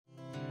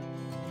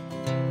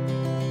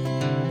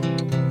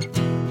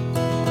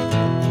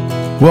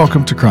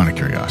Welcome to Chronic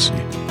Curiosity,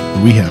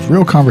 where we have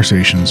real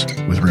conversations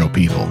with real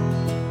people,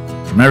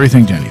 from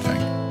everything to anything,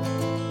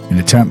 in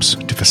attempts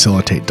to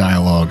facilitate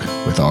dialogue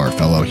with our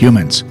fellow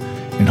humans,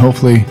 and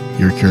hopefully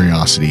your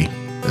curiosity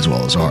as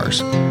well as ours.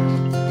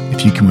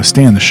 If you can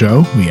withstand the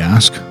show, we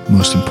ask,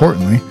 most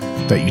importantly,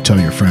 that you tell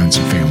your friends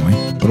and family,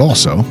 but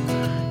also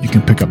you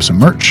can pick up some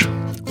merch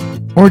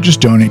or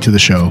just donate to the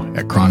show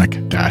at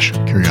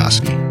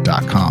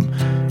chronic-curiosity.com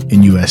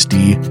in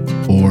USD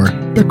or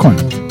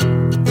Bitcoin.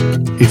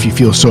 If you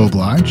feel so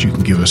obliged, you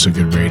can give us a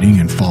good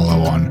rating and follow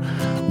on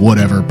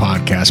whatever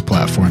podcast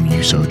platform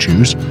you so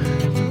choose.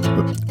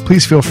 But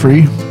please feel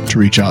free to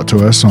reach out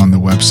to us on the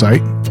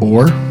website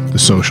or the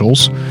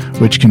socials,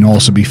 which can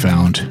also be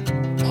found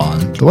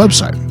on the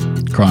website,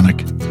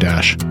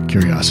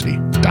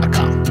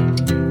 chronic-curiosity.com.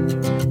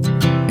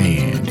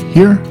 And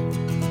here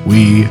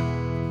we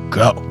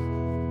go.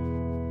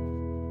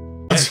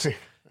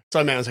 So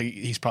I mean, I was like,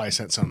 he's probably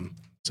sent some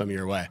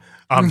your way.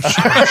 I'm sure.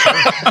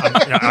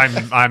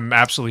 I'm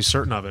absolutely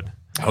certain of it.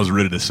 I was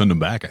ready to send him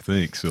back, I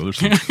think. So there's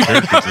some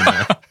characters in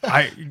there.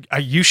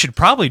 You should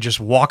probably just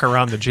walk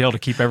around the jail to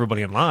keep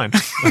everybody in line.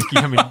 Like,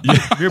 I mean,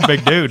 you're a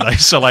big dude.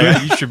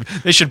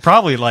 They should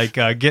probably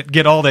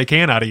get all they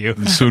can out of you.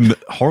 So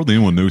hardly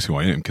anyone knows who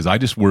I am because I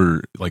just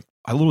wear I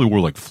literally wear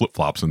like flip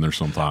flops in there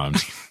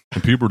sometimes,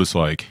 and people are just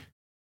like,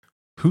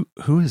 who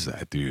is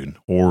that dude?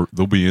 Or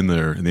they'll be in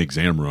there in the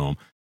exam room.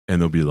 And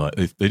they'll be like,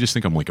 they just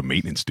think I'm like a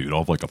maintenance dude. I'll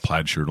have like a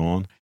plaid shirt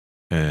on.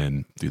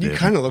 And dude, you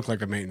kind of look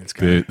like a maintenance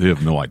guy. They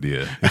have no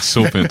idea. It's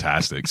so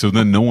fantastic. So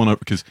then no one,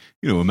 because,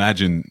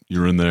 imagine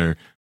you're in there.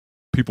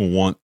 People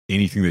want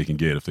anything they can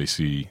get if they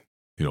see,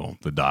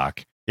 the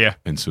doc. Yeah.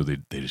 And so they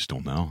just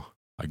don't know.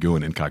 I go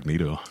in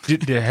incognito.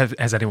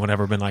 Has anyone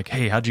ever been like,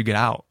 hey, how'd you get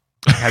out?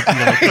 Who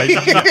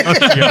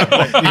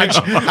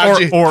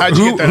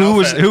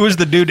was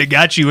the dude that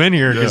got you in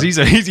here? Because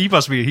he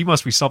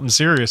must be something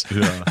serious.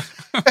 Yeah.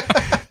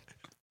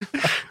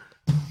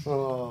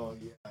 Oh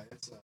yeah,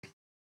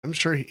 I'm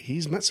sure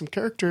he's met some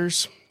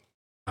characters.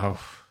 Oh,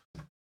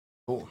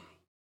 cool.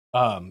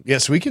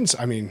 Yes, we can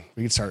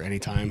start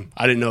anytime.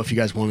 I didn't know if you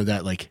guys wanted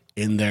that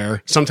in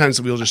there.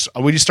 Sometimes we just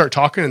start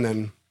talking and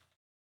then it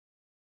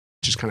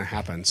just kind of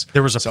happens.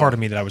 There was a part of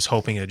me that I was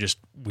hoping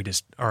we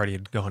just already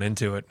had gone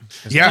into it.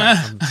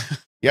 Yeah.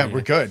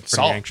 We're good.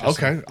 Anxious.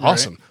 Okay,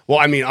 awesome. Right. Well,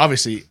 I mean,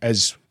 obviously,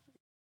 as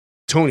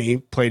Tony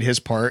played his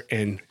part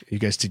and you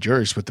guys did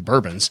yours with the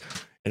bourbons,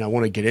 and I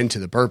want to get into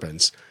the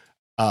bourbons.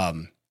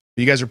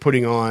 You guys are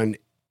putting on.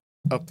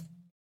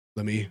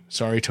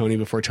 Sorry, Tony.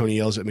 Before Tony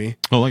yells at me.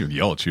 Well, I can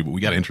yell at you, but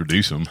we got to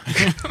introduce him.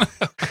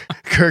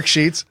 Kirk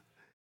Sheets,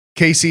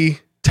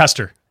 Casey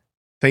Tester.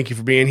 Thank you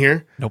for being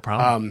here. No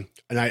problem.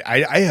 And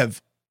I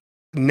have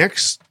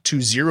next to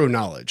zero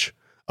knowledge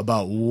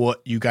about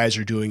what you guys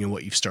are doing and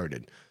what you've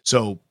started.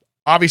 So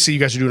obviously you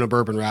guys are doing a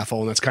bourbon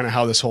raffle, and that's kind of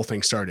how this whole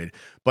thing started.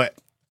 But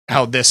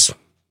how this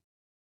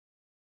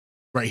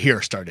right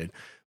here started.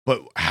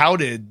 But how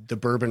did the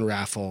bourbon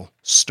raffle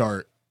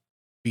start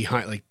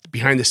behind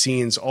the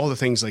scenes, all the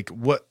things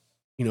what,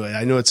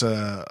 I know it's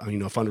a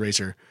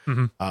fundraiser.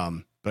 Mm-hmm.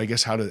 But I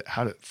guess how did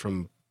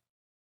from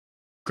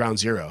ground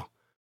zero,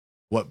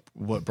 what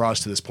brought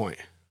us to this point?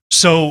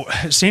 So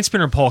St.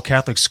 Peter and Paul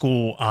Catholic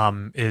School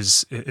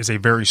is a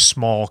very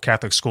small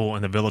Catholic school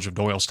in the village of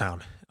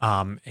Doylestown.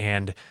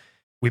 And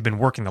we've been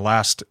working the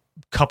last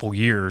couple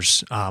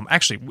years.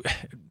 Actually,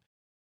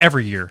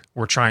 every year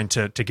we're trying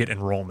to get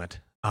enrollment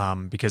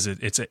because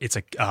it's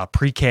a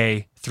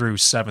pre-K through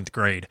 7th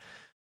grade.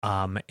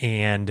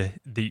 And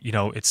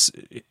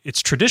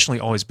it's traditionally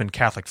always been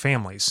Catholic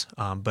families.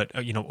 But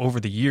over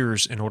the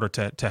years, in order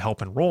to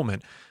help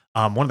enrollment,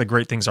 one of the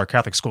great things our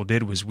Catholic school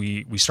did was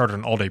we started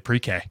an all-day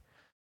pre-K.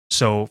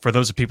 So for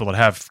those people that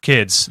have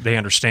kids, they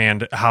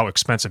understand how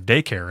expensive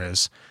daycare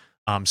is.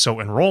 So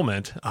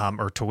enrollment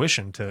or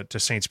tuition to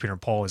St. Peter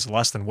and Paul is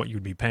less than what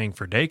you'd be paying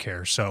for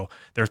daycare. So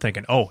they're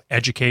thinking,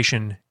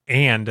 education,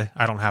 and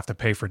I don't have to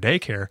pay for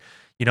daycare.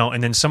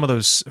 And then some of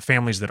those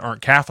families that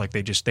aren't Catholic,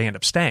 they end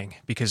up staying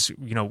because,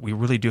 we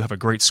really do have a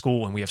great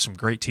school and we have some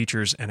great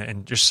teachers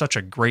and just such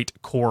a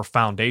great core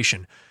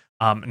foundation,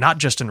 not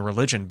just in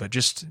religion, but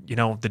just,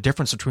 the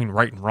difference between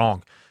right and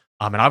wrong.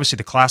 And obviously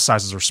the class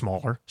sizes are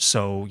smaller.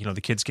 So,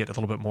 the kids get a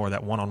little bit more of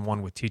that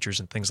one-on-one with teachers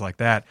and things like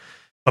that.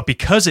 But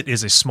because it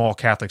is a small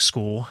Catholic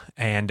school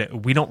and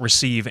we don't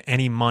receive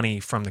any money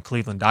from the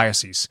Cleveland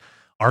Diocese,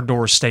 our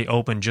doors stay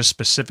open just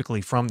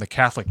specifically from the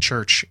Catholic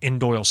Church in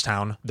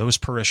Doylestown, those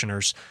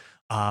parishioners,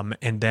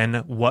 and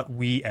then what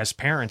we as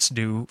parents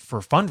do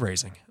for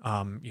fundraising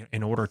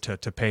in order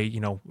to pay,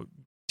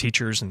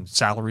 teachers and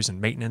salaries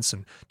and maintenance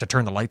and to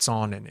turn the lights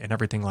on and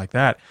everything like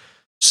that.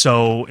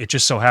 So it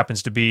just so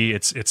happens to be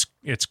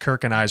it's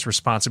Kirk and I's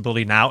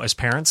responsibility now as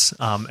parents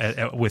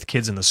with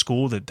kids in the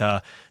school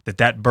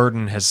that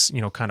burden has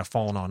kind of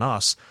fallen on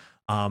us.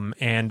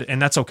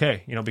 And that's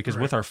okay, because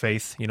with our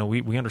faith,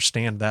 we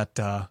understand that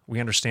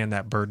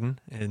burden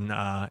and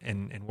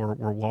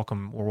we're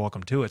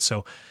welcome to it.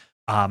 So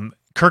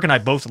Kirk and I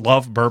both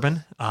love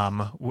bourbon.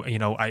 For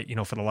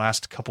the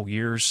last couple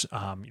years,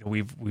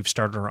 we've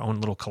started our own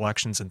little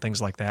collections and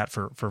things like that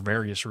for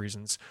various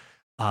reasons.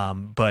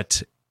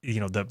 But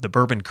the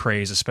bourbon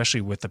craze,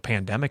 especially with the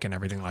pandemic and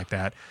everything like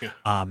that,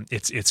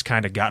 it's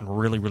kind of gotten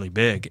really, really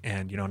big.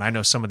 And and I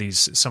know some of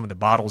the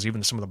bottles,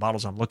 even some of the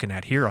bottles I'm looking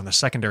at here on the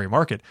secondary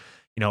market,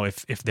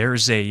 if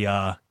there's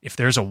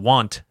a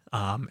want,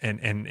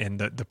 and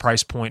the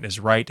price point is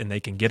right, and they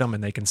can get them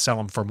and they can sell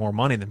them for more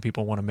money, then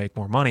people want to make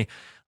more money.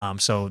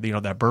 So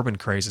that bourbon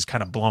craze is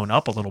kind of blown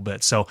up a little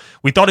bit. So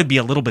we thought it'd be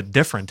a little bit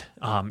different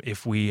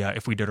if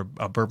we did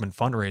a bourbon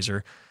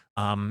fundraiser.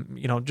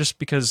 Just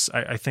because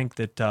I think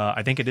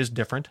it is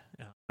different.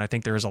 I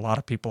think there is a lot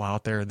of people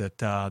out there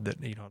that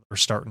are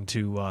starting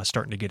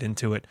to get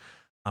into it.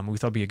 We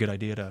thought it'd be a good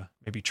idea to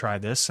maybe try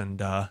this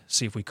and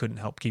see if we couldn't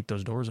help keep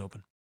those doors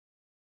open.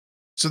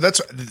 So that's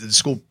the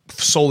school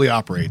solely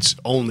operates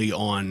only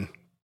on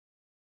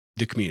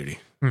the community,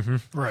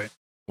 Right.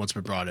 What's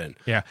been brought in.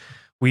 Yeah.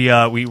 We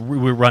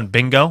run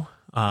bingo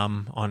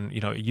on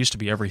it used to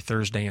be every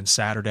Thursday and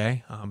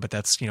Saturday, but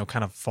that's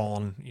kind of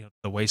fallen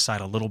the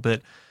wayside a little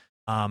bit.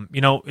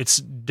 It's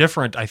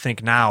different, I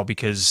think, now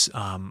because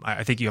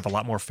I think you have a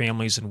lot more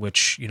families in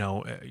which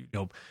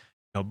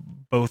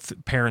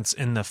both parents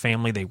in the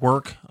family, they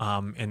work,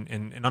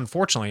 and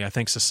unfortunately, I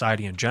think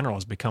society in general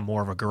has become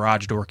more of a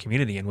garage door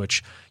community in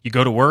which you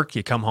go to work,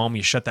 you come home,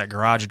 you shut that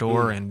garage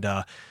door, and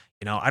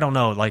I don't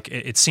know, like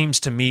it seems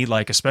to me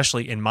like,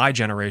 especially in my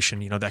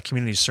generation, that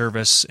community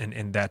service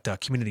and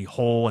that community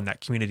whole and that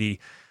community,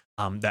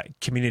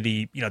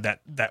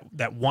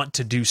 that want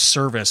to do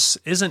service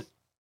isn't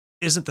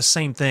the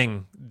same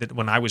thing that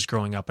when I was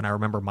growing up, and I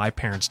remember my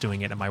parents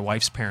doing it and my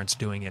wife's parents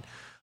doing it.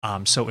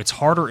 So it's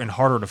harder and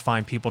harder to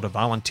find people to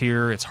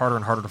volunteer. It's harder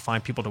and harder to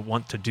find people to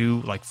want to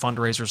do like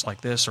fundraisers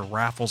like this or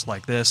raffles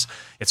like this.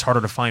 It's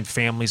harder to find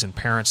families and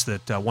parents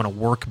that want to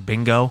work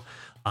bingo.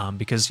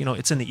 Because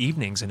it's in the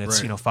evenings and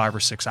it's 5 or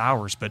 6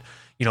 hours, but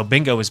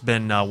bingo has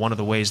been one of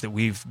the ways that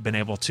we've been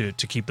able to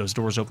keep those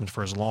doors open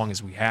for as long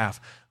as we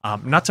have.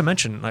 Not to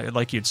mention,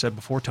 like you'd said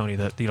before, Tony,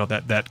 that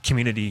that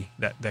community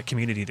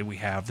that we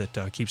have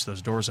that keeps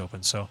those doors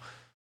open. So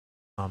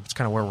it's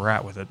kind of where we're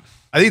at with it.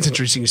 I think it's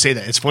interesting you say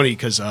that. It's funny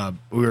because I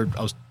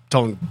was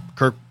telling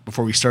Kirk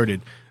before we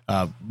started.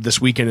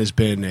 This weekend has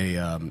been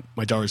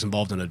my daughter's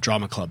involved in a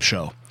drama club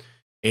show,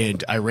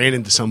 and I ran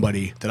into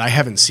somebody that I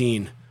haven't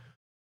seen.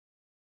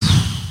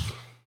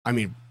 I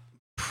mean,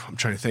 I'm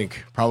trying to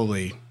think,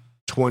 probably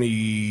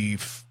 20,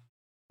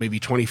 maybe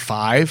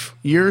 25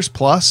 years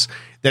plus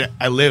that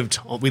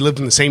we lived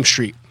in the same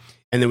street.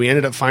 And then we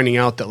ended up finding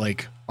out that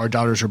like our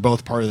daughters are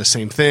both part of the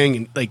same thing.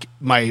 And like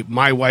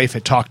my wife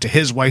had talked to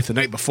his wife the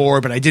night before,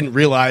 but I didn't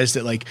realize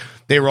that like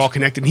they were all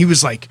connected. And he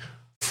was like,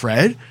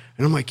 Fred?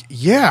 And I'm like,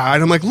 yeah.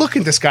 And I'm like, look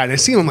at this guy. And I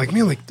see him, I'm like,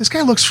 man, like this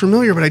guy looks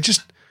familiar, but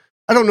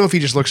I don't know if he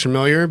just looks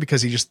familiar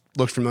because he just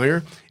looked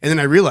familiar. And then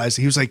I realized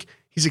that he's like,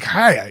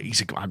 hi.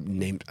 He's like,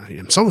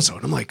 I'm so-and-so.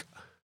 And I'm like,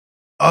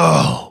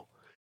 oh,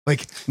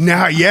 like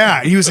now, yeah.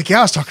 And he was like, yeah,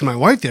 I was talking to my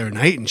wife the other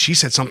night and she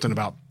said something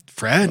about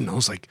Fred. And I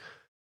was like,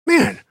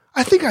 man,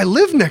 I think I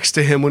lived next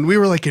to him when we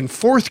were like in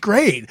 4th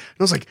grade. And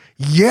I was like,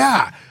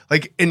 yeah.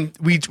 Like, and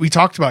we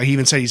talked about, he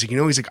even said, he's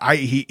like,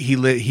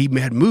 he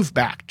had moved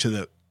back to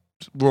the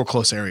real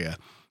close area.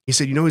 He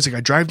said, he's like,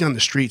 I drive down the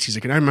streets. He's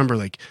like, and I remember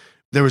like,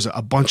 there was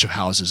a bunch of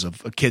houses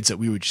of kids that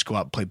we would just go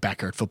out and play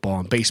backyard football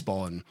and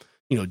baseball and,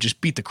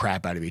 just beat the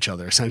crap out of each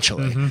other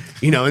essentially,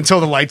 until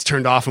the lights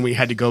turned off and we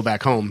had to go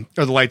back home,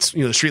 or the lights,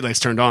 the street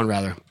lights turned on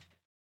rather.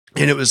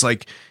 And it was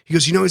like, he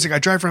goes, he's like, I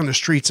drive around the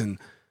streets and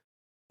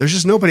there's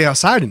just nobody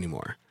outside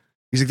anymore.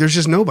 He's like, there's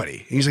just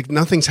nobody. He's like,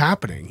 nothing's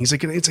happening. He's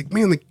like, it's like,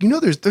 man, like,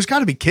 there's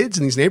gotta be kids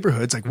in these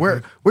neighborhoods. Like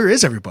where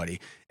is everybody?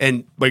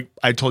 And like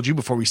I told you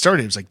before we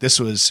started, it was like, this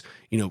was,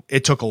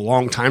 it took a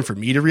long time for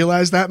me to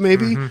realize that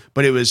maybe,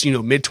 but it was,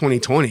 mid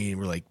 2020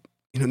 and we're like,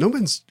 no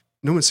one's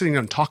sitting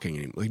down talking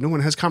anymore. Like no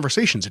one has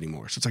conversations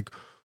anymore. So it's like,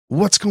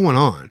 what's going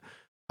on?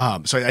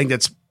 So I think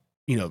that's,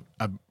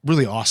 a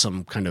really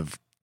awesome kind of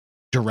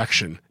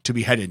direction to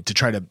be headed to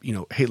try to,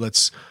 hey,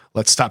 let's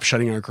stop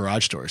shutting our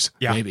garage doors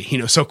maybe,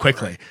 so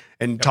quickly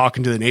and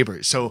talking to the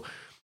neighbors. So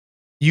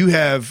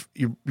you're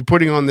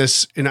putting on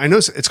this, and I know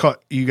it's called,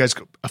 you guys,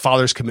 A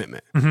Father's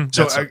Commitment.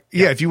 So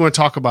if you want to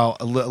talk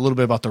about a little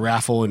bit about the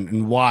raffle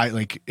and why,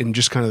 like, and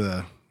just kind of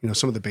the,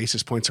 some of the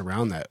basis points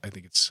around that, I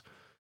think it's,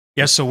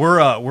 yeah, so we're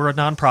a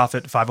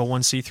nonprofit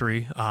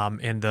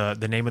 501c3, and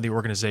the name of the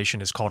organization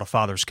is called A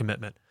Father's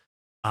Commitment.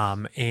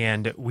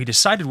 And we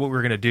decided what we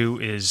were going to do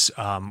is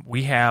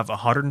we have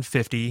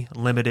 150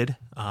 limited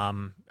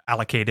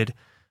allocated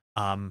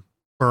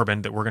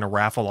bourbon that we're going to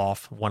raffle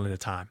off one at a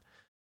time.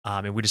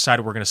 And we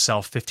decided we're going to sell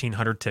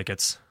 1,500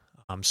 tickets.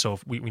 So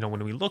if we,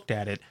 when we looked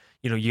at it,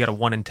 you got a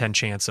 1 in 10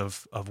 chance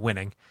of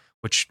winning,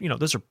 which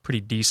those are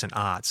pretty decent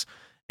odds.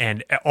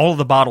 And all of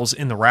the bottles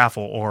in the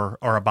raffle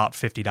are about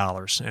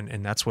 $50,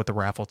 and that's what the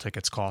raffle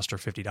tickets cost, are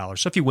 $50.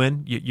 So if you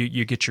win,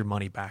 you get your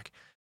money back.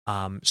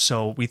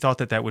 So we thought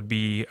that would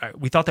be,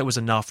 we thought that was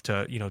enough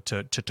to,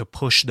 to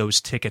push those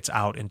tickets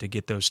out and to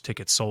get those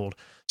tickets sold.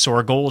 So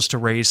our goal is to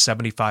raise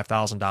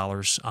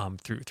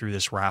 $75,000 through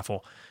this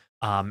raffle.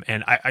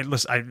 And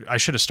I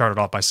should have started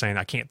off by saying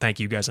I can't thank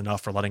you guys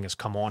enough for letting us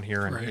come on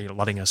here and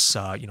letting us,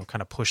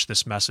 kind of push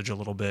this message a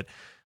little bit,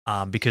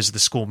 because the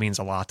school means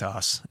a lot to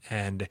us.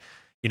 And,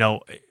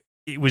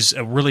 it was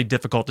a really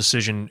difficult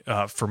decision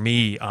for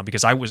me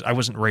because I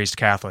wasn't raised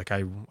Catholic.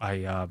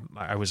 I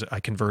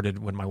converted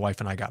when my wife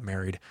and I got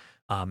married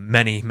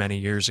many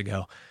years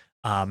ago,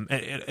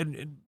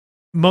 and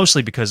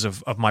mostly because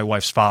of my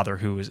wife's father,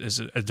 who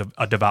is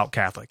a devout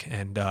Catholic,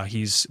 and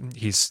he's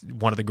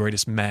one of the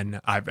greatest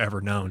men I've ever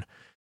known.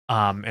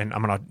 And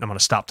I'm gonna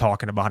stop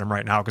talking about him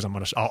right now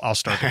because I'll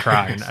start to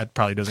cry, and that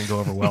probably doesn't go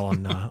over well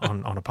on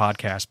a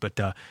podcast.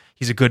 But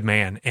he's a good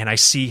man, and I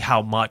see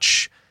how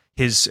much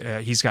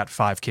he's got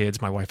 5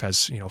 kids. My wife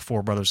has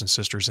 4 brothers and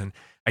sisters, and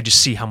I just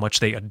see how much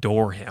they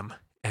adore him.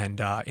 And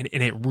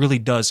it really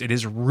does. It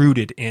is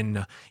rooted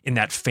in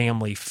that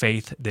family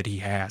faith that he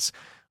has.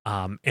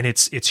 And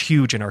it's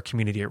huge in our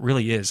community. It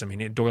really is. I mean,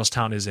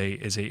 Doylestown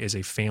is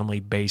a family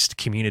based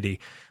community.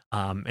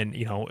 And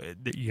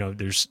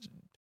there's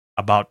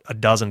about a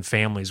dozen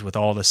families with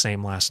all the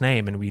same last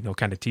name, and we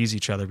kind of tease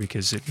each other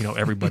because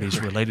everybody's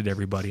related to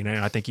everybody. And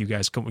I think you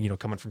guys,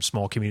 coming from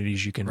small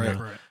communities, you can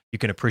you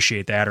can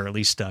appreciate that, or at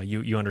least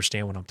you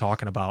understand what I'm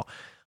talking about.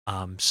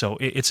 So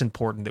it's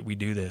important that we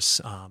do this.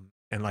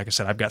 And like I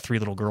said, I've got 3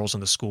 little girls in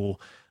the school.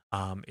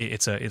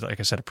 It's like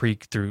I said, a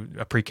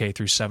pre-K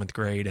through 7th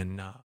grade,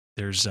 and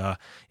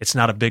it's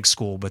not a big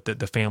school, but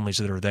the families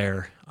that are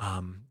there,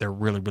 they're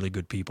really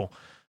good people.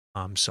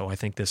 So I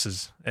think this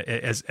is,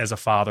 as a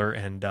father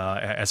and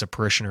as a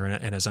parishioner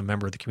and as a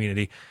member of the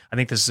community, I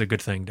think this is a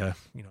good thing to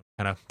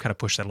kind of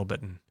push that a little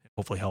bit and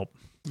hopefully help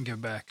and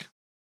give back.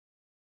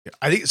 Yeah,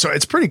 I think so.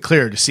 It's pretty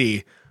clear to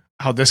see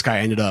how this guy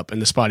ended up in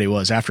the spot he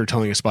was after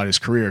telling us about his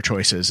career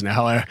choices and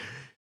how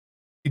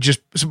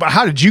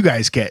how did you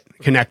guys get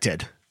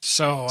connected?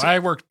 So I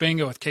worked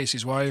bingo with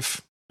Casey's wife,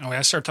 and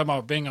I started talking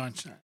about bingo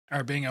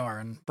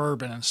and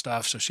bourbon and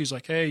stuff. So she's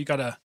like, "Hey, you got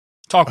to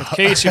talk with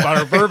Casey about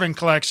our bourbon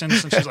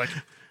collections." And she's like,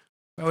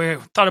 "Well, we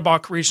thought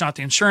about reaching out to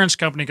the insurance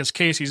company because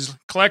Casey's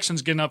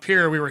collection's getting up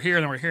here. We were here,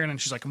 and then we're here."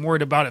 And she's like, "I'm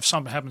worried about if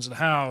something happens to the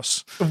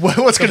house.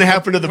 What's going to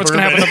happen to the what's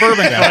bourbon? What's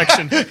going to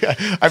happen to the bourbon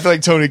collection?" I feel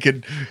like Tony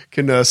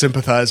can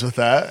sympathize with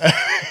that.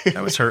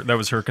 That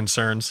was her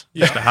concerns.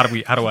 Yeah. Just how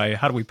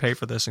do we pay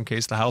for this in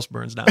case the house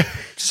burns down?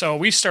 So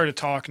we started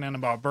talking then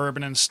about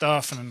bourbon and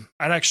stuff, and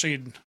I'd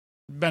actually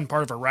been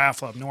part of a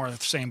raffle up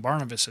north St.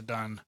 Barnabas had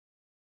done,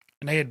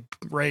 and they had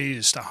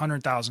raised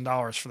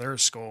 $100,000 for their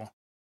school.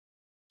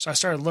 So I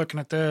started looking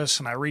at this,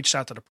 and I reached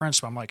out to the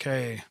principal. I'm like,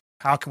 "Hey,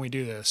 how can we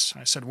do this?"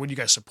 I said, "Would you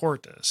guys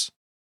support this?"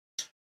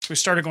 So we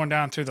started going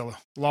down through the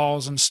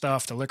laws and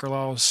stuff, the liquor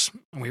laws,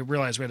 and we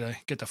realized we had to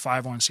get the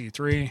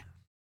 501c3.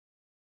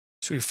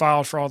 So we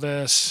filed for all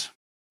this,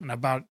 and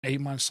about 8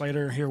 months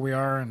later, here we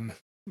are, and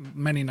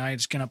many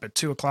nights getting up at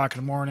 2 o'clock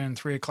in the morning,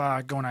 3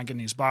 o'clock, going out getting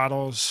these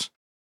bottles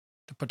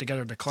to put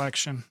together the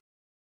collection.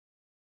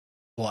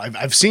 Well,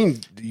 I've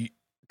seen,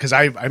 because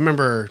I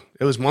remember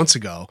it was months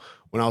ago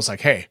when I was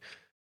like, "Hey,"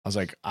 I was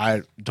like,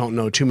 "I don't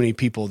know too many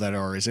people that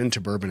are as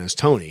into bourbon as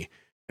Tony,"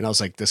 and I was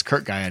like, "This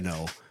Kurt guy I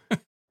know."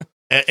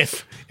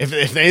 If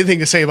anything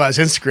to say about his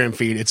Instagram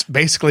feed, it's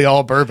basically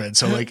all bourbon.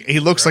 So like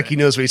he looks like he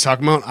knows what he's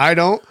talking about. I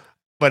don't,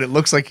 but it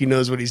looks like he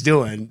knows what he's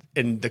doing,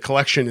 and the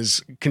collection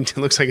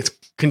looks like it's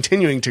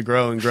continuing to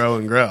grow and grow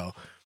and grow.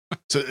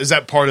 So is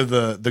that part of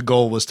the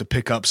goal was to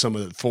pick up some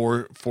of it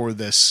for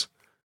this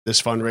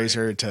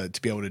fundraiser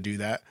to be able to do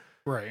that?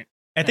 Right.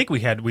 I think we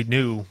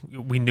knew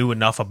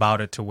enough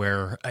about it to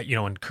where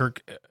and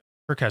Kirk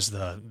has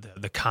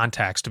the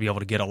contacts to be able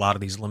to get a lot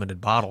of these limited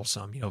bottles.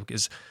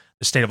 Because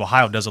the state of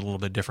Ohio does it a little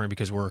bit different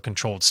because we're a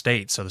controlled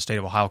state. So the state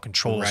of Ohio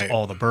controls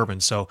all the bourbon.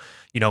 So,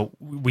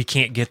 we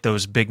can't get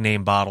those big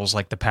name bottles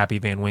like the Pappy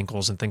Van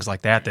Winkles and things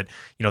like that,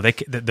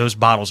 those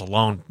bottles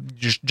alone,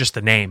 just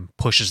the name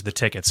pushes the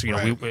tickets.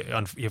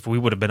 If we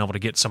would have been able to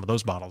get some of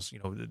those bottles,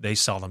 they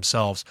sell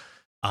themselves.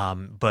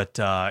 But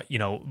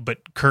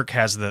Kirk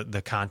has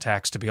the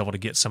contacts to be able to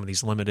get some of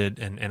these limited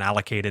and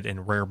allocated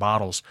and rare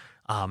bottles,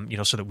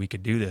 so that we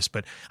could do this.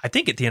 But I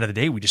think at the end of the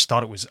day, we just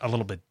thought it was a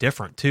little bit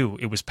different too.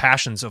 It was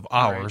passions of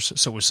ours. Right.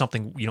 So it was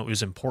something, it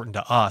was important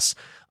to us.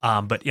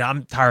 But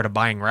I'm tired of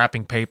buying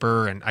wrapping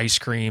paper and ice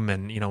cream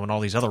and, and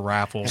all these other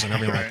raffles and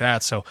everything like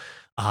that. So,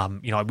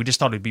 we just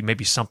thought it'd be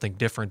maybe something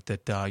different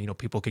that,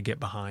 people could get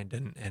behind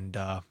and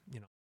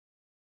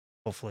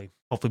hopefully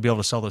be able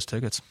to sell those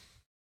tickets.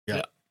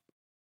 Yeah.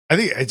 I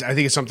think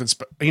it's something,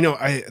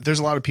 there's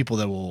a lot of people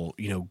that will,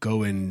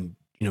 go in,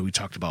 we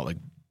talked about like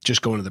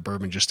just going to the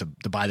bourbon just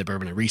to buy the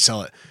bourbon and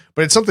resell it,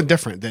 but it's something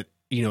different that,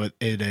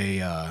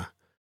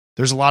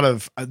 there's a lot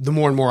of, the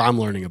more and more I'm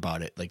learning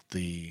about it, like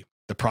the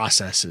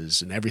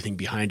processes and everything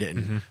behind it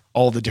and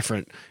all the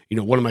different,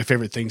 one of my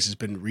favorite things has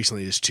been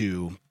recently is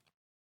to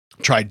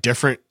try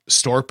different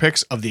store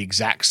picks of the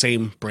exact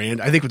same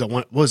brand. I think with the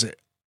one, what was it?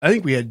 I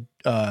think we had,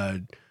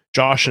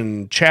 Josh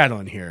and Chad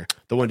on here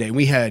the one day, and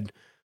we had,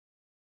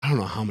 I don't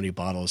know how many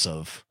bottles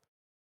of.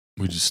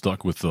 We just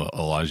stuck with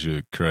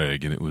Elijah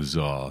Craig, and it was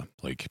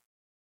like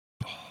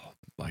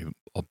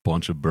a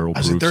bunch of barrel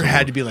proofs. There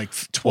had to be like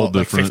 12,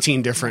 like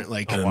 15 different,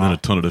 like, and then a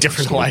ton of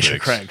different Elijah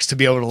picks. Craigs to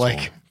be able to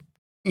like,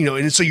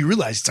 and so you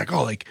realize it's like,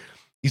 oh, like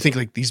you think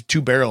like these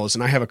 2 barrels,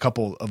 and I have a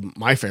couple of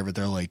my favorite.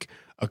 They're like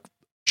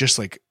just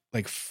like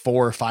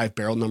 4 or 5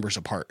 barrel numbers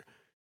apart,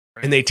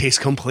 and they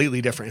taste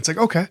completely different. It's like,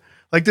 okay,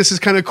 like this is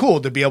kind of cool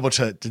to be able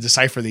to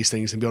decipher these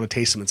things and be able to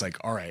taste them. It's like,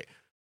 all right,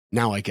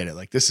 now I get it.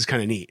 Like this is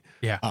kind of neat.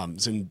 Yeah.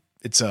 And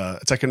it's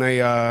like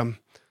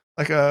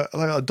like a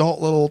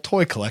adult little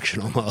toy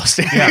collection almost.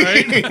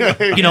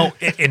 Yeah.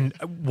 And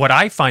what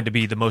I find to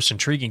be the most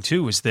intriguing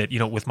too is that,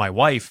 with my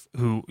wife,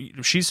 who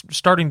she's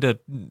starting to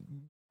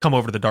come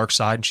over to the dark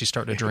side, and she's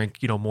starting to drink,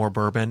 more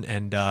bourbon,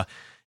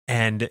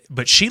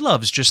 but she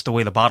loves just the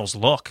way the bottles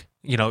look.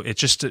 It's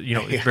just,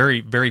 it's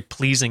very, very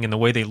pleasing in the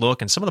way they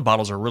look. And some of the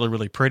bottles are really,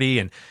 really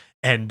pretty.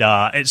 And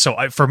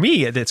so for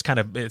me, it's kind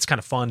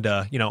of fun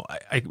to,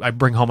 I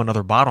bring home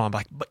another bottle. I'm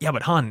like,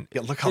 but hon,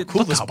 look how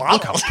cool this bottle.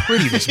 Look how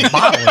pretty this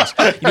bottle is.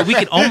 We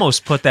can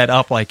almost put that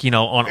up like,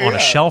 on a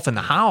shelf in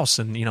the house,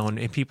 and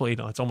and people,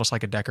 it's almost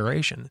like a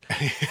decoration.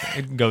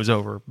 It goes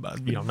over,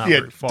 not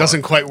very far.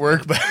 Doesn't quite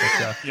work, but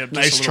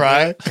nice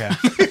try. Yeah.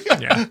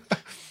 Yeah.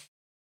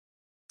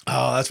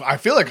 Oh, I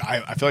feel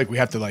like we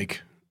have to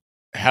like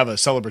have a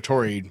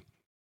celebratory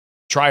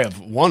try of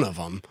one of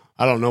them.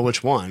 I don't know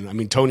which one. I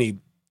mean, Tony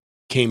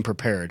came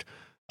prepared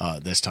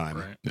this time.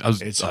 Right. I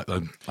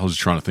was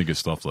trying to think of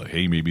stuff like,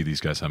 hey, maybe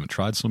these guys haven't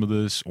tried some of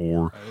this,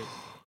 or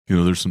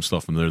there's some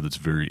stuff in there that's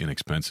very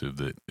inexpensive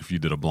that if you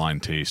did a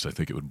blind taste, I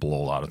think it would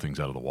blow a lot of things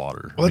out of the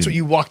water. Well, that's what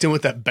you walked in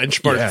with, that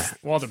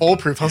benchmark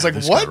foolproof. I was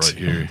like, what? Right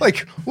here. Like,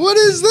 what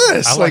is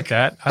this? I like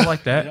that.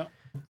 Yeah.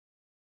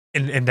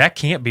 And that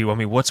can't be. I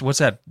mean, what's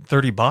that?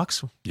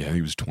 $30? Yeah, I think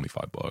it was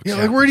 $25. Yeah,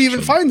 like where do you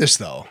even find this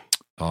though?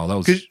 Oh, that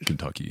was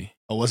Kentucky.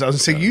 I was gonna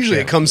say usually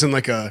it comes in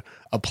like a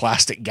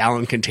plastic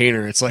gallon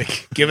container. It's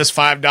like, give us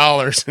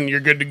 $5 and you're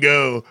good to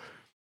go.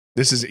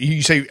 This is,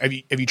 you say,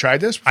 have you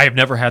tried this? I have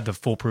never had the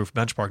foolproof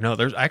benchmark. No,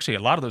 there's actually a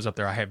lot of those up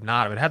there. I have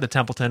not. I've had the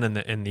Templeton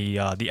and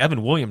the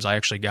Evan Williams. I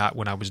actually got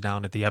when I was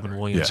down at the Evan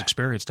Williams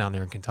experience down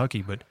there in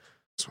Kentucky. But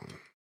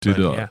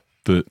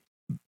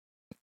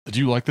did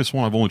you like this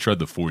one? I've only tried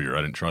the 4-year.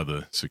 I didn't try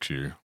the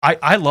 6-year.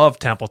 I love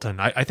Templeton.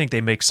 I think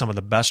they make some of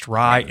the best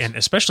rye, and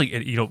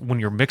especially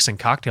when you're mixing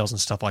cocktails and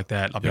stuff like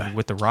that. I mean,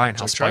 with the rye and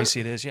how spicy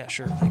it is. Yeah,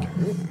 sure.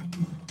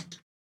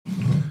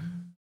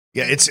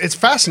 Yeah, it's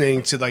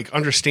fascinating to like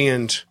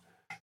understand.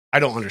 I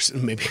don't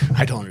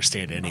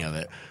understand any of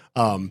it,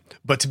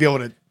 but to be able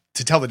to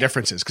tell the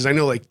differences, because I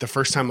know like the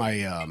first time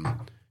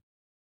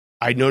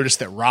I noticed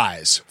that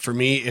ryes for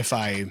me, if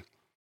I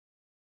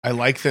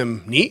like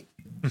them neat.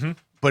 Mm-hmm.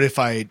 But if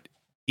I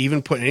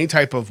even put any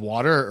type of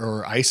water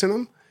or ice in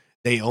them,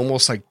 they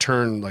almost like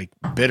turn like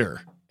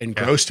bitter and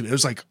gross to me. It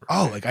was like,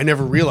 oh, like I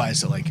never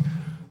realized that like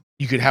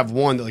you could have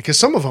one that like, cause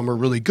some of them are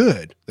really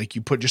good. Like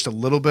you put just a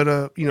little bit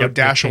of,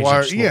 dash of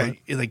water. Yeah.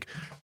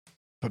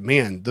 But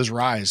man, those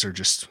ryes are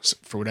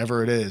just, for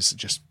whatever it is, it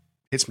just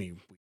hits me.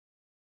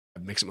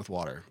 I mix it with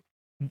water.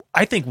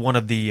 I think one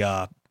of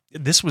the,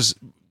 this was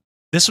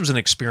an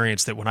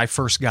experience that when I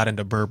first got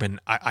into bourbon,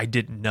 I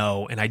didn't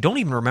know, and I don't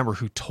even remember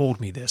who told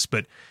me this,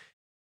 but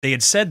they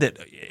had said that,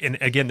 and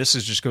again, this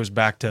just goes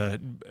back to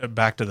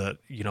the,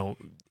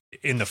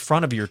 in the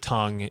front of your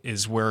tongue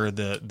is where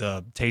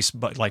the taste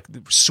bud, like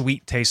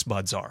sweet taste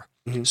buds are.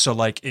 Mm-hmm. So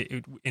like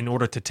in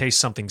order to taste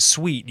something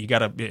sweet,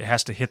 it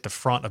has to hit the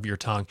front of your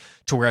tongue,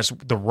 to whereas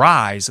the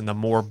ryes and the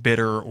more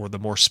bitter or the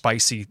more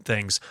spicy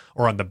things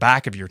are on the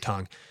back of your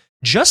tongue.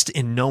 Just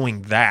in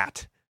knowing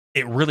that,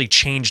 it really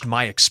changed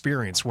my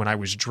experience when I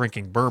was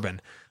drinking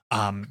bourbon,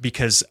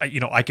 because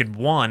I could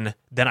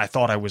then I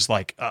thought I was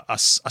like a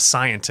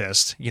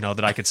scientist,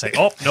 that I could say,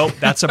 oh nope,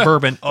 that's a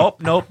bourbon, oh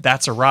nope,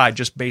 that's a rye,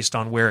 just based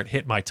on where it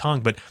hit my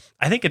tongue. But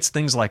I think it's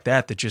things like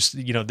that just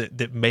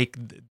that make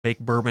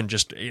bourbon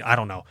just, I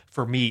don't know.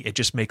 For me, it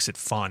just makes it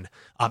fun.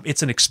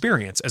 It's an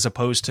experience as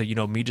opposed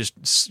to me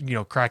just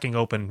cracking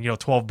open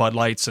 12 Bud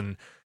Lights and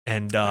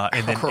then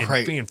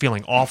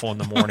feeling awful in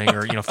the morning,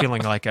 or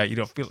feeling like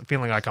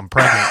feeling like I'm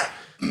pregnant.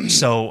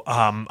 So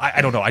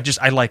I don't know.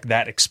 I like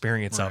that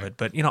experience of it.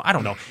 But I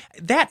don't know,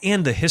 that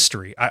and the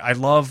history. I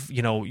love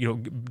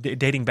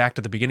dating back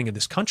to the beginning of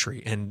this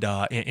country and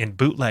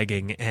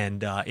bootlegging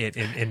and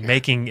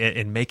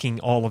making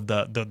all of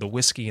the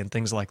whiskey and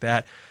things like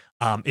that.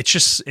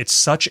 It's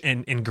such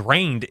an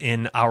ingrained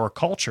in our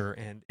culture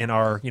and in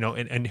our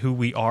and who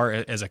we are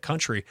as a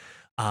country.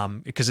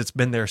 Because it's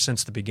been there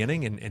since the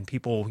beginning, and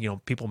people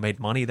made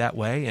money that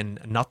way,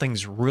 and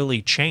nothing's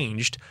really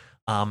changed.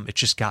 It's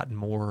just gotten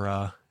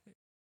more,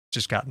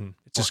 it's gotten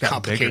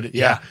complicated.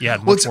 Bigger. Yeah.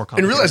 More complicated.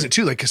 And realize it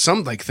too, like, cause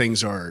some like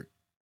things are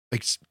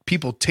like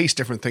people taste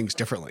different things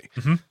differently.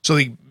 Mm-hmm. So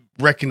like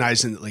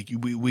recognizing that like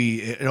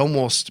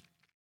it's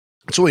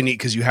really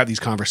neat, cause you have these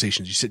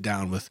conversations, you sit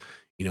down with,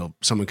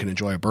 someone can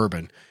enjoy a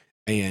bourbon,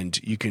 and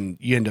you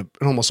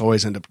almost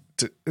always end up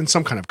in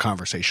some kind of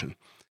conversation.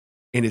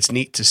 And it's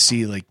neat to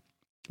see like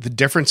the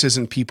differences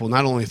in people,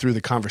 not only through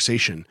the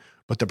conversation,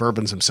 but the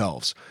bourbons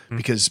themselves. Mm.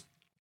 Because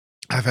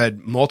I've had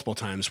multiple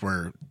times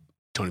where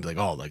Tony will be like,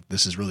 oh, like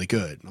this is really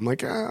good. I'm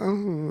like,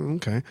 oh,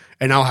 okay.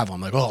 And I'll have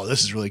one like, oh,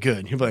 this is really good.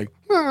 And he'll be like,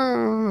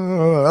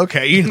 oh,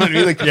 okay. You know what I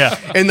mean? Like, Yeah.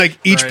 And like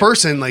each Right.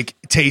 person like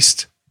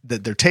taste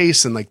that their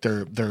tastes and like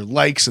their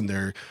likes and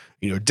their,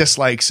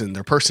 dislikes and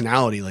their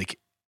personality, like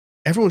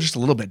everyone's just a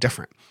little bit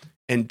different.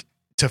 And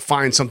to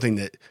find something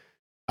that,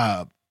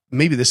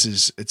 maybe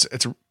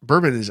it's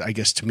bourbon is, I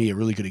guess, to me, a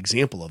really good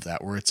example of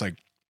that, where it's like,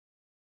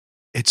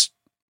 it's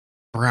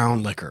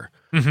brown liquor.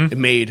 Mm-hmm. It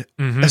made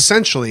Mm-hmm.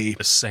 essentially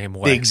The same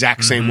way. the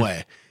exact same Mhm.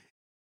 way,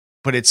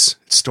 but it's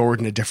stored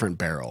in a different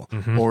barrel,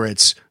 Mhm. or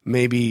it's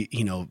maybe,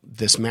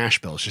 this mash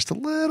bill is just a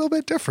little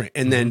bit different.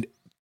 And then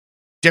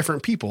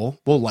different people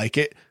will like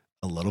it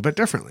a little bit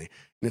differently.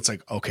 And it's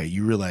like, okay,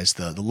 you realize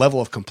the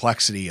level of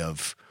complexity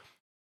of,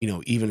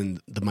 even in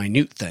the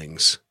minute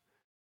things,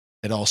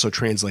 it also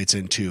translates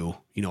into,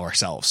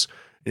 ourselves.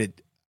 I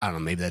don't know,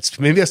 maybe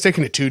that's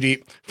taking it too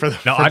deep for I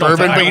don't bourbon, think-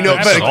 but I don't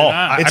think but at all.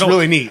 it's I don't-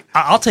 really neat.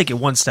 I'll take it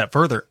one step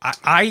further.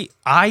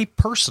 I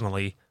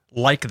personally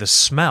like the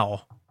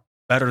smell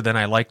better than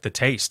I like the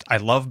taste. I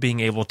love being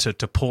able to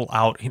pull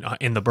out,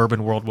 in the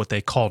bourbon world, what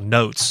they call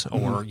notes,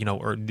 or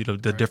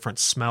the different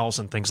smells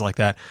and things like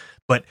that.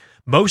 But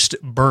most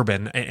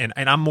bourbon, and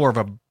I'm more of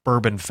a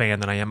bourbon fan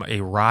than I am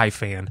a rye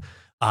fan.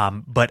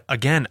 But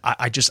again,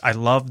 I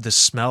love the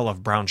smell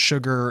of brown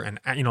sugar, and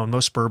in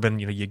most bourbon,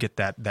 you get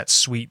that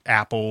sweet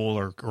apple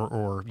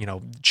or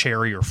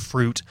cherry or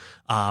fruit,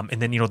 and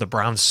then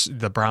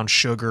the brown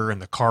sugar and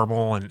the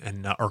caramel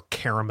and or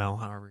caramel,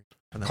 however.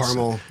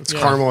 Caramel. It's Yeah.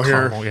 caramel here.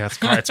 Caramel, yeah,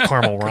 it's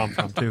caramel where I'm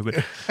from too.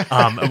 But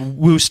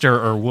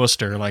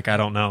Worcester, like I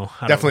don't know.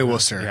 Definitely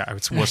Worcester. Yeah,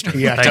 it's Worcester.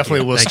 Yeah, Thank definitely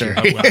you. Worcester.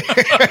 Thank you.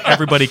 Well,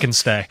 everybody can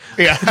stay.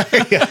 Yeah.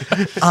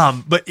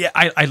 But yeah,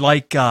 I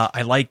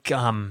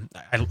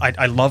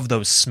love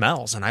those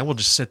smells, and I will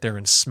just sit there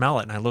and smell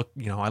it, and I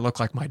look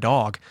like my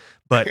dog.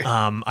 But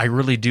I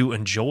really do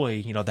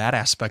enjoy that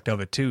aspect of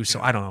it too. So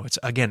I don't know. It's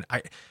again,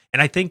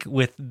 I think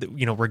with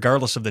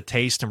regardless of the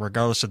taste and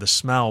regardless of the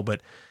smell,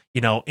 but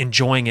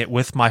enjoying it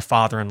with my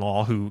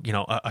father-in-law, who,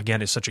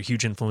 again, is such a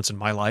huge influence in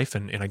my life.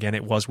 And again,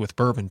 it was with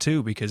bourbon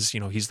too, because,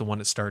 he's the one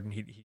that started, and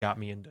he got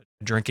me into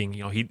drinking.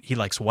 He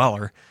likes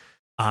Weller.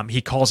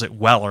 He calls it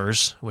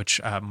Wellers, which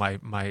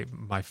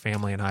my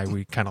family and I,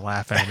 we kind of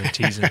laugh at him and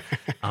tease him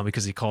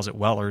because he calls it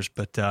Wellers.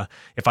 But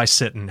if I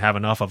sit and have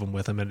enough of them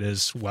with him, it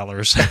is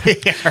Wellers.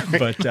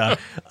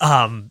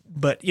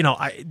 But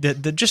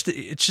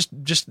it's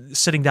just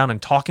sitting down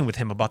and talking with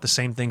him about the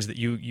same things that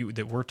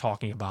that we're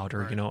talking about,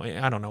 or Right.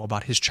 I don't know,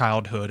 about his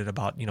childhood and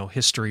about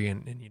history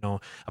and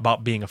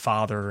about being a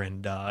father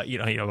and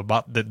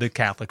about the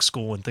Catholic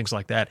school and things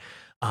like that.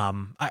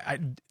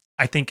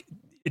 I think,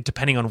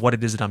 depending on what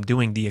it is that I'm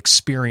doing, the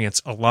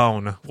experience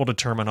alone will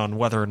determine on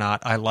whether or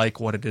not I like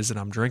what it is that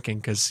I'm drinking.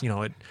 Because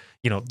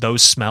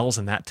those smells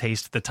and that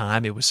taste at the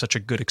time, it was such a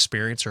good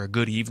experience or a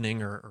good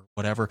evening or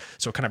whatever.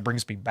 So it kind of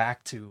brings me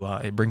back to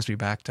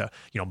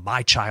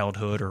my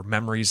childhood or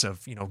memories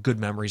of good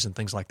memories and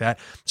things like that.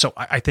 So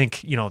I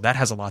think that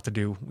has a lot to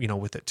do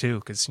with it too,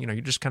 because you're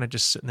just kind of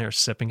just sitting there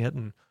sipping it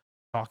and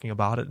talking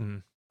about it,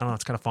 and I don't know,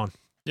 it's kind of fun.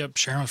 Yep,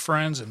 sharing with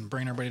friends and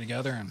bringing everybody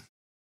together. And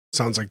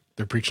Sounds like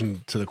they're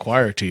preaching to the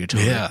choir to you,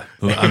 Tony. Yeah.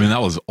 I mean,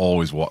 that was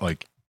always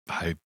like,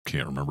 I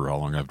can't remember how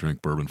long I've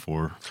drank bourbon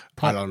for.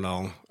 I don't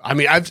know. I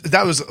mean,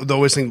 that was the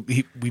always thing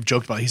we've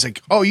joked about. He's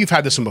like, "Oh, you've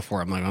had this one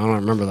before." I'm like, "I don't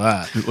remember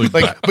that."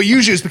 But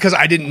usually it's because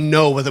I didn't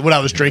know what I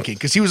was drinking.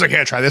 Because he was like,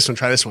 "Hey, try this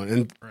one,"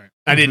 and Right.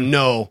 I didn't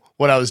know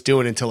what I was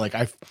doing until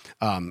I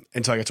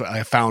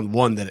found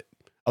one that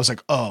I was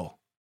like, "Oh,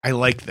 I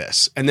like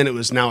this," and then it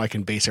was now I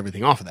can base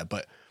everything off of that.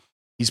 But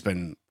he's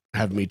been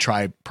having me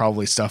try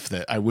probably stuff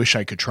that I wish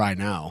I could try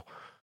now.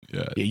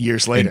 Yeah.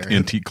 Years later,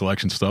 Antique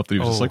collection stuff. That he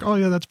was just Oh. like, oh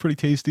yeah, that's pretty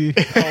tasty.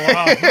 oh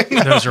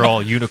wow, Those are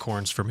all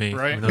unicorns for me.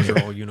 Right. I mean, those are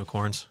all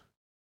unicorns.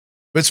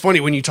 But it's funny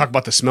when you talk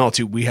about the smell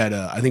too. We had,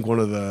 I think one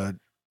of the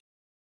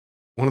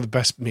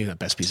best, maybe not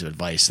best piece of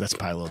advice. That's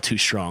probably a little too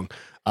strong.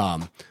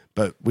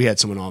 But we had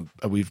someone on.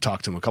 We've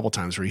talked to him a couple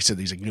times where he said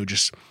he's like,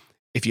 just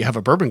if you have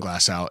a bourbon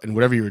glass out and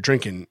whatever you were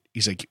drinking,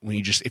 he's like,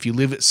 if you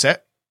leave it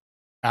set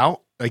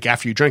out, like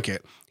after you drink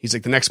it, he's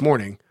like the next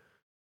morning,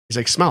 he's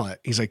like, smell it.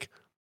 He's like,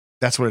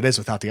 that's what it is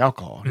without the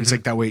alcohol. And he's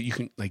like, that way you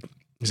can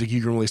he's like,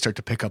 you can really start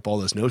to pick up all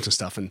those notes and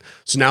stuff. And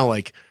so now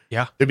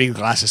Yeah. there'd be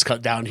glasses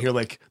cut down here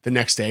like the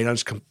next day, and I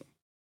just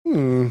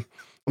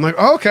I'm like,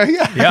 oh, okay,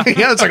 yeah. Yeah.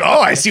 Yeah. It's like, oh,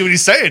 I see what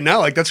he's saying now.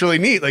 Like, that's really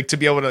neat. Like to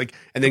be able to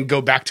and then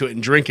go back to it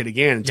and drink it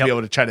again and to Yep. be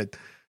able to try to,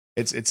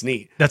 it's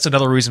neat. That's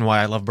another reason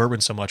why I love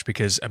bourbon so much,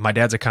 because my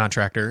dad's a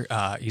contractor.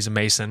 He's a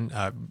mason,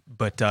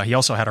 but he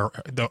also had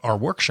our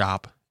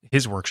workshop,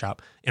 his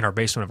workshop, in our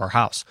basement of our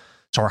house.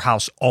 So our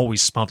house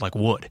always smelled like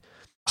wood.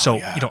 So,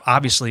 yeah.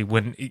 Obviously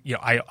when,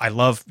 I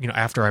love,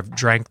 after I've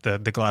drank the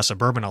glass of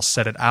bourbon, I'll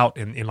set it out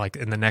in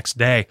the next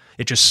day.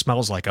 It just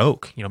smells like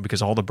oak,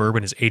 because all the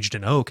bourbon is aged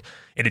in oak,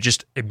 and it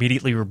just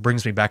immediately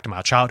brings me back to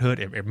my childhood.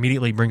 It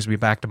immediately brings me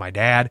back to my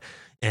dad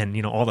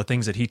and, all the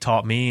things that he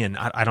taught me. And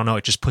I don't know,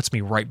 it just puts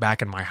me right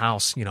back in my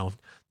house,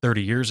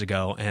 30 years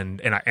ago.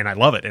 And I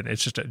love it. And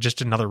it's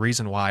just another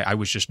reason why I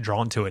was just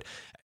drawn to it.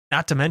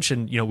 Not to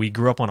mention, we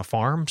grew up on a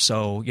farm.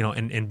 So,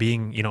 and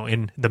being,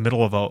 in the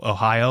middle of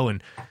Ohio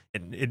and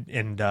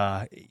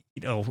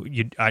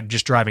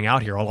just driving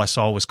out here, all I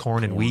saw was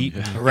corn and wheat.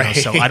 Yeah. Right.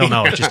 So I don't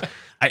know.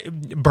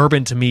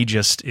 Bourbon to me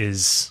just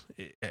is,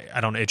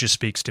 I don't know. It just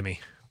speaks to me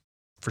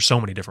for so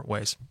many different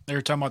ways. They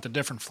were talking about the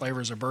different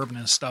flavors of bourbon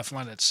and stuff and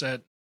let it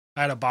sit.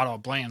 I had a bottle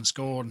of Blanton's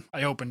Gold.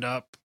 I opened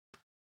up,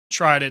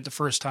 tried it the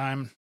first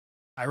time.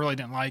 I really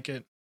didn't like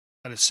it.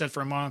 Let it sit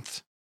for a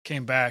month,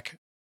 came back,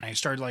 and I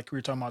started, like we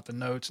were talking about the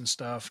notes and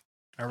stuff.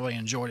 I really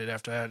enjoyed it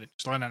after that.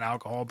 Just letting that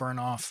alcohol burn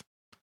off,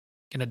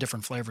 getting a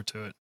different flavor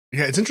to it.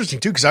 Yeah, it's interesting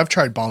too, because I've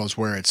tried bottles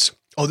where it's,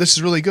 oh, this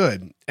is really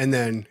good. And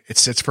then it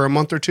sits for a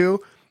month or two.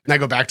 And I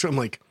go back to it. I'm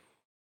like,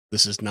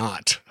 this is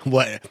not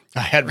what I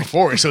had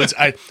before. So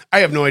I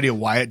have no idea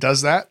why it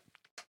does that.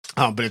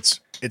 But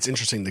it's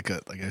interesting, like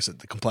I said,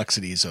 the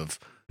complexities of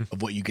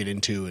what you get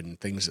into and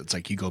things. It's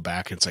like you go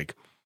back and it's like,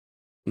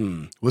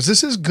 was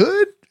this as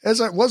good as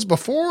I was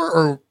before?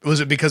 Or was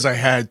it because I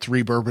had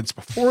 3 bourbons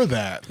before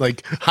that?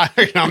 Like,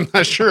 I'm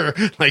not sure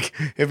like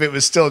if it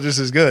was still just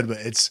as good, but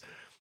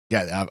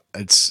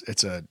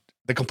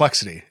the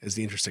complexity is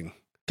the interesting.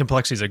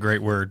 Complexity is a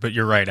great word, but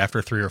you're right.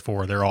 After 3 or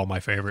 4, they're all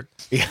my favorite.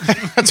 Yeah,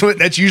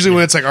 that's usually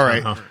when it's like, all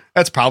right,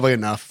 that's probably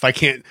enough.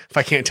 If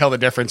I can't tell the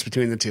difference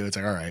between the two, it's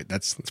like, all right,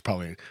 that's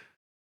probably,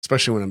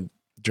 especially when I'm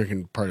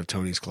drinking part of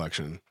Tony's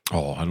collection.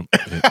 Oh,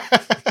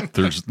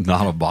 there's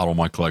not a bottle in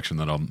my collection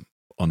that I'm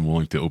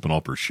unwilling to open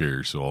up or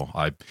share. So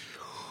I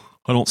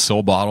don't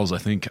sell bottles. I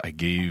think I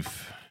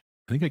gave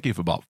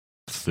about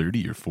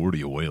 30 or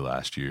 40 away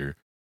last year.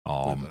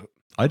 I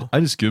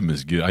just give them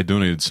as good. I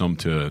donated some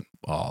to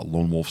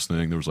Lone Wolf's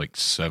thing. There was like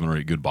 7 or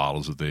 8 good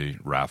bottles that they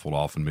raffled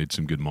off and made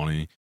some good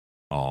money.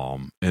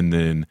 And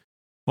then,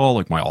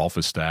 like my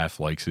office staff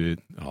likes it.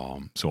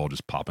 So I'll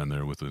just pop in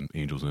there with an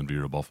Angel's Envy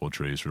or a Buffalo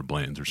Trace or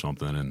Blanton's or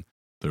something. And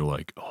they're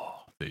like, oh,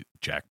 they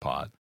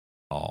jackpot.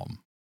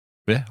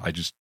 Yeah, I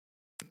just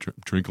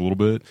drink a little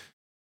bit,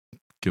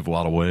 give a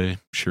lot away,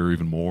 share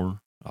even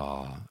more,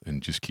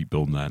 and just keep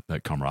building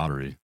that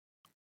camaraderie.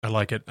 I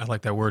like it. I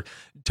like that word.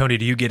 Tony,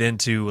 do you get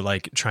into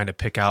like trying to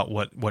pick out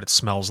what it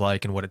smells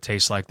like and what it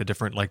tastes like, the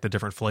different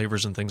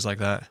flavors and things like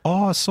that?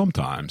 Oh,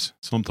 sometimes.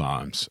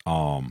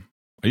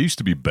 I used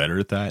to be better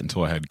at that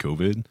until I had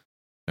COVID.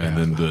 And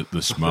then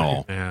the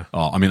smell. Yeah.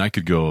 I mean, I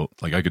could go,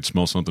 like, I could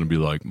smell something and be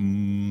like,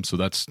 so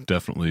that's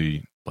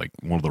definitely like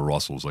one of the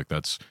Russells. Like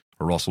that's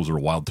a Russells or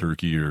a Wild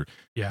Turkey or,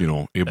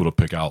 able to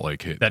pick out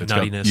like, hey, that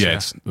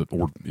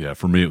nuttiness.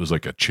 For me, it was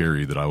like a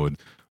cherry that I would,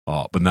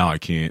 but now I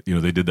can't.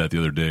 They did that the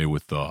other day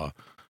with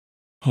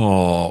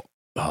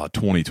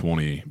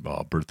 2020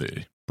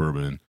 birthday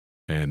bourbon,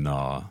 and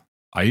I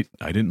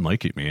didn't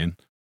like it, man.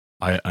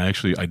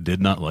 I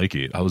did not like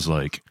it. I was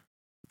like,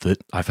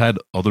 that I've had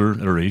other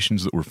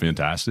iterations that were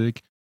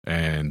fantastic,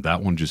 and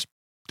that one just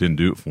didn't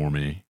do it for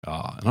me. And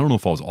I don't know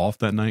if I was off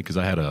that night because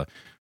I had a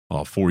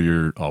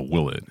 4-year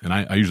Willet, and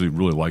I usually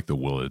really like the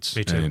Willets.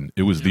 Me too. And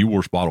it was the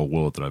worst bottle of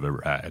Willet that I've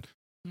ever had.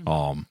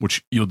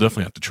 Which you'll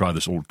definitely have to try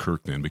this Old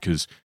Kirk then,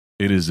 because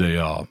it is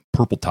a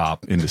purple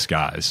top in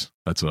disguise.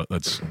 That's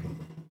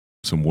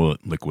some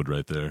Willet liquid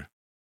right there.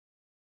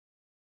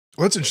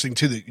 Well, that's interesting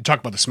too that you talk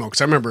about the smoke. 'Cause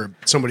I remember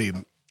somebody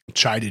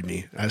chided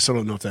me. I still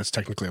don't know if that's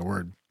technically a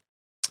word.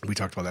 We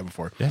talked about that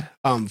before. Yeah.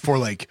 For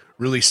like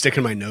really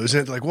sticking my nose in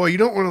it. They're like, well, you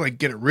don't want to like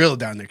get it real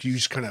down there. You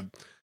just kind of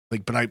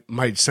like, but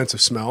my sense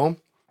of smell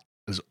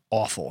is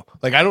awful.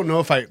 Like, I don't know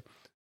if I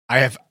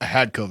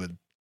had COVID,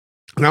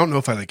 and I don't know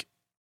if I like,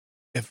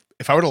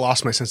 if I would have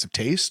lost my sense of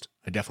taste,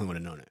 I definitely would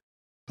have known it.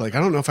 But like, I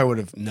don't know if I would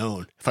have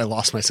known if I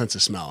lost my sense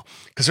of smell.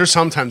 Because there's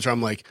some times where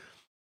I'm like,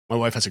 my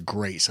wife has a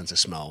great sense of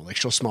smell. Like,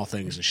 she'll smell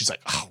things and she's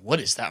like, oh,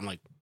 what is that? I'm like,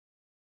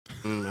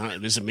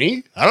 is it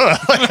me? I don't know.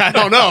 Like, I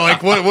don't know.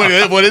 Like,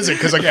 what is it?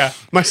 Because like,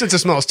 my sense of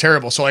smell is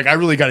terrible. So like, I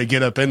really got to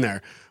get up in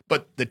there.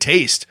 But the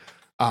taste,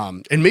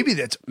 and maybe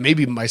those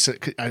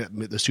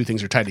two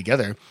things are tied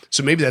together.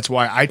 So maybe that's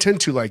why I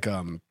tend to like,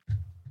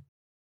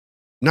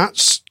 not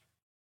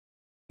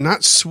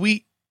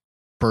sweet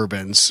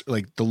bourbons,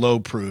 like the low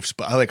proofs,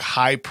 but I like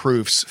high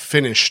proofs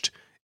finished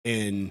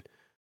in,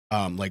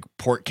 like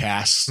port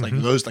casks, like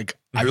those. Like,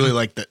 I really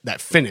like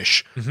that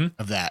finish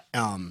of that.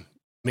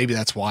 Maybe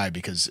that's why,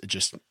 because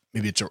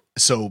maybe it's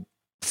so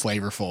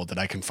flavorful that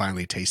I can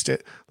finally taste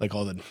it, like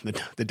all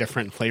the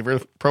different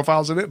flavor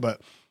profiles in it.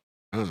 But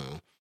I don't know.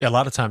 Yeah, a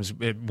lot of times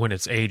when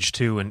it's aged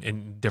too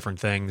and different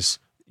things,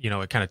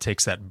 it kind of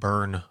takes that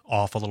burn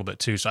off a little bit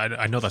too. So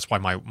I know that's why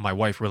my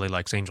wife really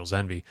likes Angel's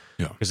Envy,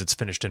 because it's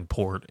finished in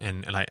port,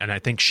 and I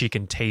think she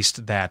can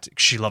taste that.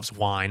 She loves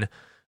wine,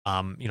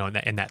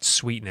 and that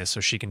sweetness,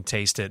 so she can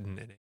taste it,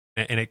 and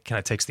and it kind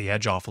of takes the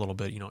edge off a little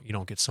bit. You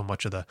don't get so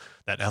much of that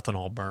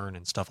ethanol burn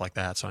and stuff like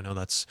that. So I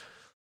know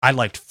I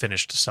liked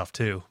finished stuff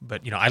too,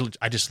 but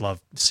I just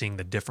love seeing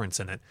the difference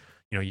in it.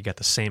 You got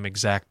the same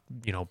exact,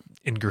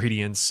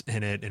 ingredients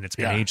in it, and it's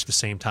been aged the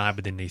same time,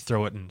 but then they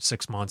throw it in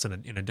 6 months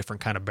in a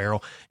different kind of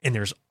barrel. And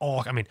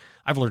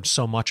I've learned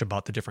so much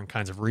about the different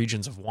kinds of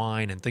regions of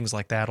wine and things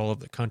like that all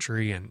over the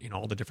country, and,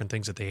 all the different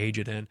things that they age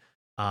it in.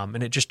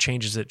 And it just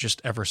changes it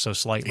just ever so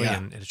slightly. Yeah.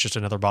 And it's just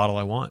another bottle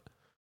I want.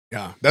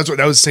 Yeah. That was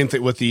the same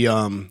thing with the,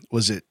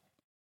 was it,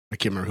 I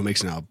can't remember who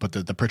makes it now, but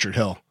the Pritchard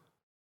Hill.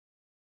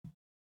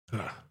 I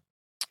can't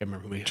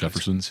remember who made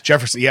it.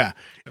 Jefferson. Yeah.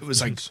 It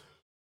was like,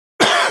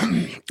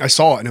 I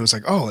saw it and it was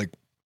like, oh, like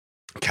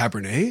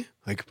Cabernet,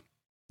 like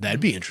that'd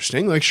be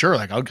interesting. Like, sure.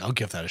 Like I'll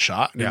give that a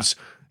shot. And it's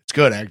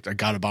good. I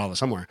got a bottle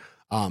somewhere.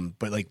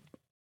 But like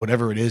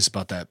whatever it is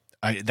about that,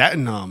 I'd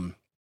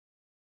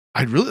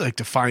really like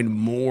to find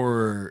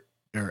more,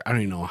 or I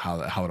don't even know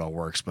how it all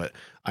works, but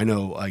I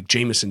know like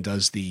Jameson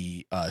does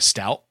the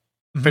stout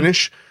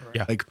finish.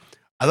 Yeah. Like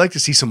I like to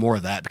see some more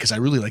of that because I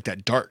really like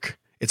that dark.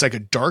 It's like a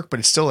dark, but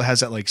it still has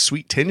that like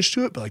sweet tinge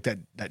to it. But like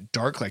that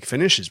dark like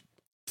finish is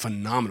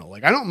phenomenal.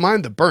 Like I don't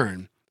mind the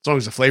burn as long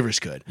as the flavor is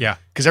good. Yeah.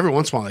 Because every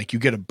once in a while, like you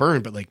get a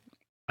burn, but like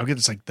I'll get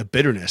this like the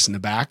bitterness in the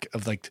back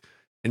of like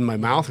in my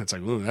mouth. And it's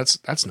like, ooh,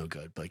 that's no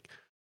good. But like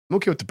I'm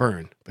okay with the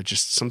burn, but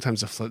just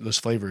sometimes those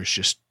flavors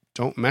just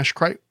don't mesh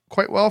quite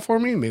well for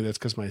me. Maybe that's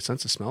because my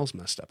sense of smell is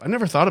messed up. I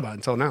never thought about it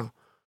until now.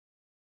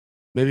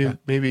 Maybe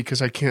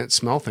because I can't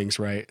smell things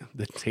right,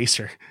 the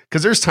taster.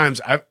 Because there's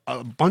times,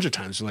 a bunch of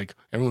times, like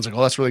everyone's like,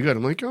 "Oh, that's really good."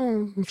 I'm like,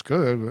 "Oh, it's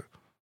good," but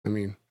I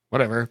mean,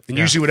 whatever. And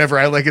usually, whatever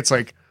I like, it's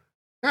like,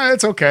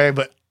 it's okay.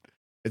 But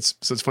it's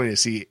funny to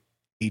see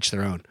each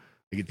their own.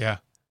 Like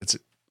it's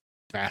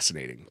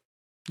fascinating.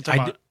 Go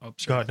ahead,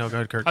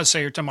 Kurt. I'd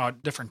say you're talking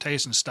about different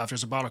tastes and stuff.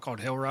 There's a bottle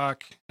called Hill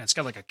Rock, and it's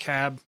got like a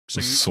cab.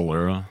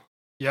 Solera.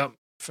 Yep,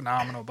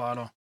 phenomenal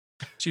bottle.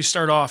 So you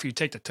start off, you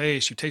take the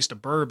taste, you taste the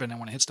bourbon, and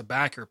when it hits the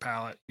back of your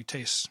palate, you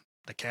taste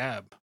the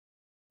cab.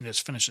 It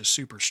just finishes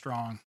super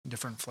strong,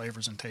 different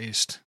flavors and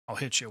taste. I'll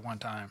hit you one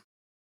time.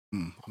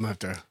 I'm gonna have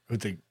to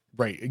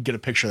get a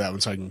picture of that one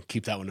so I can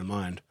keep that one in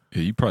mind.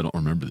 Yeah, you probably don't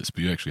remember this,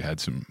 but you actually had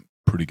some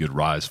pretty good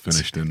ryes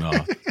finished in.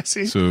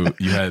 See? So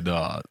you had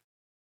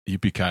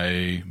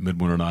Yippee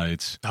Midwinter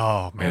Nights.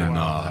 Oh man,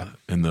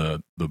 and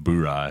the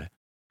Burai.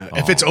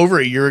 If it's over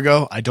a year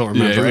ago, I don't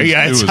remember.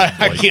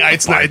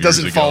 It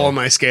doesn't fall on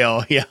my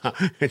scale. Yeah,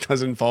 it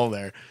doesn't fall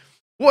there.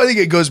 Well, I think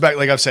it goes back,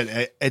 like I've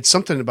said, it's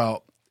something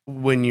about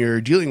when you're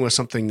dealing with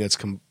something that's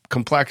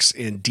complex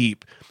and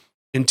deep,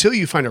 until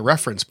you find a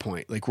reference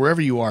point, like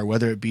wherever you are,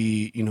 whether it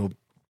be, you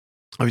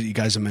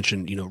guys have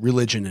mentioned,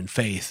 religion and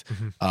faith,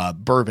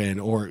 bourbon,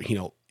 or,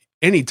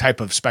 any type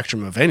of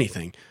spectrum of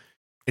anything,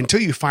 until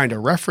you find a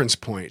reference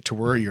point to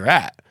where you're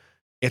at,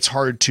 it's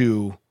hard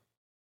to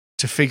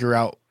figure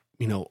out,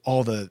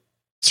 all the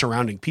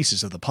surrounding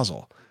pieces of the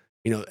puzzle,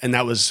 and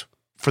that was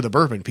for the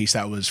bourbon piece.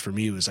 That was for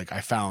me, it was like,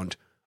 I found,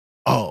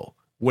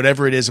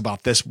 whatever it is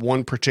about this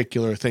one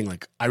particular thing,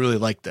 like I really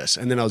like this.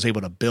 And then I was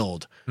able to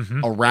build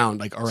around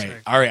like, all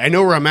right, I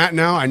know where I'm at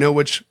now. I know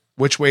which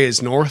way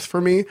is north for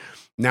me.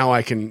 Now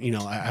I can,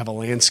 I have a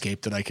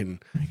landscape that I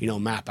can,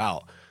 map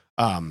out.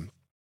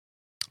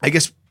 I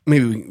guess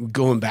maybe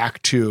going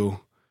back to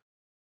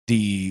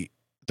the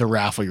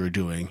raffle you were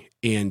doing,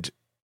 and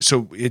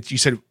so you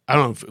said, I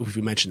don't know if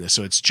you mentioned this.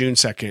 So it's June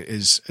 2nd.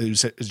 Is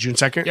June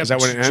 2nd? Yep, is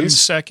that when it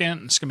ends? June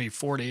 2nd. It's going to be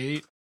 4 to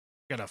 8.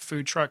 Got a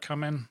food truck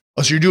coming.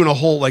 Oh, so you're doing a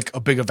whole, like a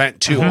big event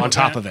too on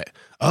top of it.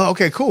 Oh,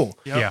 okay, cool.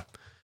 Yep. Yeah.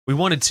 We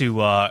wanted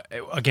to,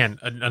 again,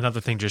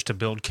 another thing just to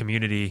build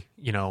community,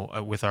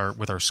 with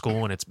our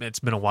school. And it's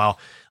been a while.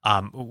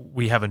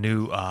 We have a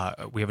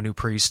new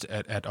priest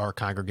at our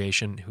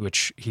congregation,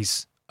 which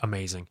he's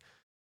amazing.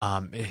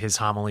 His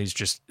homilies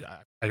just,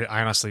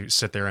 I honestly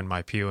sit there in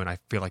my pew and I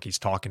feel like he's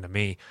talking to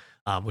me,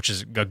 which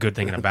is a good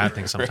thing and a bad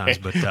thing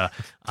sometimes. Right.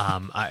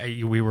 But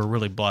we were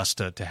really blessed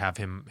to have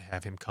him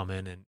come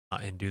in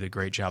and do the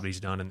great job that he's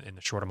done in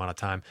a short amount of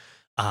time.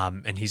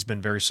 And he's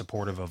been very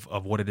supportive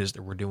of what it is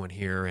that we're doing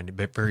here, and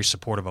very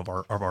supportive of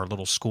our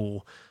little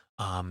school.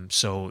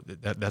 So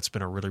that's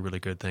been a really, really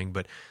good thing.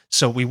 But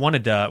so we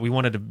wanted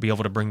to be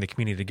able to bring the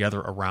community together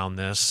around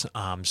this.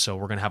 So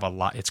we're going to have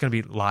it's going to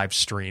be live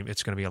stream.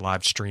 It's going to be a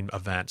live stream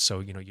event. So,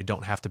 you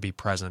don't have to be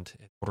present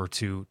in order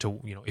to,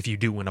 if you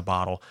do win a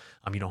bottle,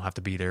 you don't have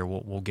to be there.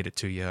 We'll get it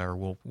to you, or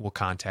we'll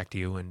contact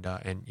you and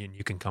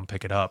you can come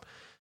pick it up.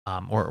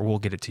 Or we'll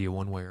get it to you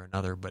one way or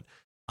another. But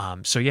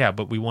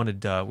but we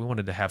wanted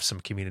to have some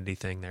community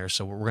thing there.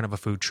 So we're going to have a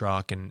food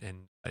truck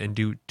and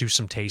do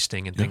some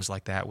tasting and things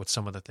like that with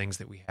some of the things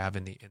that we have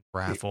in the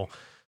raffle.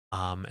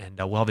 And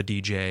we'll have a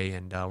DJ,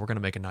 and we're going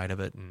to make a night of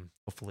it, and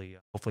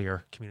hopefully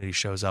our community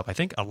shows up. I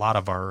think a lot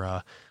of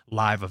our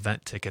live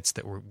event tickets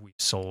that we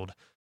sold,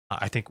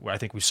 I think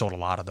we sold a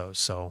lot of those.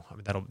 So I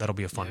mean, that'll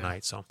be a fun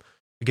night. So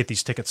we get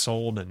these tickets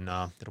sold, and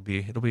it'll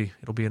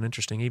be an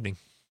interesting evening.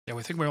 Yeah,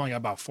 we think we only got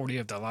about 40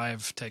 of the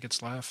live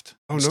tickets left.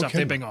 Oh, no kidding.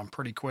 They've been going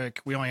pretty quick.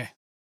 We only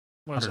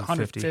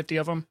 150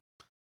 of them.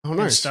 Oh, and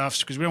nice. stuff,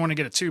 because we don't want to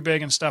get it too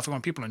big and stuff. We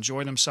want people to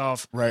enjoy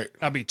themselves. Right.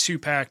 Not be too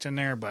packed in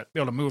there, but be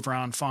able to move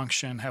around,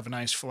 function, have a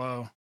nice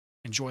flow,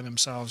 enjoy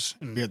themselves.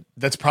 And Yeah,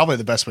 that's probably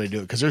the best way to do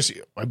it because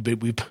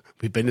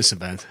we've been to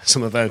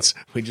some events.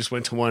 We just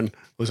went to one.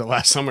 Was it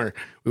last summer?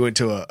 We went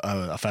to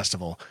a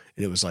festival,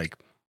 and it was like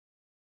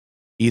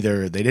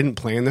either they didn't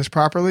plan this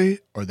properly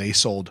or they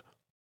sold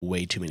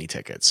way too many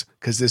tickets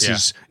because this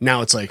is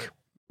now it's like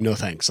no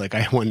thanks. Like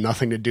I want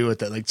nothing to do with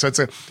that. Like so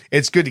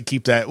it's good to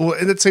keep that. Well,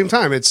 and at the same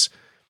time,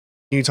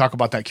 you talk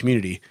about that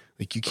community.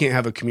 Like you can't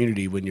have a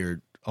community when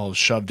you're all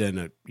shoved in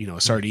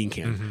a sardine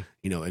can.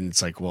 Mm-hmm. And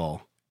it's like,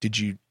 well, did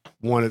you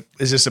want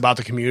to? Is this about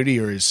the community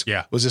or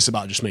Yeah. was this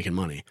about just making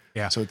money?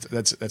 Yeah. So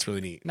that's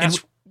really neat.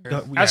 that's,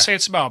 yeah. I'd say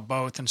it's about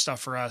both and stuff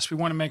for us. We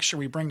want to make sure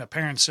we bring the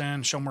parents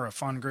in, show them we're a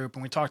fun group.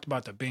 And we talked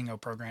about the bingo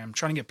program,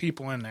 trying to get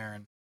people in there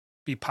and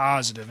be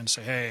positive and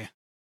say, hey,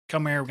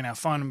 come here, we're going to have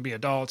fun and be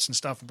adults and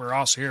stuff. We're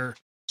also here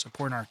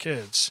supporting our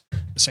kids at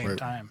the same Right.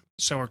 time.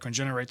 So we're going to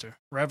generate the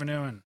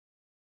revenue and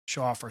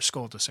show off our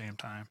school at the same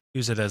time.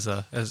 Use it as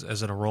an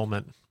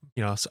enrollment,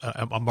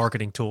 a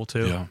marketing tool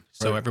too. Yeah.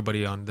 So Right.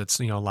 everybody on that's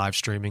live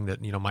streaming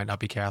that might not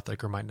be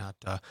Catholic or might not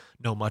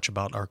know much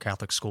about our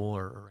Catholic school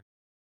or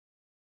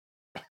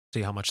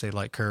see how much they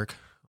like Kirk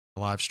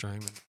live stream.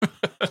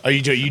 Are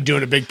you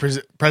doing a big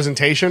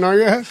presentation? Are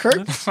you,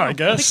 Kurt? I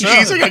guess so.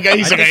 He's like I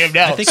am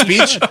now. I think he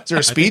Speech? should. Is there a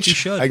I think speech? he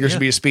should, I think there should yeah.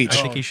 be a speech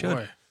I think he should.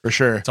 Boy. for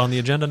sure. It's on the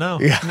agenda now.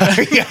 Yeah.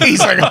 Yeah, he's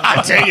like,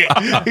 oh, dang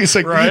it. He's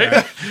like, Right?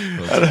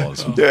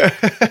 That's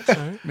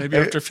awesome. Maybe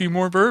after a few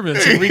more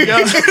bourbons, here we go.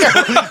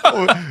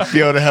 Be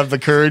able to have the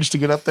courage to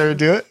get up there and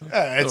do it.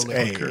 It's, A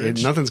little hey,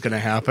 courage. nothing's going to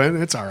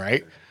happen. It's all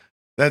right.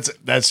 That's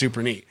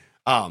super neat.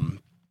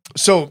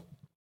 So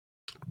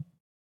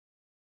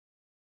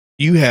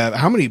you have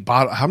how many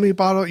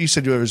bottles? You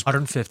said it was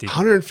 150,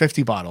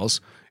 150 bottles,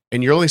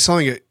 and you're only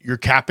selling it. You're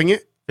capping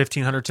it.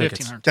 1,500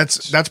 tickets.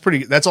 1,500. That's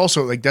pretty. That's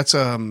also like that's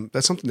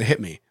something that hit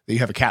me that you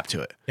have a cap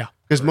to it. Yeah.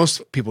 Because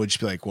most people would just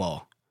be like,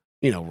 well,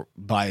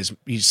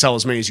 you sell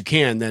as many as you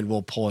can, then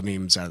we'll pull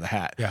names out of the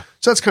hat. Yeah.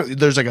 So that's kind of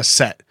there's like a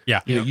set.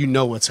 Yeah. You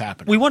know what's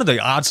happening. We wanted the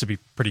odds to be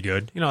pretty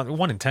good.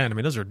 1 in 10. I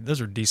mean, those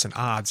are decent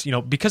odds.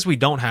 Because we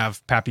don't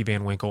have Pappy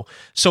Van Winkle.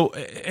 So,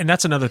 and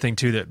that's another thing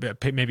too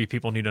that maybe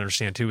people need to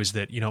understand too is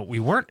that we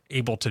weren't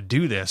able to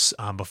do this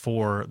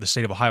before the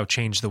state of Ohio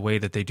changed the way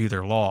that they do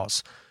their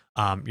laws.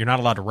 You're not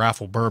allowed to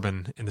raffle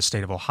bourbon in the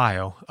state of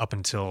Ohio up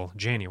until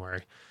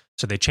January.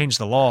 So they changed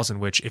the laws in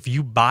which if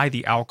you buy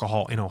the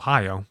alcohol in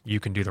Ohio, you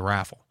can do the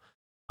raffle.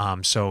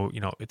 So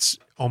it's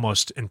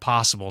almost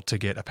impossible to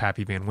get a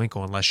Pappy Van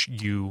Winkle unless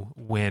you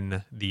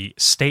win the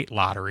state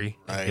lottery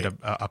and get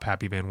a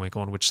Pappy Van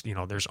Winkle, in which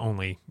there's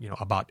only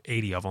about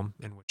 80 of them,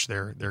 in which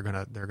they're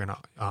gonna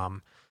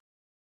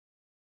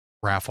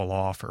raffle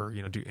off or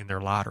do in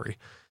their lottery.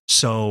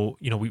 So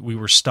we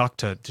were stuck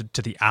to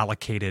the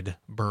allocated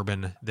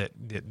bourbon that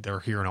they're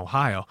here in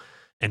Ohio.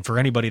 And for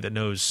anybody that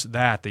knows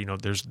that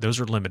those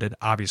are limited,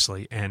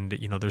 obviously, and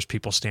there's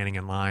people standing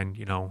in line,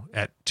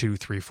 at 2,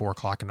 3, 4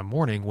 o'clock in the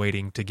morning,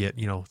 waiting to get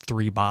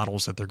 3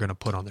 bottles that they're going to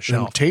put on the Them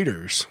shelf.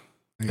 taters.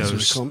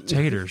 Those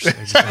taters,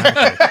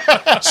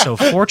 exactly. So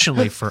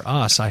fortunately for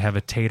us, I have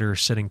a tater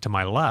sitting to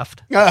my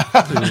left who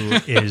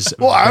is.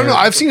 Well, I don't know.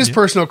 I've seen his yeah.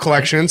 personal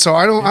collection, so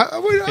I don't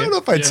know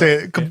if I'd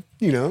say it.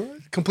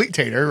 Complete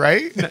tater,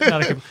 right?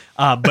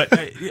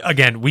 But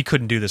again, we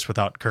couldn't do this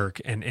without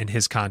Kirk and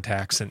his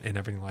contacts and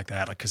everything like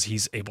that, because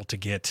he's able to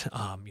get,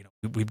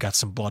 we've got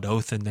some Blood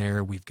Oath in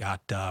there. We've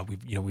got,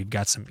 we've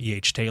got some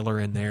E.H. Taylor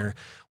in there.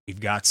 We've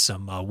got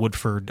some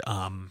Woodford,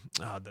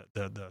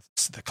 the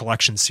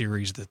collection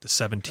series, the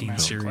 17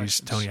 Master series.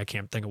 Collections. Tony, I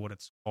can't think of what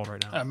it's called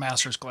right now.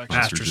 Master's Collection.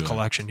 Master's yeah.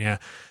 Collection, yeah.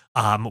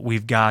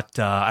 We've got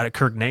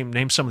Kirk.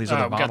 Name some of these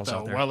other We got bottles the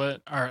out there.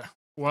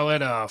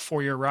 Wellet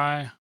 4-year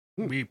rye.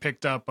 We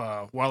picked up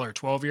Weller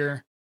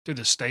 12-year through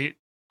the state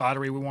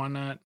lottery. We won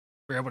that.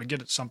 We were able to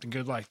get something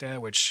good like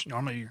that, which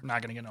normally you're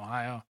not going to get in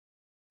Ohio.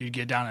 You'd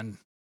get down in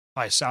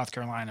probably South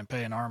Carolina and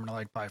pay an arm and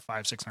like probably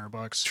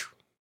 $500-$600.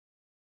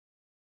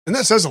 And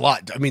that says a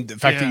lot. I mean, the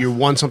fact that Yeah. you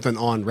won something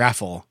on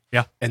raffle,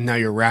 Yeah. and now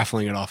you're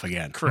raffling it off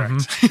again.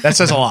 Correct. That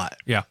says a lot.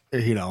 Yeah.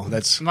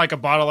 That's And like a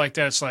bottle like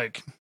that, it's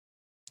like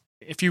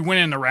if you win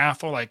in the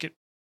raffle, like it,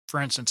 for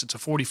instance, it's a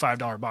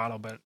 $45 bottle,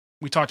 but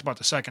we talked about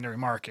the secondary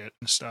market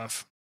and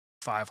stuff,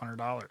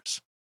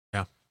 $500.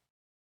 Yeah. It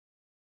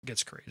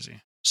gets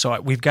crazy. So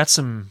we've got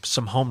some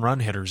home run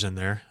hitters in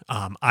there.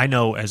 I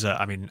know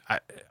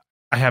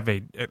I have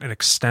an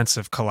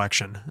extensive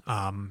collection.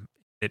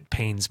 It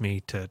pains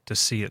me to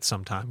see it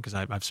sometime because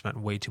I've spent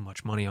way too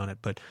much money on it.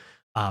 But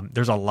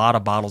there's a lot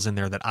of bottles in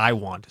there that I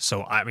want.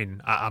 So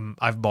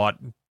I've bought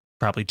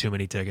probably too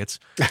many tickets,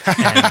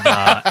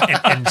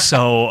 and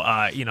so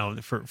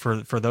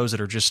for those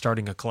that are just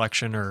starting a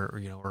collection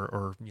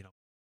or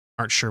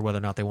aren't sure whether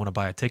or not they want to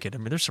buy a ticket. I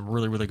mean, there's some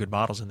really really good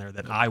bottles in there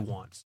that I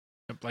want.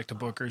 Like the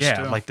Bookers.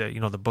 Yeah, too. like the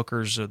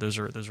Bookers.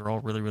 Those are all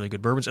really really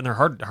good bourbons, and they're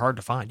hard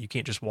to find. You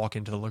can't just walk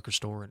into the liquor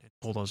store and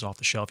pull those off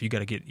the shelf. You got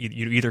to get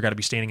you either got to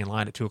be standing in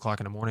line at 2 o'clock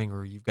in the morning,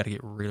 or you've got to get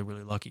really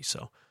really lucky.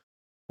 So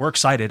we're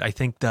excited. I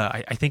think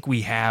I think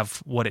we have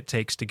what it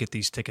takes to get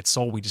these tickets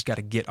sold. We just got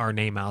to get our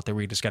name out there.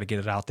 We just got to get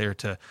it out there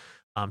to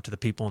the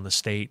people in the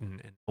state and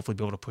hopefully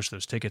be able to push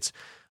those tickets.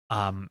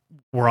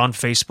 We're on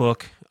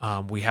Facebook.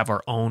 We have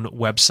our own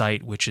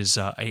website, which is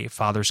a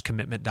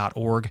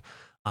fatherscommitment.org.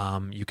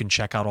 You can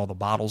check out all the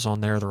bottles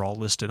on there. They're all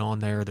listed on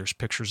there. There's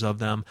pictures of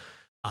them.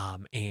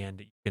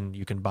 And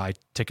you can buy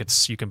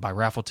tickets. You can buy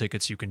raffle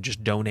tickets. You can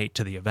just donate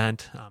to the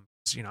event.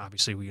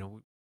 Obviously we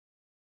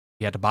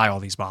had to buy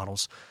all these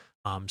bottles.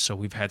 So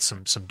we've had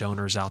some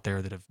donors out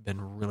there that have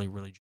been really,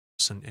 really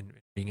generous in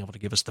being able to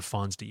give us the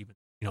funds to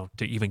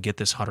even get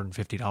this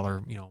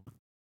 $150,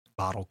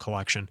 bottle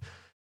collection.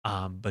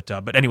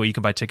 But anyway, you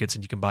can buy tickets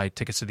and you can buy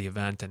tickets to the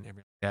event and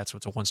everything like that. So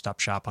it's a one-stop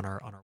shop on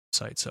our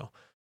website. So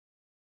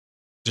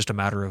just a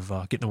matter of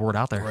getting the word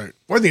out there. Right.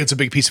 One thing that's a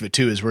big piece of it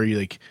too is where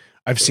you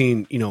I've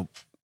seen,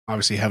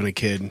 obviously having a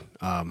kid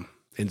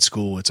in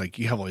school, it's like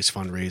you have all these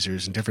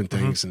fundraisers and different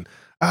things, and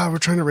we're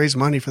trying to raise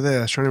money for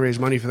this, trying to raise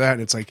money for that,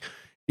 and it's like,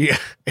 yeah,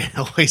 it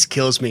always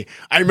kills me.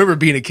 I remember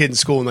being a kid in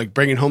school and like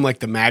bringing home like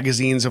the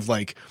magazines of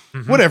like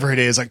whatever it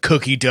is, like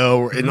cookie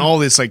dough and all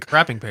this like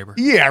wrapping paper.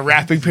 Yeah,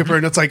 wrapping paper,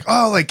 and it's like,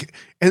 oh, like,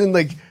 and then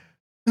like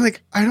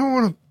I don't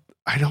want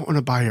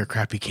to buy your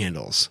crappy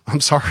candles.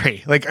 I'm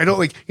sorry, like I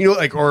don't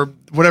or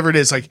whatever it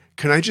is. Like,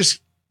 can I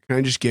just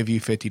give you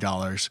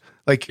 $50?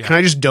 Like, can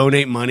I just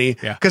donate money?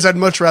 Yeah. Because I'd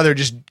much rather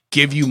just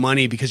give you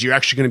money because you're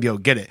actually going to be able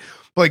to get it.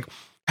 But like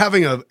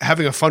having a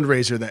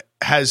fundraiser that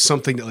has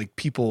something that like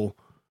people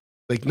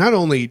like not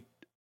only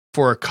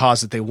for a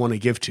cause that they want to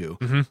give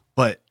to,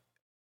 but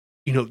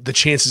the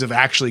chances of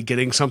actually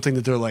getting something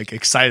that they're like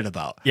excited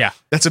about. Yeah,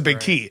 that's a big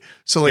key.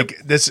 So like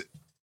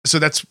So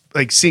that's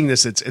like seeing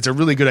this. It's a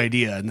really good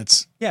idea, and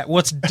it's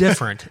what's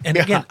different. And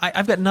again,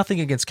 I've got nothing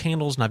against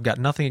candles, and I've got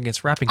nothing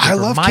against wrapping paper. I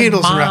love My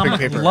candles and mom wrapping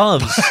paper.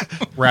 Loves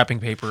wrapping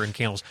paper and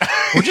candles.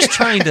 We're just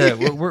trying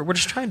to we're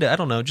just trying to I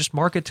don't know, just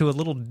market to a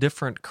little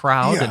different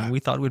crowd, and we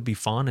thought it would be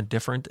fun and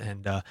different.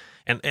 And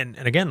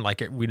again,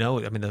 like we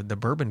know, I mean, the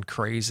bourbon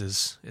craze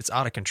it's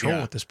out of control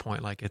at this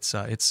point. Like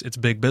it's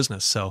big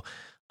business. So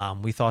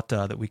we thought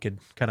that we could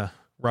kind of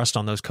rest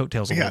on those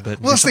coattails a little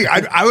bit. Well, let's think.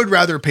 I would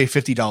rather pay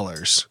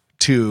 $50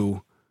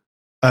 to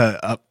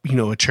a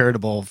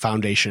charitable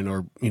foundation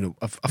or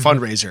a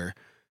fundraiser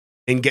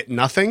and get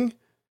nothing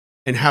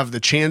and have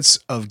the chance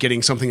of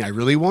getting something I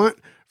really want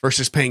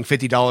versus paying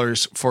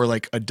 $50 for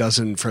like a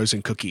dozen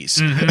frozen cookies.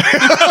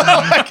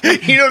 Like,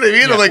 you know what I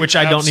mean? Yeah, like, which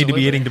I don't need to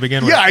be eating to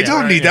begin with. Yeah, I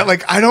don't need that.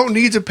 Like, I don't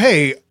need to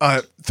pay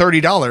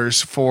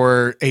 $30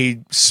 for a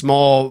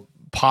small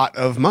pot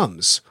of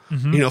Mums.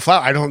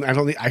 Flour. I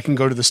don't need, I can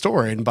go to the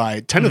store and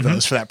buy 10 of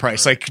those for that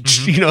price. Like,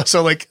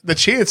 so like the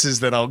chances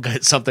that I'll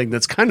get something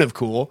that's kind of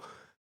cool.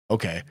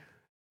 Okay.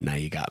 Now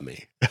you got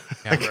me.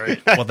 Yeah, right.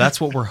 Well,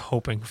 that's what we're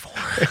hoping for.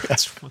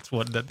 That's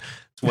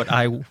what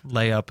I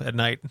lay up at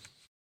night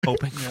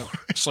hoping for.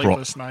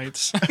 Sleepless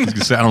nights. I was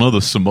gonna say, I don't know. The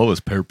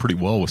Samoas pair pretty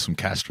well with some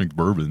cask strength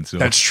bourbon. So.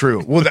 That's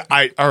true. Well,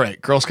 all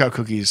right. Girl Scout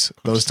cookies,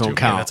 those don't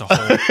count. That's a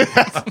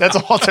whole. That's a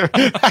whole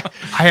different.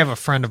 I have a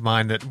friend of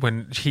mine that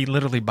when he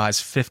literally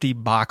buys 50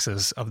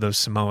 boxes of those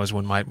Samoas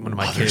when my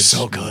kids. They're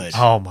so good.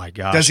 Oh my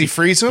gosh. Does he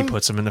freeze them? He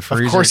puts them in the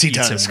freezer. Of course he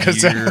does.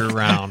 does. Year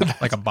round,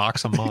 like a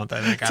box a month.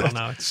 I think. I don't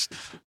know. It's.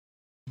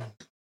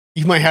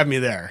 You might have me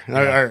there.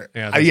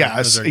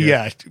 Those are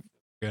good.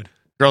 Good.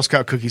 Girl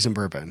Scout cookies and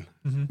bourbon.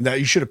 That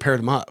you should have paired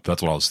them up.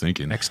 That's what I was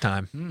thinking. Next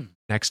time.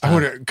 I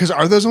wonder, because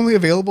are those only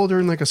available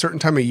during like a certain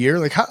time of year?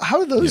 Like how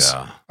are those?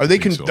 Yeah,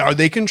 are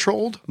they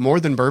controlled more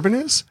than bourbon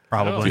is?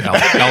 Probably. The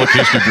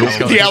allocation of Girl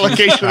Scout. The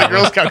allocation of the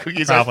Girl Scout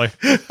cookies. Probably.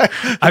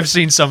 I've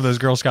seen some of those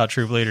Girl Scout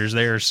troop leaders.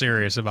 They are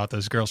serious about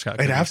those Girl Scout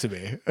cookies. They'd have to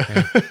be.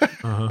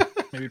 Yeah.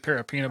 Maybe a pair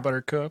of peanut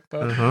butter cup.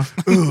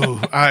 Ooh,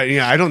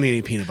 I don't need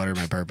any peanut butter in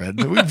my bourbon.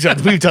 We've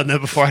done that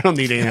before. I don't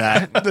need any of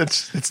that.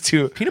 It's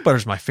too. Peanut butter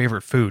is my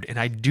favorite food, and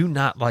I do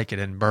not like it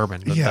in bourbon.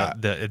 But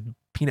the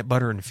peanut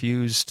butter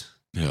infused.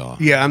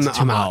 Yeah,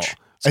 I'm out.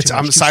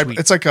 I'm side.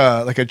 It's like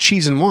a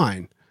cheese and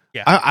wine.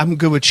 Yeah, I'm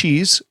good with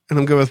cheese and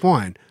I'm good with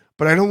wine,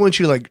 but I don't want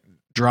you to like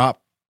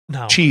drop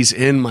cheese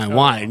in my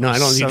wine. No, I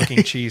don't need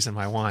soaking cheese in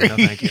my wine. No,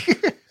 thank you.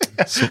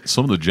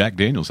 Some of the Jack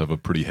Daniels have a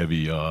pretty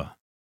heavy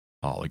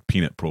like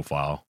peanut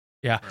profile.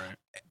 Yeah.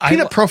 Right.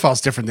 Peanut profile is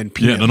different than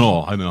peanut. Yeah,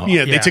 no, I know.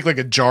 Yeah, they take like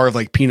a jar of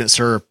like peanut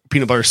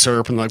butter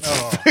syrup, and like.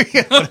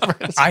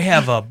 I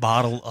have a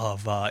bottle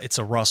of it's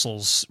a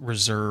Russell's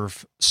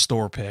Reserve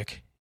store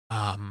pick,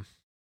 and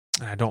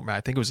I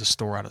think it was a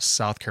store out of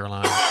South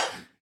Carolina,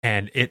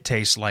 and it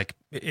tastes like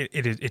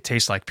it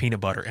tastes like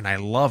peanut butter, and I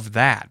love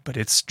that. But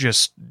it's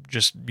just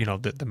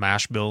the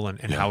mash bill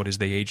and how it is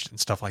they aged and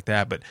stuff like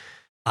that. But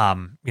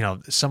some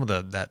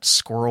of that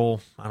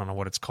squirrel, I don't know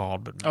what it's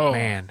called, but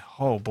man,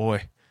 oh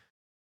boy.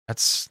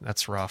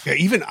 That's rough. Yeah,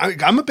 even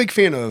I'm a big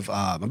fan of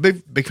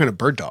big fan of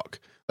Bird Dog.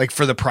 Like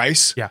for the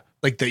price,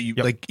 like that you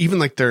like even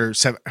like their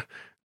 7.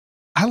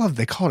 I love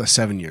they call it a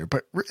 7-year,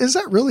 but is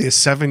that really a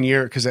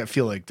 7-year? Because I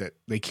feel like that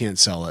they can't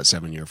sell that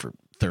 7-year for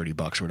 $30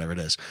 or whatever it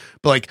is.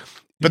 But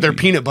their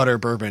peanut butter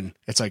bourbon,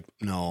 it's like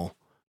no,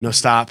 No,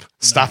 stop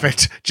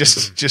it.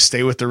 Just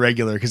stay with the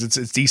regular because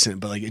it's decent,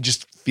 but like it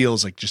just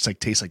feels like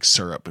tastes like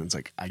syrup, and it's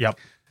like Yep.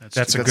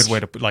 That's a good way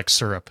to put like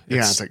syrup.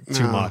 It's like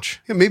too no.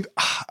 much. Yeah, maybe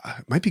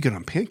it might be good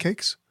on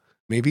pancakes.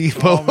 Maybe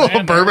put Oh, a little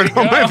man, bourbon there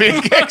on you my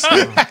go.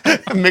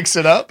 pancakes. Mix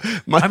it up.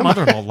 My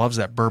mother-in-law loves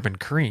that bourbon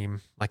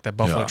cream, like that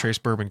Buffalo Yeah. Trace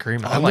bourbon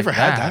cream. I've never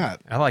had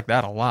that. I like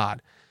that a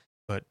lot,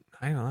 but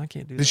I don't know. I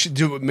can't do Did that. she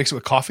do it? Mix it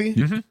with coffee?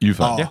 You've had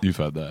Oh. you've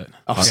had that.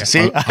 Oh, I,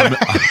 see?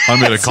 I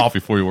made a coffee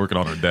for you working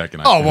on our deck,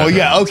 and I Oh well,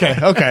 yeah, okay,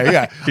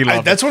 yeah. He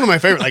loved That's one of my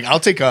favorite. Like, I'll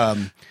take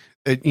on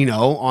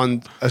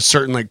a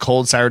certain like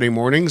cold Saturday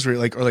mornings, or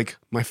like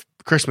my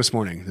Christmas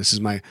morning. This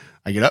is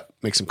I get up,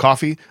 make some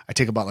coffee. I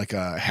take about like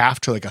a half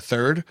to like a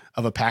third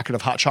of a packet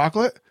of hot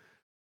chocolate,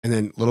 and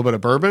then a little bit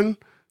of bourbon,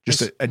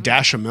 just a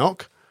dash of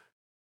milk.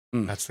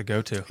 That's the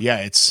go-to. Yeah,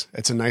 it's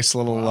a nice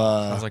little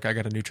Sounds like I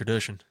got a new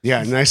tradition.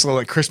 yeah, nice little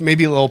like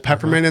maybe a little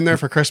peppermint in there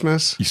for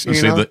Christmas. You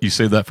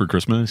save that for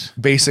Christmas.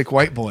 Basic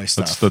white boy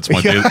stuff. That's my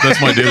daily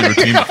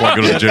routine before I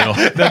go to jail.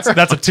 That's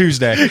a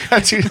Tuesday.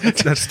 That's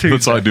Tuesday.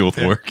 That's how I deal with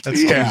work.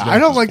 yeah,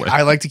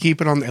 I like to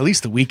keep it on at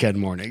least the weekend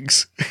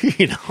mornings.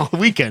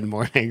 Weekend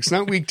mornings,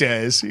 not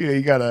weekdays.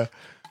 You gotta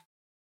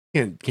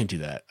can't do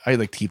that. I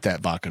like to keep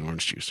that vodka and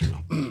orange juice.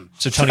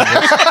 So Tony,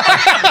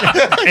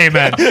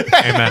 amen.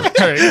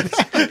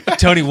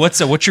 Tony, what's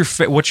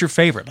your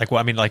favorite? Like,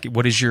 what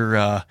what is your?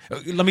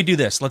 Let me do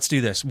this. Let's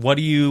do this.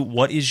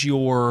 What's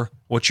your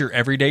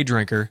everyday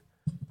drinker,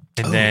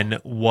 and then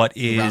what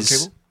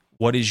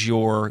is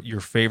your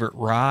favorite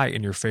rye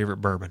and your favorite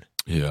bourbon?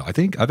 Yeah, I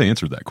think I've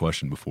answered that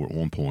question before at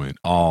one point.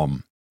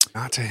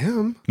 Not to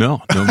him.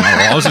 No.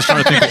 I was just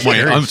trying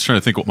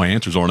to think what my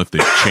answers are and if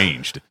they've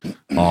changed.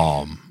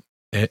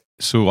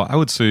 So I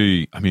would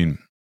say,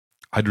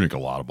 I drink a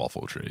lot of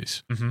Buffalo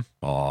Trace.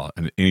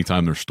 And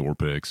anytime there's store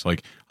picks,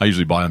 like I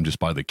usually buy them just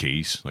by the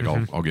case. Like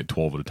I'll get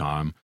 12 at a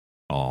time.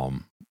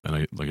 And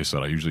like I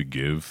said, I usually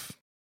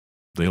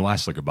they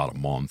last like about a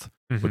month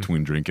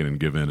between drinking and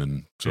giving.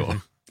 And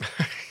so,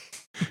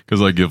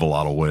 cause I give a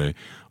lot away.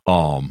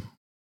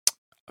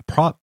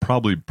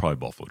 Probably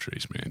Buffalo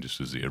Trace, man, just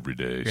as the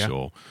everyday. Yeah.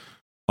 So,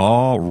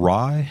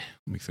 rye,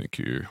 let me think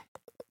here.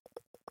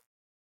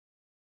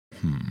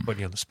 Putting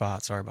you on the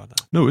spot. Sorry about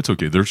that. No, it's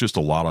okay. There's just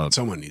a lot of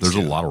There's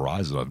a lot of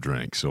ryes that I've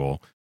drank. So,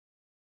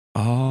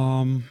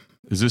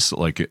 is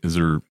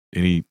there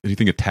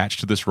anything attached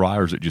to this rye,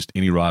 or is it just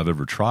any rye I've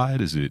ever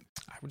tried? Is it?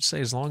 I would say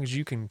as long as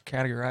you can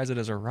categorize it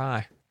as a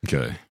rye.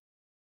 Okay.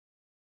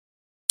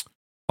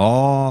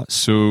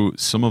 So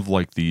some of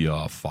like the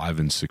 5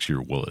 and 6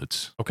 year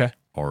Willets, Okay.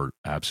 are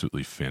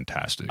absolutely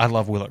fantastic. I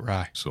love Willet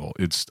rye. So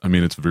it's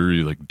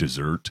very like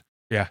dessert.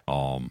 Yeah.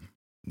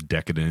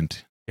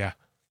 Decadent. Yeah.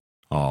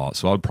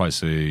 So I would probably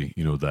say,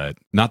 that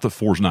not that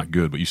 4's not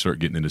good, but you start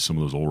getting into some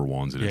of those older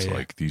ones and it's Yeah.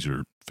 like, these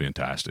are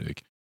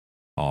fantastic.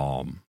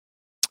 And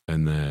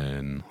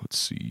then let's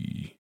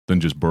see, then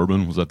just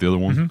bourbon. Was that the other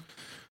one?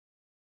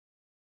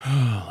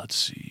 Let's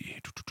see.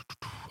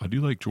 I do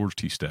like George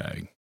T.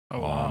 Stagg. Oh,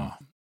 wow.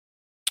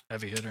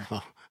 Heavy hitter.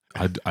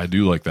 I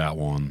do like that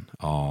one.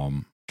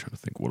 Trying to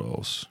think what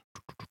else.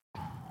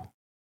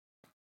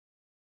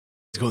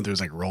 He's going through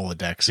his like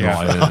Rolodex Yeah,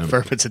 I am. of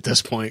bourbons at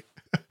this point.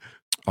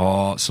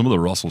 Some of the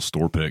Russell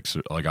store picks,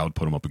 like I would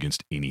put them up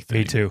against anything.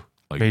 Me too.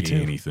 Like Me too.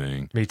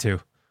 anything. Me too.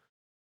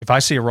 If I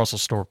see a Russell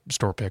store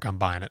pick, I'm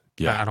buying it.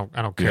 Yeah. I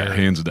don't care. Yeah,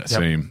 hands that Yep.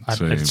 same.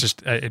 It's just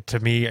to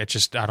me. It's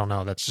just I don't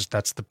know. That's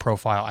the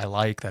profile I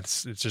like.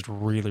 It's just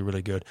really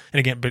really good. And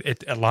again, but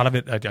a lot of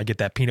it I get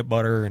that peanut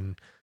butter, and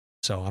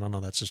so I don't know.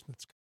 That's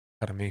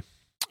kind of me.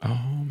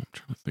 I'm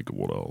trying to think of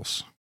what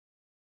else.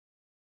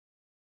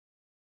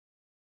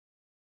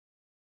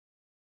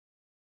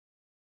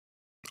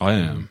 I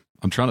am.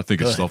 I'm trying to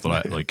think of Good. stuff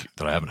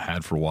that I haven't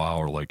had for a while,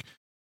 or like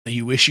That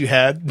you wish you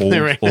had. old.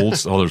 Right.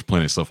 There's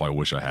plenty of stuff I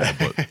wish I had,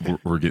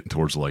 but we're getting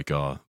towards like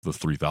the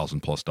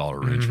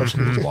 $3,000+ range for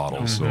some of those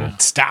bottles. So,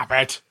 Stop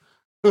it.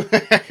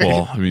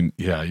 well, you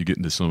get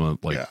into some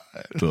of like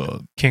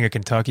the King of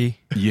Kentucky.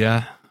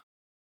 yeah.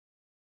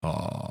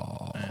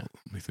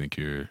 Let me think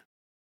here.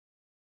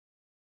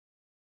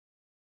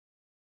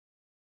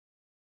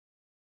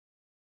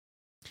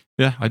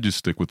 Yeah, I just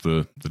stick with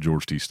the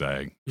George T.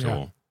 Stagg. Yeah.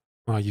 So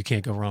Well, you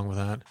can't go wrong with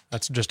that.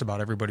 That's just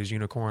about everybody's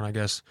unicorn, I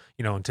guess.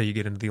 Until you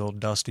get into the old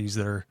Dusties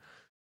that are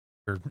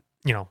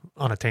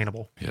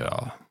unattainable.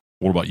 yeah.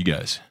 What about you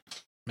guys?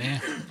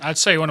 Man, I'd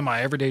say one of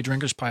my everyday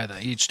drinkers, probably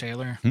the H.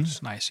 Taylor. Hmm. It's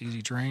a nice,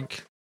 easy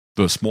drink.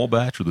 The small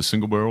batch or the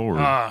single barrel?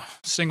 Or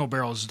Single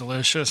barrel is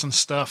delicious and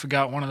stuff. I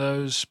got one of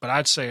those, but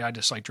I'd say I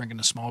just like drinking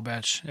the small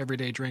batch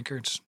everyday drinker.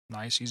 It's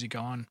nice, easy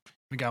going.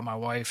 We got my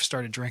wife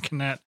started drinking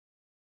that.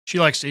 She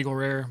likes the Eagle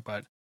Rare,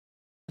 but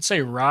I'd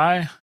say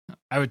rye.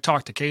 I would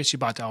talk to Casey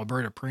about the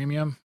Alberta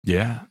Premium.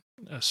 yeah.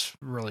 That's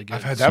really good.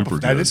 I've had that Super before.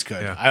 That good. is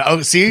good.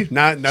 Yeah. See,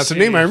 that's a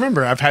name I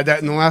remember. I've had that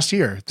in the last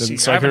year, See,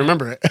 so I can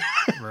remember it.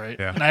 Right.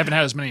 Yeah. And I haven't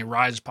had as many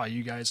rides by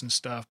you guys and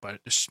stuff,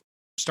 but just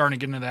starting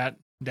to get into that,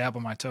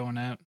 dabble my toe in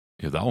that.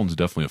 Yeah, that one's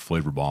definitely a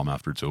flavor bomb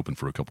after it's open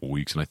for a couple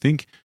weeks. And I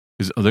think,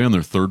 are they on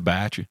their third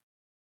batch?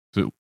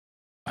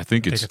 I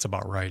think I think it's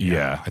about right.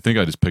 yeah. I think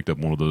I just picked up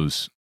one of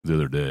those the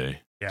other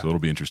day. Yeah. So it'll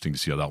be interesting to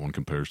see how that one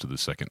compares to the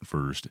second and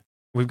first.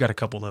 We've got a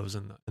couple of those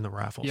in the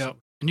raffles. Yep.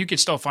 And you can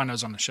still find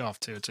those on the shelf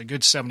too. It's a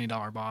good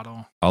 $70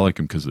 bottle. I like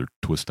them because they're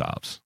twist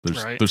tops.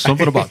 Right. There's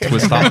something about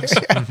twist tops.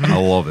 I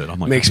love it. I'm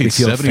like, Makes I me paid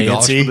feel $70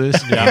 fancy. for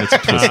this. Yeah, it's a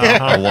twist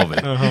top. I love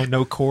it.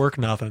 No cork,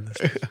 nothing.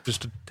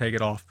 Just to take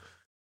it off.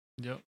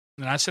 Yep.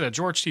 And I said a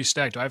George T.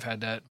 Stacked. I've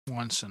had that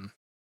once and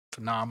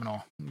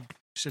phenomenal. You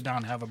sit down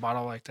and have a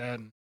bottle like that,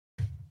 and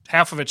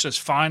half of it's just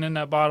fine in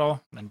that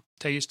bottle and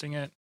tasting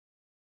it.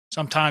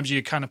 Sometimes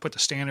you kind of put the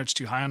standards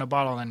too high on a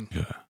bottle, and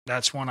Yeah.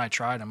 that's one I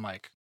tried. I'm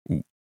like,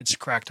 Ooh. it's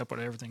cracked up with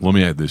everything. Let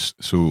me add this.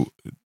 So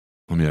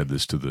let me add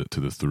this to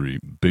the three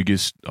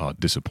biggest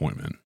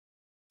disappointment.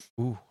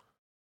 Ooh.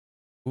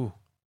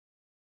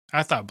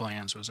 I thought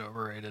Bland's was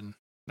overrated.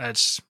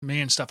 That's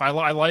me and stuff. I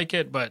like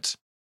it, but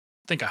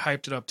I think I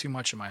hyped it up too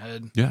much in my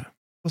head. Yeah.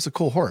 It's a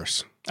cool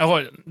horse.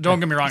 Oh, don't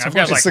get me wrong. I've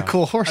got It's like a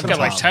cool horse. I've on got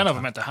like top. 10 of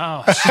them at the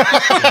house.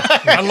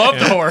 I love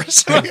the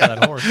horse.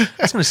 That horse. I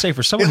was going to say,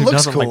 for someone It who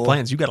looks doesn't like cool.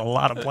 Bland's, you got a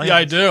lot of Bland's. Yeah,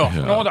 I do.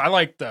 Yeah. No, I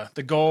like the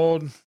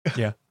gold.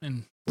 Yeah.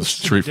 And The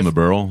straight from the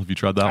barrel. Have you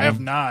tried that I have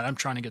one? not. I'm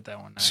trying to get that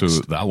one next. So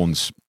that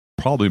one's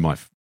probably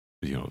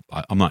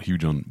I'm not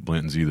huge on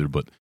Blanton's either,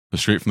 but the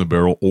straight from the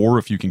barrel, or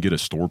if you can get a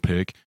store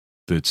pick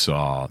that's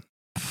 5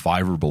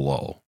 or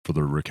below for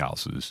the rick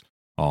houses,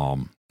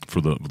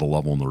 for the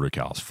level in the rick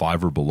house,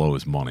 5 or below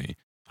is money.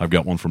 I've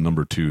got one from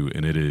number 2,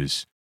 and it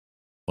is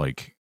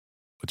like,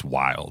 it's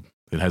wild.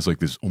 It has like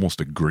this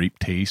almost a grape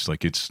taste,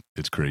 like it's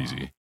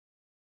crazy.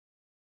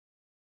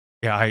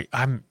 Yeah,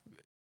 I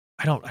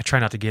try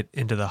not to get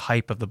into the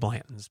hype of the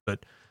Blantons, but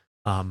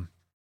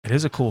it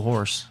is a cool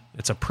horse.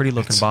 It's a pretty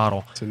looking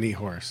bottle. It's a neat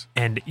horse.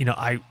 And,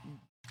 I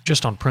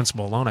just on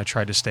principle alone, I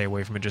tried to stay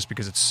away from it just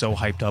because it's so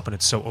hyped up and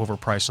it's so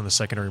overpriced on the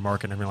secondary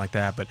market and everything like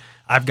that. But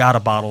I've got a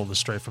bottle of the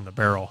straight from the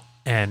barrel,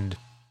 and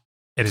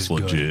it is It's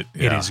legit,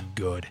 good. It yeah. is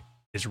good.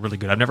 It's really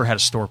good. I've never had a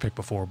store pick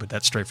before, but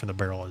that straight from the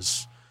barrel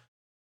it's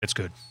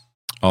good.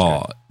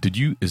 Did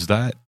you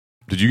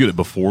get it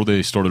before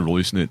they started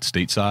releasing it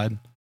stateside?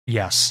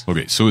 Yes.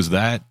 Okay, so is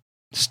that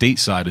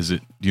stateside?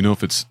 Do you know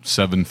if it's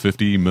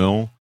 750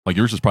 mil? Like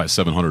yours is probably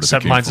 700. if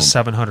it came Mine's a from-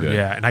 700, yeah.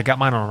 yeah. And I got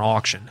mine on an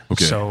auction.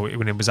 Okay. So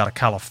when it was out of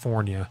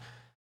California.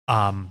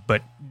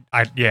 But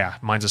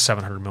mine's a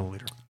 700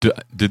 milliliter.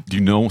 Do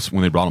you know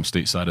when they brought them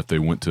stateside if they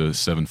went to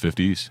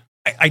 750s?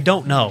 I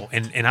don't know,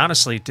 and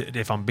honestly,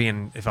 if I'm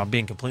being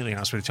completely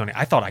honest with you, Tony,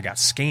 I thought I got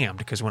scammed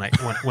because when it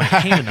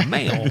came in the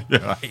mail,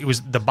 Yeah.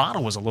 the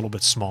bottle was a little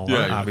bit smaller, Yeah,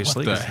 you're like,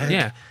 obviously, what the heck?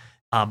 yeah.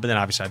 But then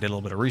obviously I did a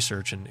little bit of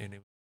research and it was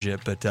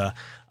legit. But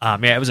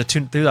it was a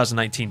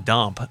 2019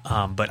 dump.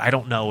 But I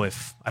don't know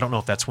if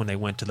that's when they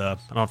went to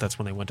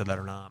that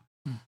or not.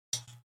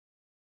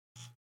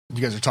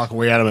 You guys are talking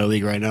way out of my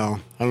league right now.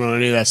 I don't know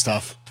any of that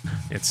stuff.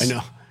 It's I know.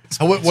 it's-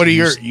 So what it's are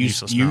your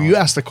useless you knowledge.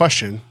 asked the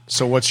question?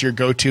 So what's your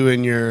go-to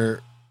in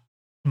your?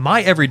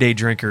 My everyday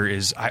drinker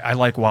is I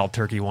like Wild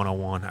Turkey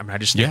 101. I mean, I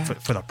just think Yeah.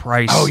 for the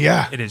price, Oh,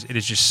 yeah. it is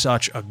just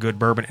such a good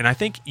bourbon. And I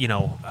think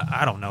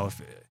I don't know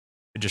if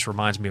it just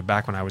reminds me of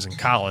back when I was in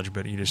college,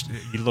 but you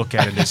look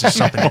at it as just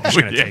something you're just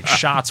going to Yeah. take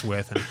shots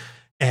with,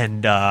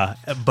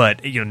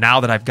 but now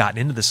that I've gotten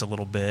into this a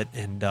little bit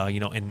and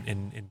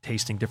and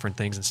tasting different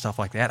things and stuff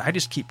like that, I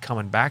just keep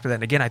coming back to that.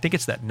 And again, I think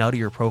it's that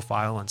nuttier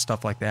profile and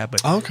stuff like that,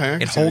 but Okay, I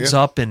can it see holds yeah.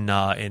 up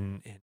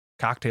in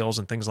cocktails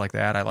and things like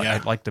that. I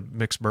like to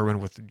mix bourbon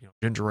with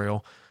ginger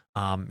ale,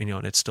 and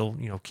it still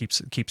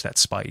keeps that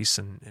spice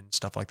and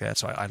stuff like that.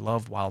 So I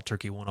love Wild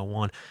Turkey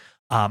 101.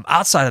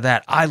 Outside of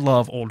that, I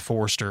love Old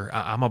Forester.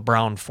 I'm a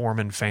Brown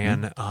Foreman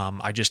fan.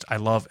 I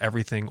love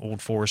everything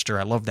Old Forester.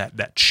 I love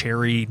that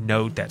cherry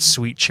note, that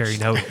sweet cherry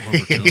note.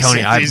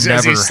 Tony, I've He's-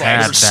 never he's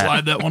had that.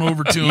 Slide that one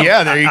over to him.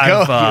 Yeah, there you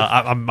go.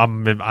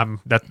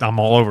 I'm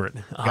all over it.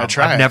 Gotta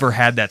try I've it. never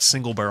had that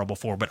single barrel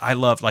before, but I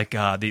love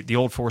the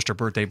Old Forester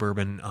birthday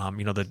bourbon.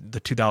 The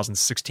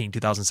 2016,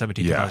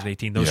 2017, Yeah.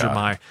 2018.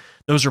 Yeah.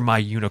 Those are my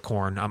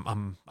unicorn.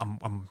 I'm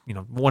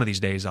one of these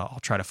days I'll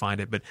try to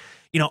find it, but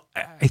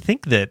I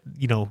think that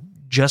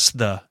just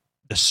the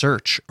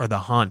search or the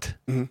hunt.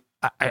 Mhm.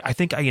 I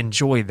think I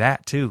enjoy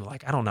that too.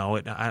 Like, I don't know,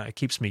 it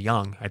keeps me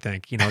young. I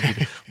think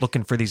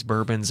looking for these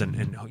bourbons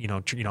and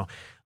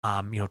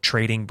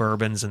trading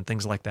bourbons and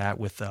things like that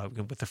with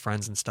the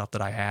friends and stuff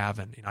that I have,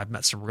 and I've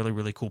met some really,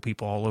 really cool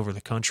people all over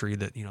the country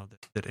that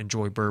that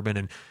enjoy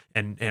bourbon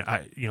and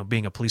I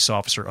being a police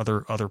officer,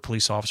 other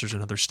police officers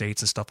in other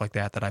states and stuff like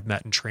that I've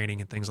met in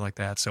training and things like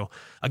that. So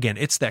again,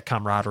 it's that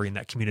camaraderie and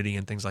that community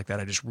and things like that.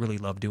 I just really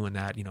love doing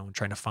that, and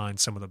trying to find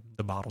some of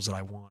the bottles that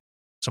I want,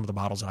 some of the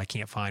bottles that I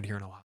can't find here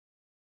in Ohio.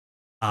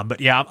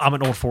 But yeah, I'm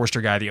an Old Forester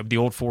guy. The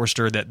Old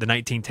Forester, the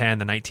 1910,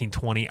 the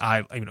 1920.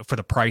 For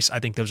the price, I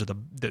think those are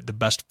the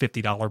best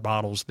 $50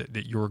 bottles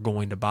that you're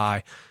going to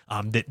buy,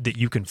 that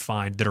you can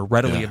find that are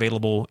readily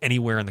available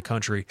anywhere in the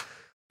country.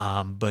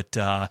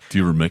 Do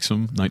you ever mix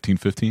them?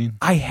 1915.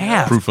 I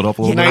have Proof it up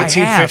a little Yeah, bit.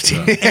 I have.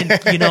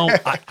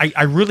 1915. And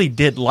I really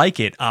did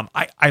like it.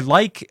 I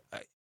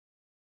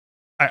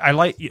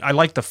I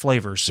like the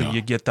flavors, so Yeah.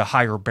 you get the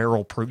higher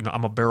barrel proof.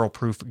 I'm a barrel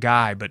proof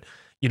guy, but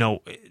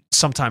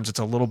sometimes it's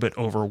a little bit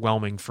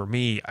overwhelming for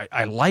me.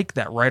 I like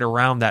that right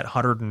around that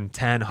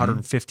 110,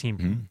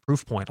 115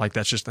 proof point. Like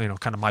that's just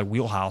kind of my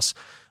wheelhouse.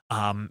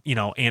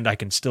 And I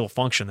can still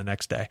function the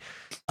next day.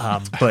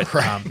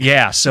 Right.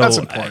 Yeah, so That's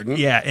important.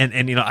 yeah,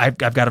 and I've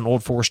got an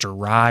Old Forester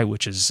rye,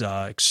 which is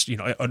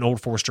an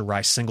Old Forester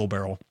rye single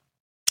barrel,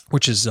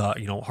 which is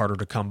harder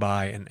to come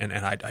by, and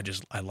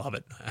I love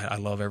it. I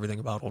love everything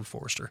about Old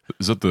Forester.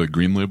 Is that the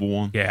green label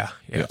one? Yeah.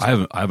 I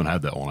haven't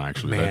had that one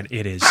actually. Man,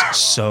 it is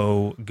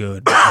so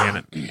good.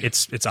 Man,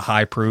 it's a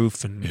high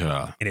proof and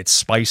Yeah. and it's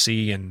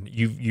spicy, and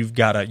you've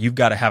got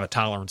to have a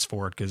tolerance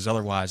for it, because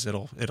otherwise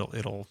it'll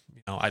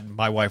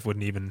my wife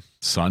wouldn't even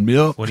Sign me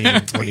up. wouldn't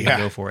even Yeah.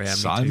 go for it. Yeah, me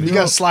Sign too. me You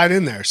got to slide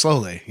in there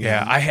slowly.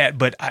 Yeah, I had,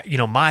 but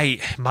my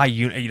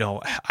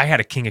I had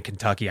a King of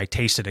Kentucky. I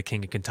tasted a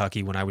King of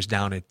Kentucky when I was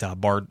down at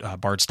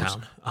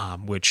Bardstown,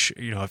 which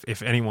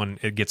if anyone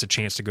gets a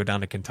chance to go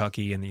down to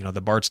Kentucky, and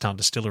the Bardstown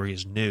distillery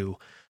is new,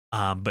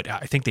 but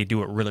I think they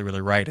do it really,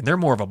 really right, and they're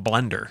more of a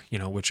blender,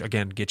 which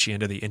again gets you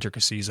into the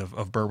intricacies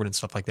of bourbon and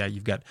stuff like that.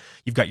 You've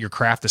got your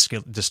craft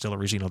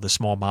distilleries, the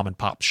small mom and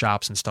pop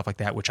shops and stuff like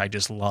that, which I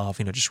just love.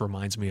 Just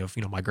reminds me of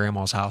my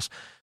grandma's house.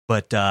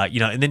 But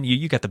and then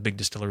you got the big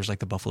distillers like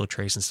the Buffalo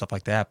Trace and stuff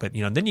like that. But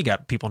then you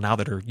got people now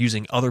that are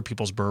using other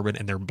people's bourbon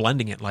and they're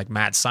blending it like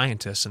mad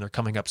scientists, and they're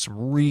coming up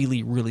some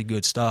really, really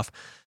good stuff.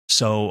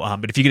 So,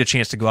 but if you get a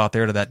chance to go out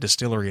there to that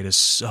distillery, it is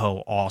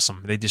so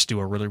awesome. They just do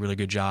a really, really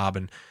good job,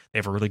 and they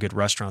have a really good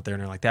restaurant there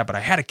and everything like that. But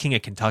I had a King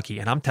of Kentucky,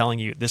 and I'm telling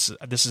you, this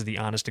is the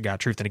honest to God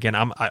truth. And again,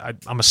 I'm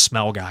a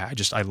smell guy.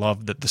 I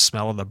love the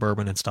smell of the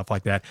bourbon and stuff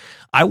like that.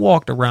 I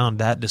walked around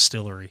that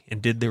distillery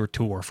and did their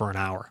tour for an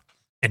hour,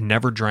 and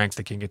never drank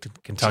the King of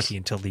Kentucky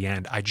until the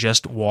end. I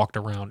just walked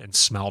around and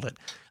smelled it.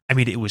 I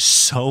mean, it was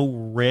so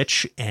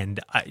rich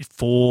and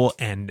full,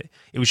 and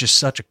it was just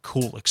such a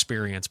cool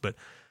experience. But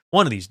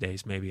one of these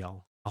days, maybe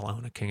I'll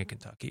own a King of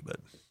Kentucky, but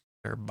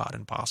they're about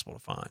impossible to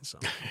find. So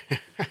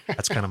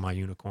that's kind of my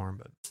unicorn.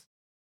 But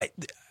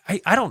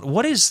I don't.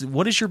 What is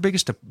your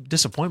biggest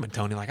disappointment,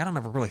 Tony? Like, I don't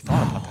ever really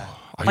thought about that.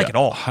 I like it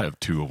all. I have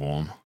two of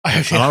them.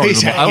 I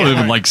I don't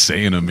even like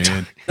saying them,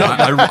 man.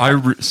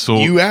 So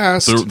You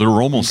asked. they're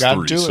almost You gotta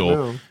three. do it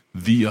So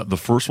now. the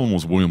first one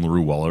was William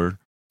LaRue Weller.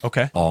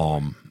 Okay.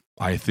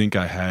 I think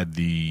I had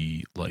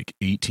the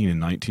 18 and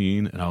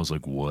 19, and I was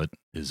like, what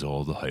is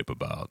all the hype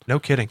about? No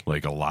kidding.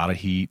 Like a lot of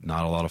heat,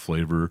 not a lot of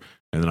flavor.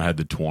 And then I had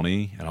the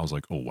 20, and I was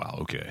like, oh wow,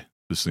 okay,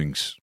 this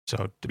thing's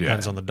So it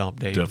depends on the dump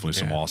date. definitely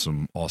some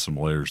Yeah. awesome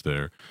layers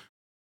there.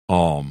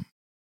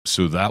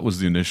 So that was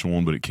the initial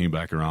one, but it came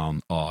back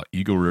around.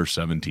 Eagle Rare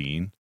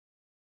 17,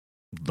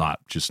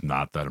 not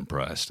that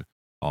impressed.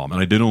 And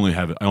I only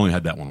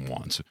had that one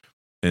once.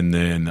 And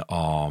then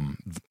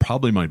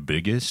probably my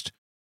biggest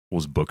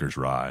was Booker's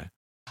Rye,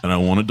 and I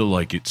wanted to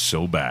like it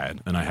so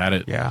bad, and I had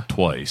it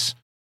twice,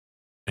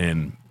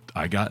 and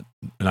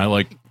I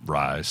like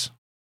ryes.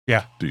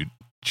 Yeah, dude,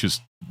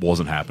 just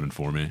wasn't happening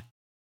for me.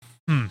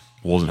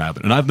 Wasn't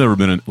happening, and I've never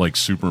been like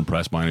super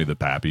impressed by any of the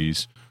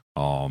Pappies.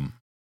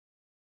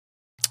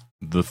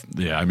 The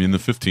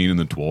 15 and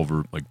the 12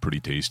 are like pretty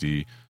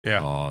tasty.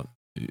 Yeah.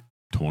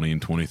 20 and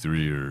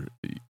 23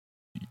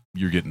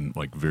 you're getting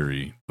like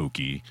very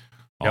oaky.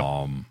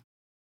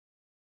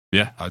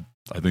 Yep.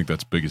 I think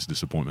that's biggest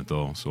disappointment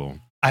though. So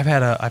I've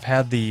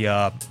had the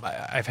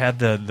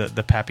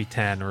Pappy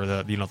 10 or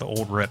the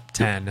old Rip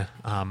 10.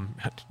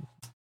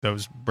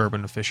 Those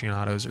bourbon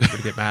aficionados are going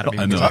to get mad at me.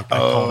 I know. I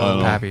call I them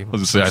know. Pappy. I was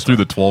gonna say I threw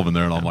the 12 in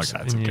there, and I'm like,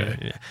 that's okay.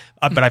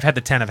 Yeah. But I've had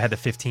the 10. I've had the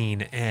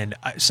 15, and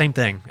same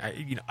thing.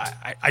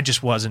 I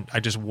just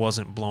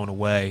wasn't blown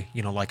away.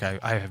 Like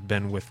I have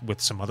been with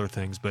some other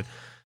things, but.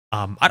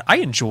 I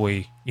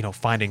enjoy,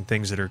 finding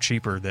things that are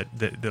cheaper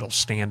that'll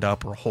stand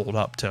up or hold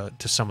up to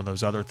some of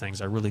those other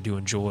things. I really do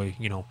enjoy,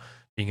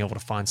 being able to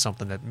find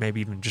something that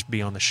maybe even just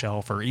be on the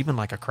shelf, or even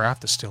like a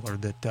craft distiller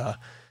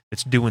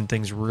that's doing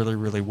things really,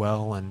 really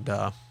well and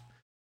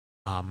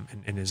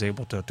is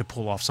able to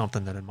pull off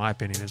something that, in my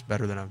opinion, is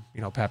better than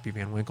a Pappy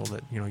Van Winkle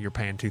that you're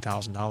paying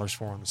 $2,000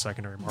 for on the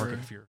secondary market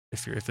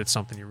if it's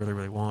something you really,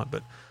 really want,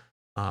 but.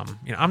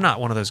 I'm not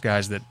one of those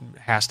guys that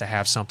has to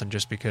have something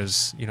just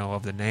because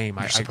of the name.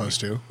 You're supposed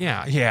to.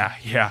 Yeah.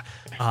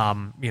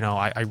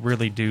 I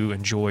really do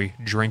enjoy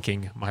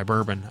drinking my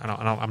bourbon.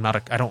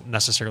 I don't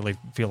necessarily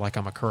feel like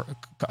I'm a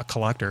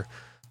collector.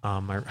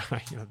 I'm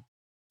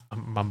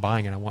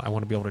buying it. I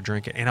want to be able to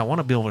drink it, and I want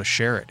to be able to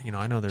share it.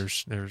 I know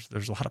there's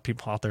a lot of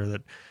people out there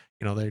that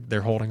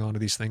they're holding on to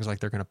these things like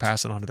they're going to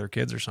pass it on to their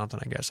kids or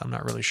something. I guess I'm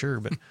not really sure,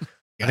 but.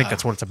 I think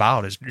that's what it's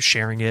about, is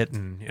sharing it.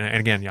 And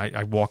again,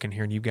 I walk in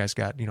here and you guys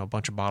got, a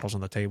bunch of bottles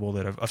on the table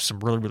that of some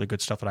really, really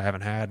good stuff that I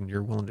haven't had, and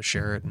you're willing to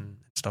share it and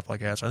stuff like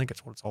that. So I think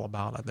that's what it's all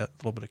about, that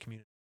little bit of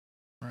community.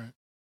 Right.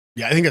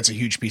 Yeah, I think that's a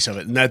huge piece of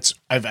it. And that's,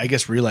 I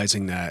guess,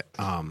 realizing that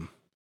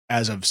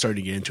as I've started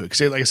to get into it.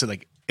 Because like I said,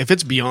 like if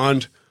it's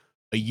beyond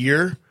a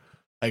year,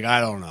 like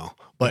I don't know.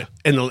 But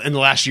in the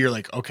last year,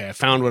 like, okay, I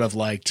found what I've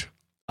liked.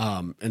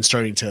 and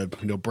starting to,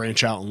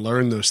 branch out and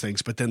learn those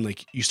things. But then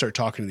like you start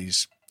talking to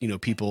these,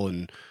 people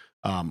and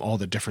all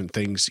the different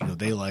things,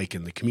 they like,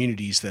 and the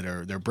communities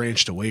that they're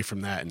branched away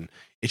from that. And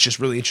it's just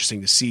really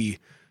interesting to see,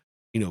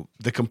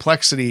 the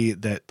complexity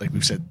that, like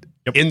we've said,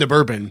 in the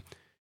bourbon,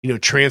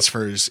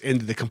 transfers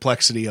into the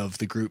complexity of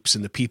the groups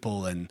and the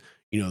people and,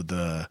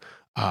 the,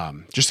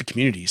 just the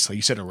communities, like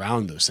you said,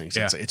 around those things.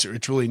 Yeah.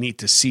 It's really neat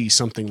to see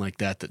something like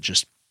that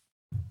just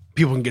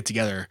people can get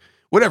together,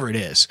 whatever it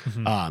is.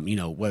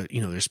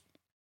 There's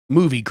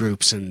movie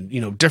groups and,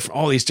 different,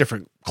 all these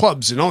different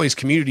clubs and all these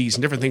communities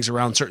and different things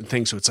around certain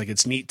things. So it's like,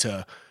 it's neat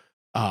to,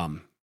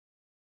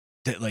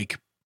 that like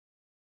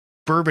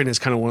bourbon is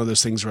kind of one of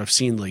those things where I've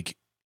seen like,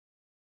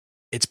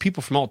 it's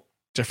people from all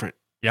different,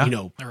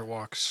 Different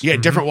walks.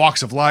 different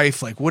walks of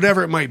life, like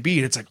whatever it might be.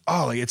 And it's like,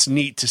 it's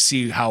neat to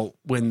see how,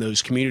 when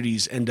those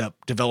communities end up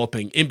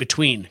developing in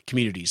between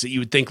communities that you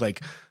would think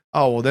like,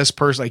 oh, well, this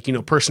person,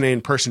 like, person A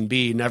and person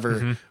B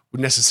never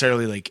would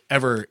necessarily like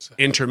ever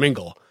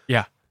intermingle.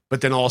 Yeah.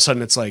 But then all of a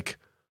sudden it's like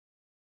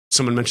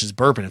someone mentions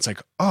bourbon. It's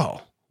like, oh,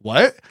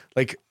 what?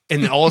 Like,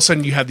 and then all of a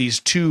sudden you have these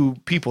two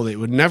people that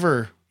would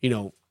never,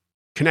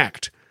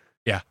 connect.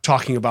 Yeah.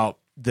 Talking about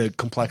the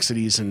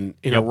complexities and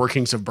inner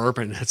workings of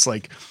bourbon. It's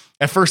like,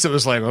 at first it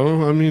was like,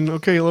 oh, I mean,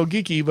 okay, a little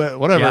geeky, but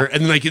whatever. Yeah.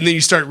 And then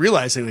you start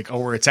realizing like,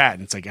 where it's at.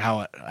 And it's like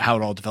how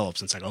it all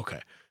develops. And it's like,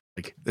 okay,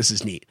 like this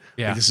is neat.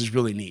 Yeah. Like, this is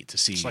really neat to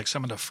see. It's like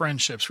some of the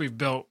friendships we've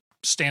built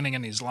standing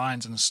in these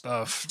lines and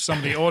stuff. Some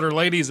of the older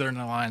ladies that are in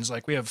the lines,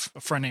 like we have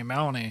a friend named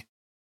Melanie.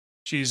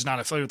 She's not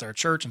affiliated with our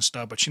church and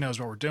stuff, but she knows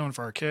what we're doing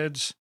for our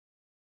kids.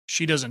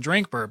 She doesn't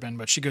drink bourbon,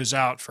 but she goes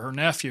out for her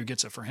nephew,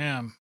 gets it for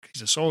him.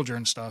 He's a soldier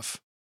and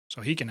stuff,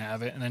 so he can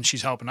have it. And then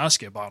she's helping us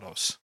get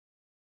bottles.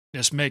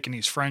 Just making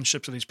these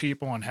friendships with these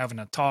people and having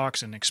the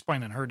talks and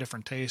explaining her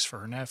different tastes for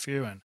her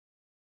nephew and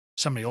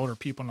some of the older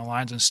people in the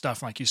lines and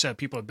stuff. Like you said,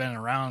 people have been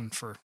around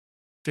for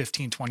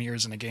 15, 20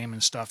 years in the game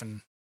and stuff,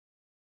 and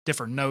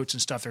different notes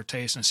and stuff they're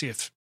tasting and see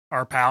if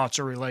our palates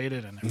are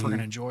related and if we're going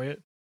to enjoy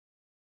it.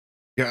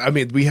 Yeah. I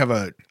mean, we have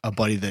a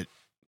buddy that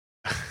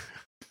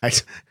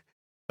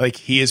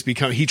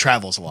he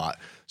travels a lot.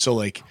 So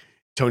like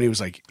Tony was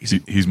like,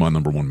 he's my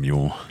number one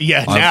mule.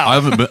 Yeah. I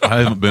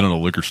haven't been in a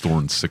liquor store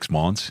in 6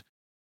 months.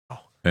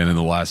 And in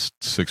the last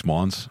 6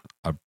 months,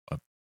 I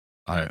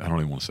don't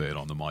even want to say it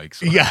on the mic.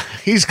 So. Yeah,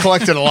 he's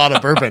collected a lot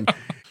of bourbon.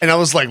 And I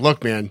was like,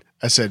 look, man,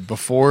 I said,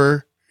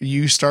 before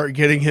you start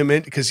getting him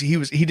in, because he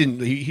didn't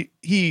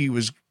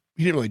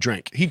really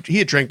drink. He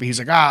had drank, but he's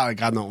like, I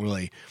don't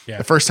really. Yeah.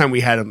 The first time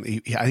we had him,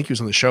 I think he was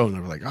on the show and they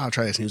were like, I'll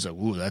try this. And he was like,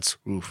 ooh, that's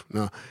oof.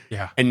 No.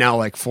 Yeah. And now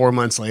like 4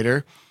 months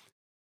later,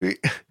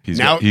 he's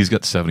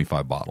got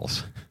 75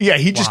 bottles. Yeah,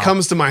 he just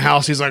comes to my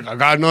house. He's like, I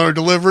got another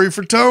delivery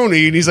for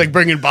Tony, and he's like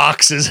bringing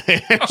boxes.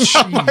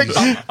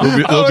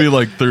 There'll be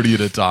like 30 at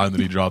a time that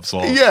he drops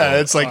off. Yeah,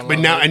 it's like, but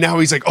now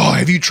he's like, oh,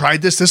 have you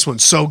tried this? This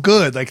one's so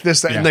good, like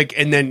this, that,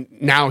 and then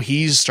now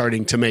he's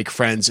starting to make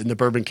friends in the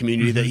bourbon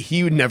community that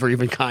he would never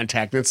even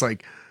contact. And it's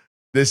like,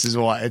 this is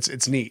why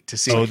it's neat to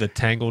see. Oh, the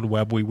tangled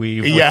web we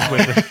weave. The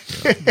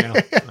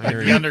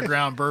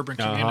underground bourbon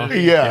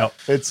community. Yeah,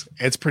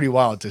 it's pretty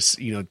wild to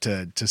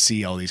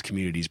see all these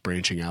communities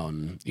branching out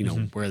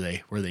and where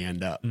they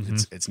end up.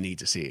 It's neat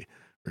to see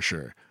for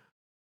sure.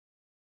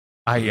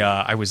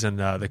 I was in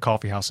the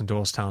coffee house in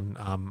Doylestown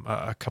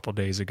a couple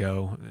days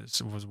ago.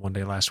 It was one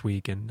day last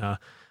week, and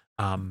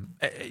a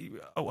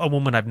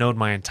woman I've known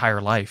my entire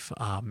life,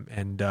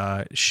 and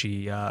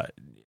she.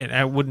 And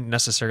I wouldn't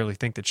necessarily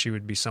think that she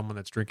would be someone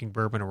that's drinking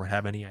bourbon or would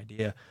have any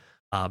idea.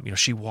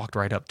 She walked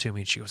right up to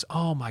me and she goes,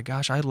 "Oh my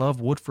gosh, I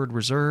love Woodford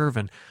Reserve,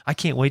 and I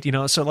can't wait."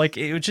 So like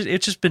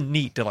it's just been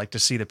neat to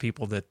see the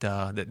people that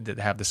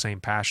have the same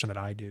passion that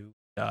I do,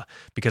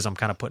 because I'm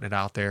kind of putting it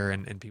out there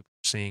and people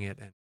are seeing it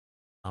and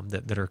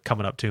that are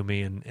coming up to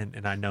me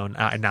and I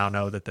now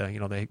know that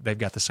they've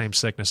got the same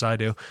sickness I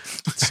do.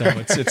 So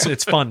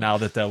it's fun now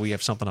that we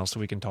have something else that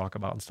we can talk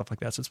about and stuff like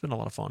that. So it's been a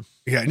lot of fun.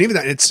 Yeah, and even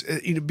that it's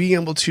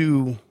being able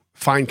to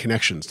find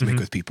connections to make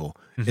with people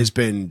has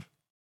been,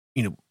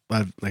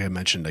 like I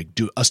mentioned, like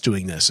us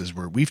doing this is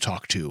where we've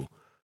talked to,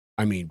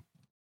 I mean,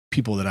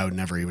 people that I would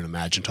never even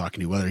imagine talking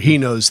to, whether he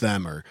knows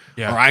them or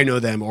I know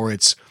them, or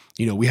it's,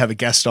 we have a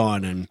guest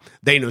on and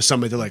they know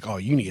somebody. They're like, oh,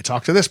 you need to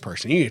talk to this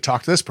person. You need to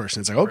talk to this person.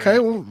 It's like, okay,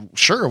 well,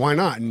 sure. Why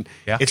not? And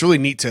it's really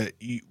neat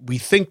we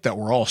think that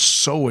we're all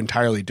so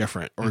entirely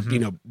different or,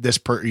 this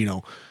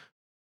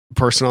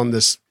person on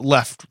this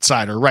left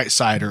side or right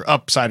side or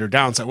up side or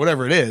down side,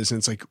 whatever it is. And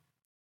it's like,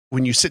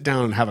 when you sit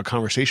down and have a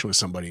conversation with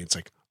somebody, it's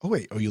like, oh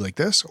wait, you like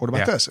this? What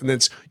about this? And then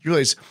you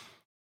realize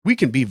we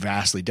can be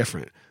vastly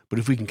different, but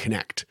if we can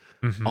connect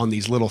on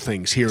these little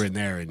things here and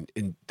there,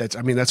 and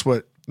that's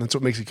what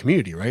makes a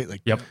community, right?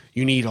 Like,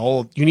 you need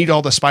all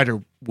the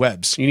spider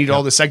webs, you need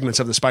all the segments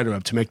of the spider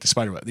web to make the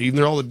spider web.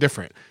 They're all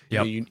different.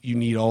 You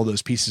need all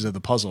those pieces of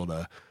the puzzle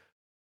to.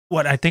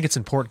 What I think it's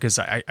important because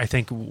I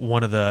think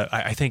one of the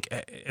I think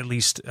at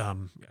least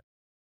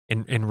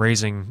in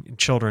raising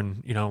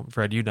children,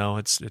 Fred,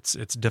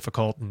 it's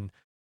difficult and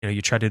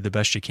you try to do the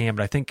best you can.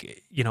 But I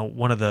think,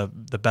 one of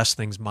the best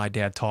things my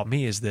dad taught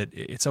me is that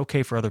it's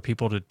okay for other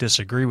people to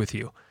disagree with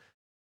you.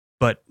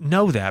 But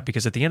know that,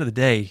 because at the end of the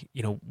day,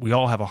 we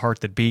all have a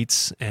heart that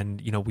beats,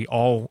 and, we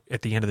all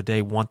at the end of the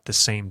day want the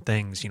same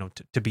things,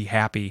 to be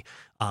happy,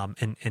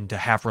 and to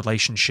have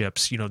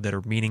relationships, that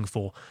are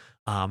meaningful.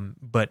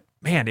 But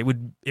man, it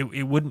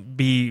wouldn't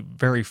be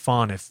very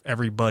fun if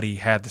everybody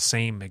had the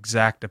same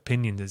exact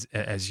opinion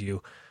as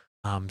you.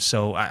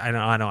 So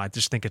I know. I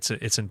just think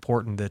it's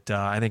important that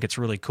I think it's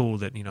really cool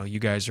that you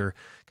guys are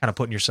kind of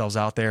putting yourselves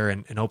out there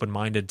and open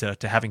minded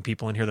to having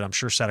people in here that I'm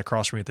sure sat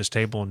across from you at this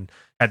table and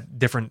had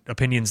different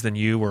opinions than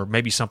you, or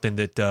maybe something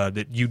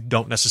that you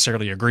don't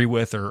necessarily agree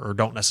with or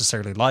don't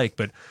necessarily like,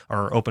 but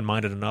are open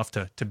minded enough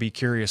to be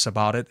curious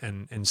about it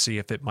and see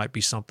if it might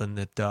be something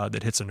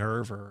that hits a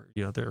nerve, or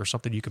or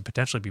something you could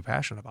potentially be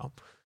passionate about.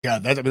 Yeah,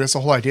 that's the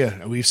whole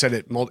idea. We've said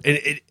it,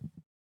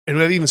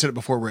 and I've even said it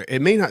before, where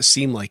it may not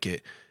seem like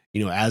it,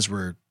 as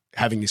we're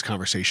having these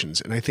conversations.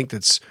 And I think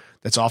that's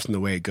often the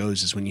way it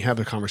goes, is when you have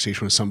a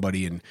conversation with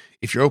somebody, and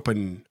if you're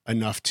open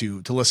enough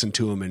to listen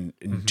to them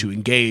and to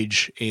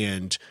engage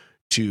and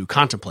to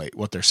contemplate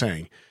what they're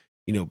saying,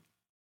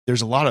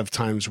 there's a lot of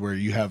times where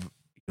you have,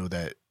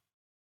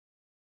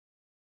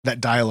 that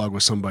dialogue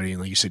with somebody.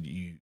 And like you said,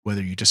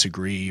 whether you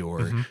disagree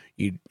or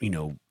you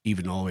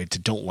even all the way to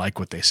don't like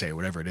what they say,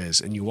 whatever it is,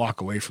 and you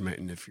walk away from it.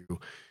 And if you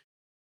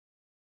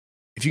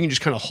can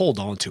just kind of hold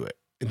on to it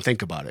and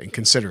think about it and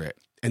consider it.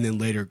 And then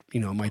later,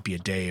 it might be a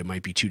day, it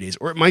might be 2 days,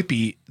 or it might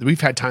be,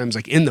 we've had times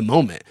like in the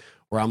moment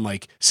where I'm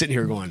like sitting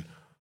here going,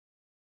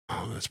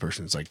 oh, this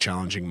person's like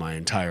challenging my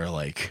entire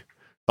like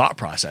thought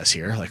process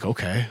here. Like,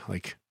 okay,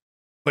 like,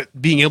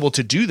 but being able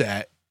to do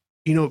that,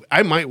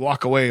 I might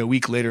walk away a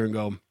week later and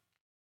go,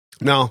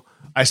 no,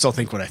 I still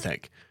think what I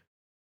think.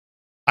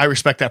 I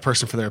respect that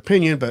person for their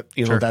opinion, but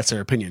Sure. That's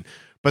their opinion.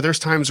 But there's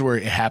times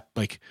where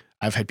like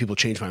I've had people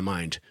change my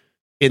mind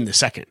in the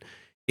second.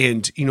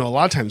 And, a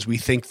lot of times we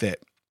think that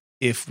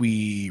if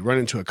we run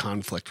into a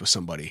conflict with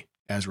somebody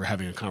as we're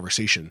having a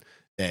conversation,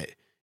 that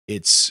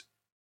it's,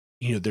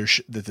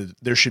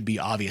 there should be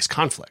obvious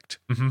conflict.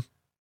 Mm-hmm.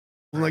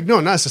 I'm like, no,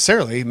 not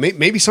necessarily.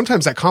 Maybe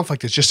sometimes that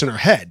conflict is just in our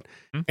head.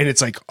 Mm-hmm. And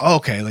it's like, oh,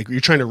 okay, like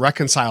you're trying to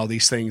reconcile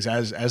these things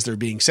as they're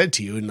being said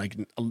to you. And like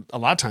a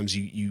lot of times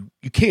you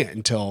can't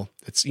until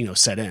it's,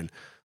 set in.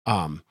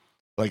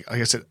 Like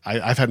I said,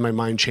 I've had my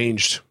mind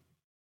changed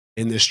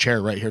in this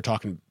chair right here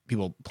talking to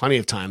people plenty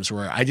of times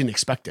where I didn't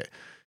expect it,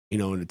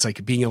 and it's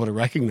like being able to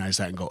recognize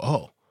that and go,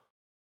 oh,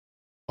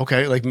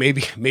 okay, like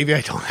maybe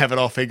I don't have it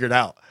all figured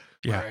out.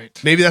 Yeah.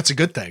 Right. Maybe that's a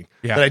good thing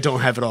Yeah. that I don't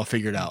have it all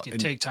figured out. You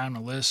And- take time to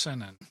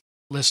listen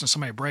to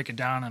somebody break it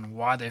down and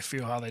why they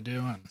feel how they do,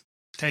 and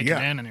take Yeah.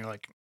 it in, and you're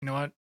like, you know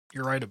what?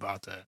 You're right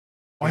about that.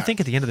 Well, I think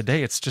at the end of the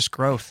day, it's just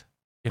growth.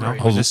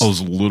 Right. I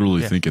was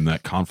literally Yeah. thinking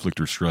that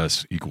conflict or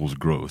stress equals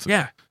growth.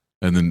 Yeah.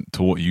 And then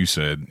to what you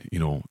said,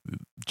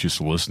 just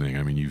listening,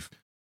 I mean, you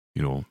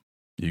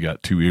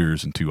got 2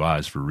 ears and 2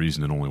 eyes for a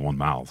reason and only one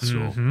mouth. So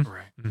Mhm.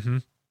 Right. Mm-hmm.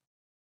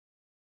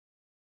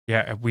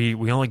 Yeah,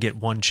 we only get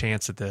one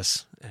chance at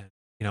this. And,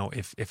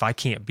 if I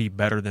can't be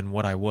better than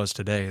what I was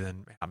today,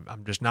 then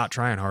I'm just not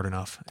trying hard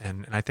enough.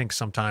 And I think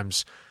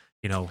sometimes,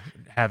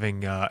 having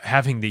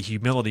the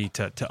humility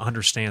to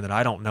understand that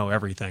I don't know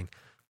everything,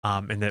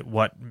 and that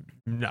what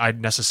I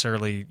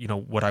necessarily,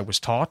 what I was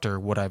taught or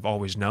what I've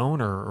always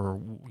known, or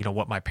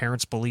what my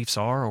parents' beliefs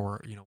are,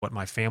 or what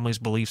my family's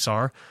beliefs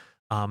are.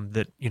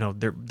 That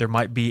there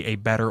might be a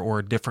better or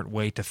a different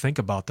way to think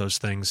about those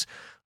things.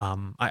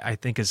 I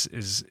think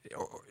is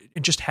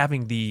just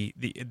having the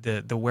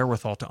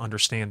wherewithal to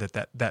understand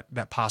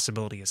that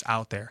possibility is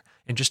out there,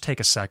 and just take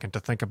a second to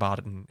think about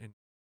it. And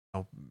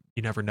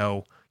you never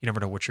know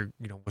what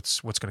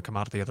what's going to come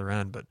out at the other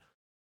end. But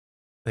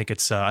I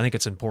think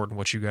it's important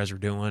what you guys are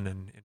doing,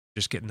 and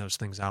just getting those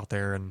things out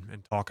there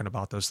and talking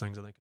about those things.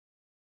 I think.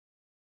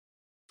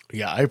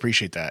 Yeah, I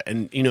appreciate that.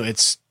 And,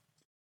 it's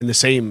in the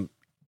same,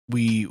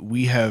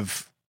 we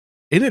have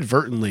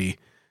inadvertently,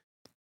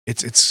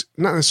 it's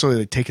not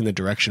necessarily taken the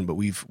direction, but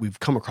we've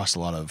come across a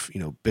lot of,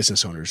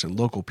 business owners and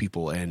local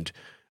people. And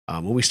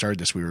when we started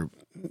this, we were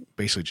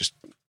basically just,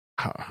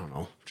 I don't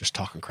know, just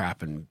talking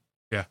crap and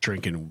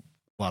drinking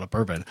a lot of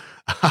bourbon.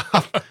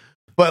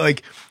 But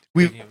like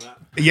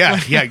yeah,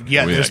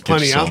 there's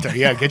plenty out there.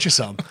 Yeah, get you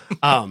some.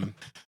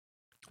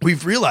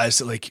 We've realized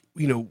that like,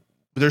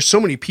 there's so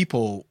many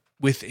people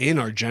within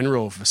our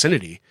general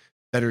vicinity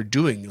that are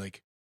doing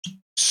like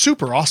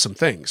super awesome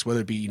things,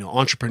 whether it be,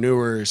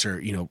 entrepreneurs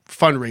or,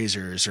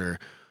 fundraisers or,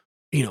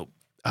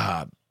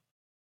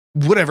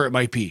 whatever it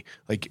might be.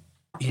 Like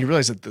you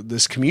realize that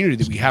this community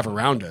that we have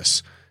around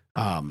us,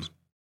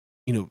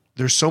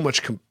 there's so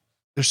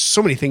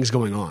many things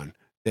going on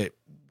that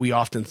we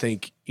often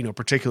think,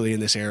 particularly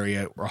in this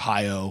area,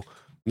 Ohio,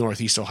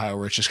 Northeast Ohio,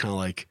 where it's just kind of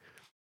like,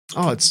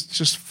 oh, it's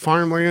just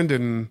farmland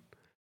and,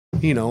 I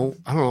don't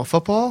know,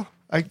 football.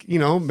 like, you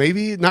know,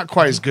 maybe not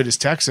quite as good as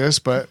Texas,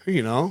 but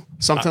you know,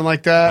 something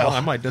like that. Well, I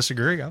might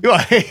disagree.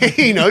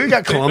 You know, you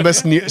got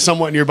Columbus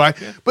somewhat nearby,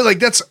 but like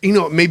that's, you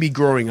know, maybe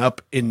growing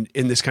up in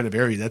this kind of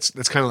area, that's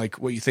kind of like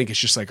what you think. It's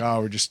just like,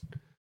 oh,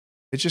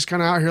 it's just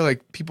kind of out here,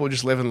 like people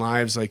just living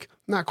lives, like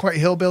not quite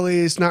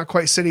hillbillies, not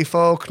quite city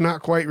folk,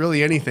 not quite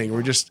really anything.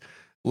 We're just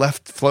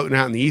left floating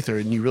out in the ether.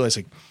 And you realize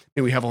like,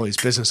 and we have all these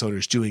business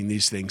owners doing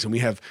these things, and we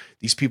have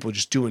these people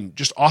just doing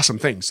just awesome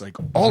things like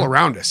all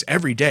around us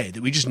every day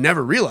that we just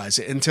never realize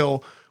it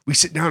until we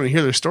sit down and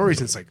hear their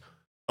stories. And it's like,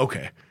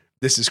 okay,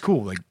 this is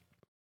cool. Like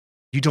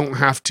you don't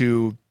have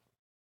to,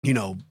 you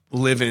know,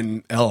 live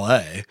in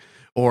LA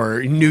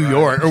or New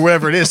York or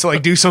whatever it is to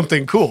like do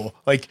something cool.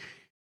 Like,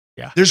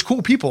 yeah, there's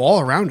cool people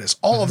all around us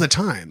all of the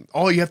time.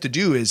 All you have to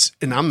do is,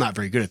 and I'm not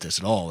very good at this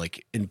at all,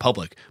 like in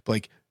public, but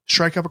like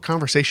strike up a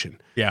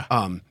conversation. Yeah.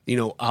 You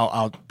know,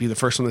 I'll be the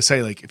first one to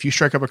say, like, if you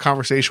strike up a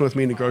conversation with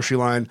me in the grocery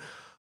line,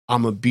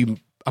 I'm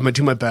gonna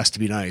do my best to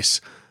be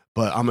nice,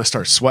 but I'm gonna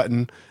start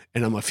sweating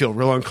and I'm gonna feel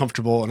real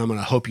uncomfortable and I'm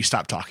gonna hope you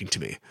stop talking to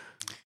me.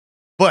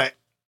 But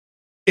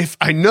if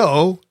I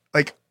know,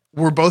 like,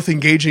 we're both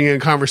engaging in a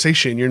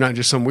conversation, you're not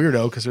just some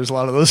weirdo, because there's a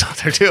lot of those out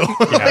there too.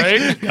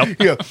 Right? Yep.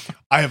 You know,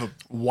 I have a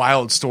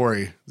wild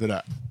story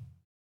that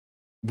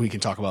we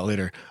can talk about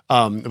later,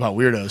 about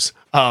weirdos.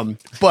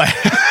 But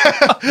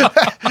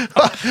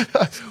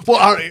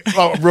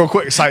well, real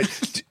quick side.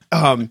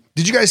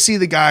 Did you guys see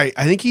the guy?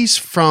 I think he's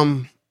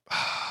from,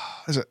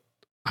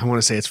 I want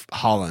to say it's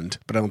Holland,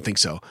 but I don't think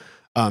so.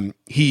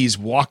 He's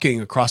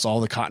walking across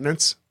all the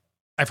continents.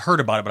 I've heard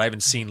about it, but I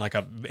haven't seen like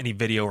any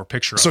video or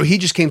picture. So of it. he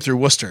just came through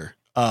Worcester.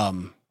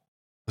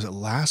 Was it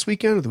last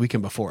weekend or the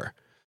weekend before?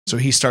 So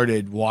he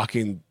started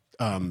walking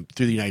through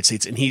the United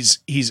States, and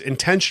he's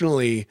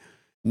intentionally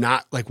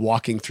not like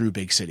walking through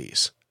big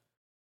cities.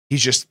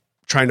 He's just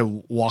trying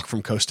to walk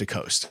from coast to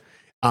coast.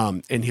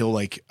 And he'll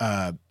like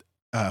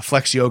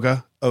Flex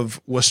Yoga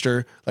of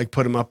Worcester, like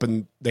put him up,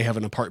 and they have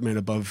an apartment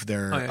above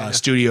their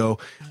studio.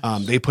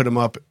 They put him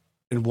up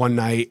in one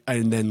night,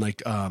 and then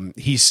like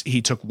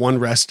he took one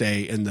rest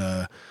day in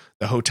the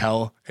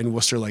hotel in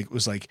Worcester. Like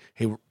was like,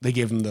 hey, they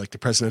gave him the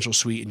presidential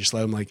suite and just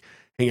let him like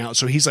hang out.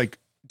 So he's like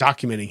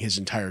documenting his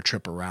entire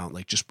trip around.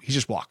 Like he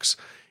just walks,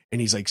 and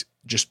he's like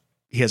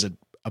he has a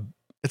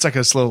it's like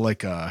a slow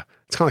like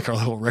it's kind of like our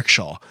little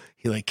rickshaw.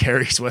 He like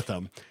carries with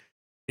him,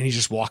 and he's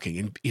just walking,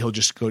 and he'll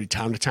just go to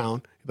town.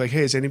 He'll be like,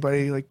 hey, is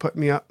anybody like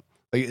putting me up?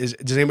 Like,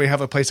 does anybody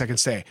have a place I can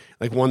stay?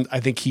 Like I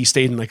think he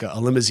stayed in like a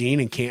limousine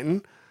in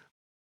Canton.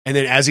 And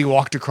then as he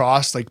walked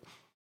across, like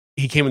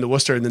he came into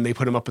Worcester, and then they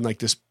put him up in like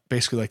this,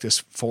 basically like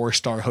this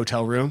 4-star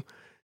hotel room.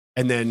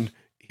 And then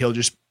I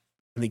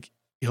think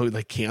he'll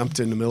like camped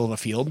in the middle of a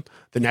field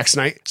the next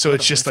night. So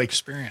it's just like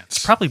experience.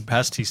 It's probably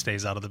best he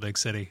stays out of the big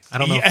city. I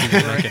don't know if he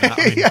can make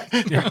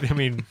it out. I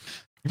mean,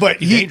 but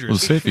Well,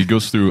 say if he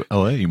goes through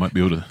LA, you might be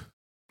able to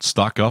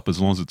stock up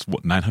as long as it's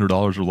what, $900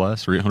 or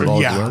less or $800 or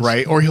less.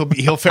 Right. Or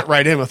he'll fit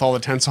right in with all the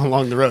tents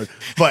along the road.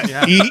 But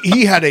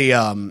he had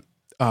a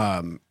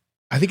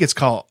I think it's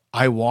called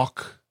I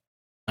Walk.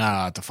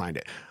 To find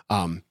it.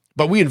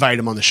 But we invited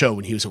him on the show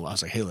when he was in. I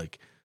was like, hey, like,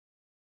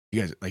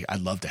 you guys, like,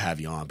 I'd love to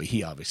have you on, but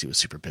he obviously was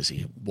super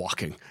busy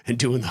walking and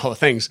doing the whole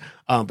things.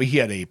 But he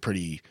had a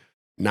pretty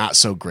not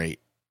so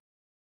great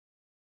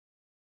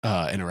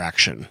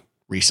interaction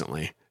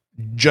recently,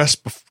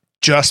 just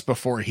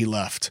before he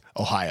left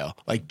Ohio,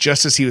 like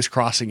just as he was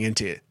crossing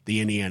into the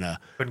Indiana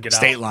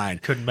state line,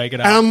 couldn't make it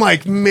out. And I'm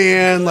like,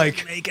 man,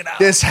 like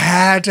this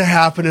had to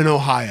happen in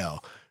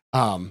Ohio.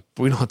 But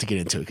we don't have to get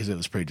into it because it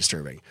was pretty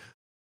disturbing.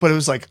 But it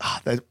was like,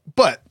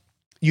 but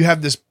you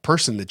have this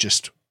person that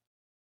just,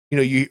 you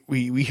know,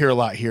 we hear a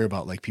lot here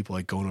about like people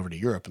like going over to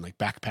Europe and like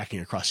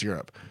backpacking across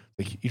Europe.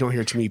 Like you don't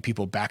hear too many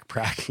people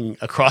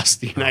backpacking across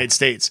the United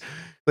States.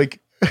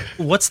 Like,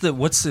 what's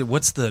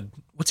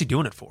he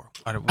doing it for?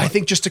 I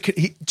think just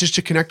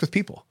to connect with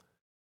people,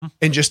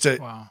 and just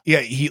to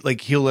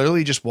he'll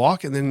literally just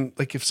walk, and then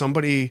like if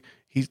somebody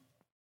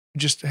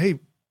hey,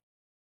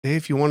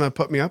 if you want to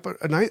put me up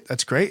a night,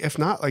 that's great. If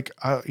not, like,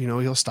 you know,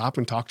 he'll stop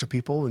and talk to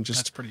people, and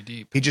that's pretty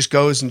deep. He just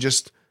goes and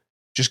just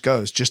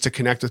goes just to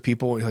connect with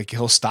people. Like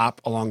he'll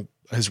stop along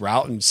his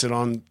route and sit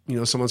on, you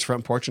know, someone's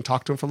front porch and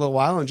talk to him for a little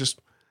while and just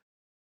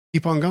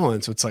keep on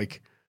going. So it's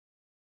like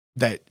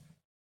that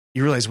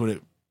you realize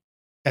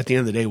at the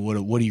end of the day,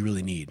 what do you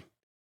really need?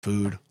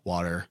 Food,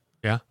 water,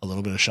 a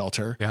little bit of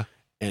shelter. Yeah.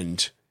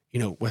 And, you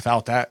know,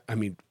 without that, I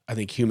mean, I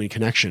think human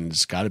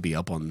connection's got to be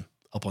up on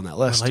that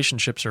list.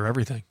 Relationships are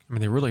everything. I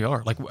mean, they really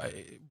are. Like,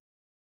 it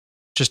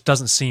just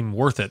doesn't seem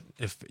worth it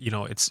if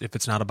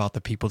it's not about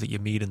the people that you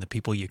meet and the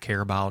people you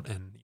care about,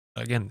 and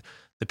again,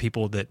 the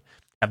people that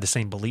have the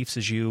same beliefs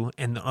as you,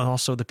 and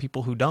also the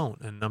people who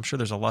don't. And I'm sure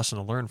there's a lesson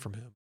to learn from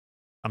him.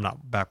 I'm not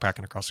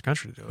backpacking across the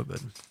country to do it, but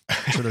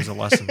I'm sure there's a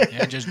lesson.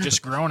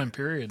 just growing in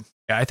period.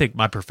 Yeah, I think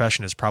my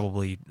profession has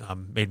probably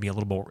made me a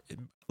little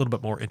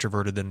bit more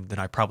introverted than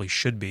I probably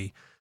should be.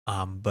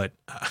 But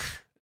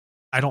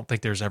I don't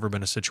think there's ever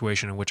been a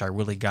situation in which I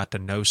really got to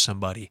know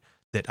somebody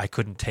that I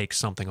couldn't take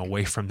something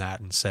away from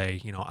that and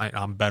say, you know,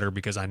 I'm better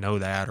because I know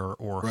that, or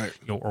Right.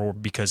 you know, or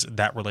because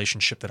that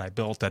relationship that I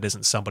built, that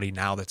isn't somebody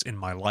now that's in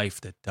my life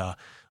that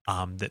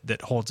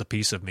that holds a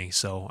piece of me.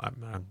 So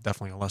I'm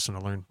definitely a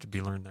lesson to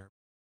be learned there.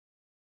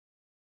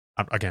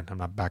 I'm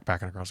not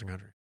backpacking across the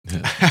country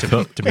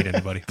to meet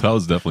anybody.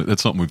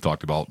 That's something we've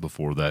talked about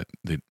before, that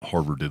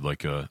Harvard did I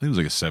think it was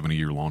like a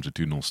 70-year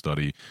longitudinal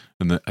study.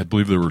 And I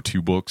believe there were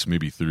 2 books,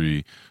 maybe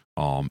 3.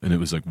 And it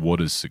was like, what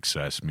does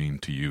success mean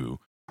to you?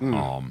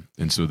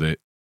 And so they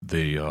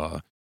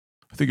I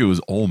think it was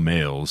all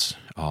males,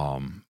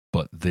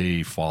 but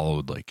they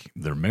followed like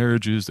their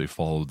marriages, they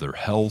followed their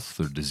health,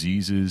 their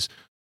diseases,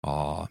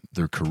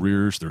 their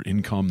careers, their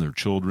income, their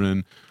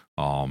children.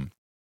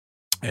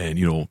 And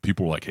you know,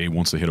 people were like, hey,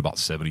 once they hit about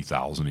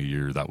 70,000 a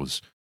year, that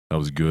was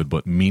good.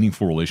 But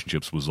meaningful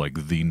relationships was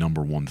like the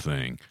number one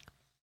thing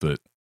that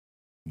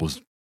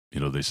was, you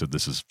know, they said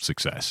this is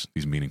success,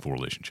 these meaningful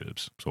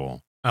relationships.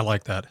 So I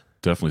like that.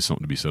 Definitely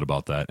something to be said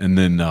about that. And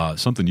then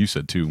something you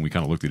said too, and we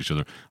kind of looked at each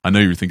other. I know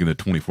you were thinking the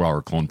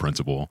 24-hour clone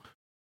principle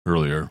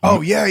earlier.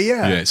 Oh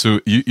yeah. So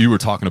you were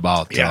talking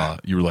about, Yeah.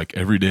 you were like,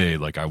 every day,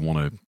 like I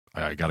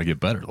got to get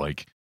better.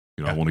 Like,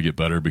 you know, I want to get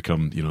better,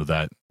 become, you know,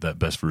 that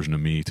best version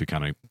of me to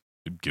kind of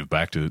give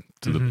back to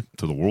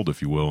the world,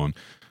 if you will. And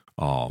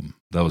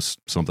that was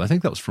something, I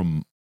think that was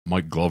from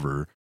Mike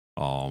Glover.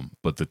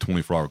 But the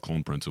 24-hour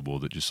clone principle,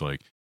 that just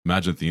like,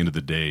 imagine at the end of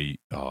the day,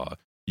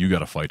 you got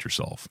to fight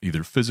yourself,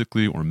 either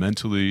physically or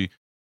mentally,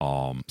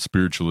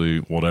 spiritually,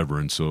 whatever.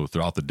 And so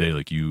throughout the day,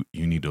 like you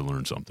need to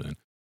learn something.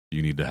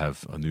 You need to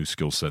have a new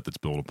skill set that's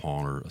built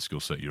upon, or a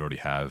skill set you already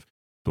have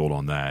built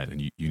on that.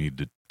 And you need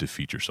to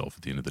defeat yourself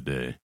at the end of the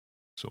day.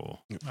 So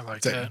I like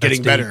It's like that.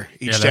 getting better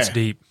each day. That's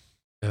deep.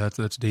 Yeah,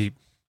 that's deep.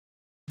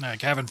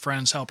 Like having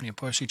friends helping you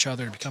push each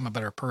other to become a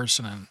better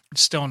person and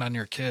instilling on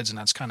your kids. And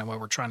that's kind of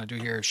what we're trying to do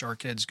here, is show our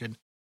kids good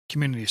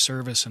community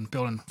service and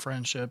building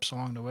friendships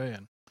along the way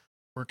and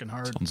working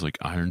hard. sounds like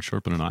iron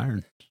sharpening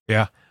iron.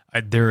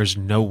 There is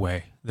no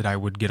way that I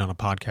would get on a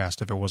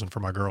podcast if it wasn't for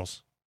my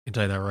girls. I can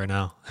tell you that right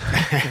now.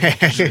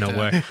 No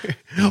way.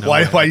 No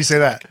Why way. do you say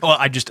that? Well,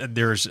 I'm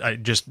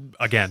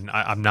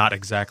not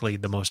exactly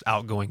the most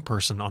outgoing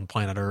person on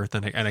planet Earth.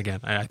 And again,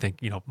 I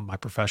think, you know, my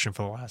profession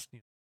for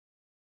the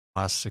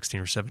last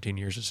 16 or 17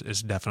 years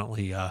is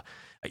definitely,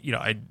 you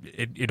know,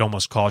 it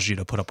almost caused you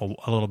to put up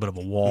a little bit of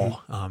a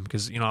wall.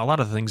 Because, you know, a lot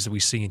of the things that we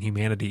see in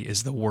humanity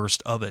is the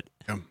worst of it.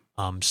 Yeah.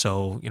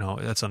 So, you know,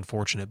 that's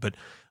unfortunate, but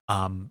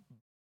I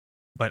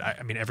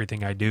mean,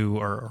 everything I do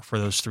are for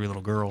those 3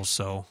 little girls.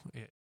 So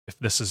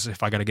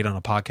if I got to get on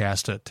a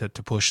podcast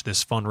to push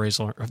this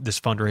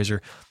fundraiser,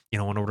 you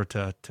know, in order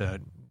to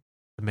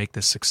make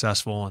this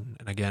successful and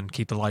again,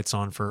 keep the lights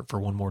on for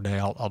one more day,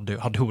 I'll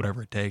do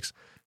whatever it takes.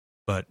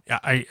 But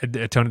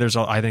Tony,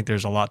 I think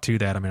there's a lot to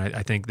that. I mean,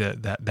 I think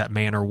that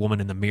man or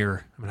woman in the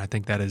mirror. I mean, I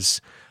think that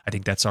is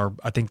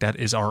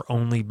our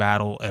only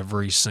battle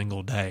every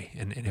single day.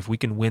 And if we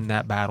can win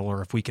that battle,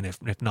 or if we can,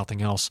 if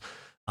nothing else,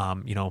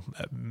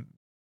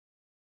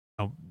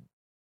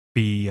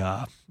 be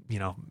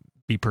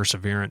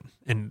perseverant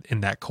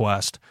in that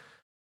quest.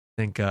 I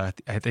think at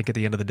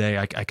the end of the day,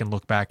 I can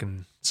look back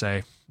and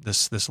say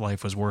this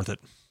life was worth it.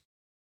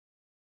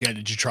 Yeah.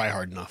 Did you try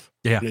hard enough?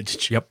 Yeah.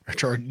 Did Yep.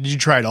 you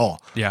try it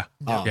all? Yeah.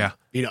 Yeah.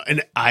 You know,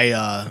 and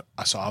I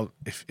saw,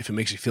 if it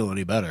makes you feel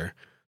any better,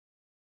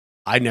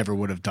 I never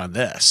would have done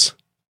this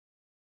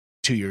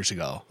 2 years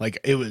ago. Like,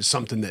 it was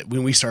something that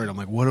when we started, I'm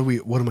like, what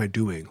am I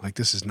doing? Like,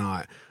 this is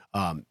not,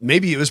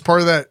 maybe it was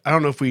part of that. I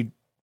don't know if we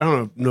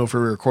were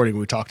recording when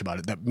we talked about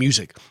it, that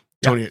music,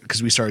 Tony,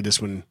 because we started this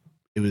when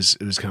it was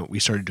kind of, we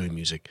started doing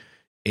music,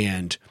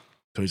 and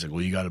Tony's like,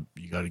 well, you gotta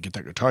get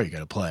that guitar, you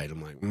gotta play it.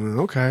 I'm like,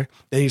 okay.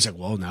 Then he's like,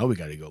 well, now we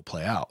gotta go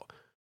play out.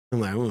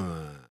 I'm like,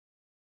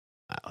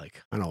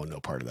 I don't want no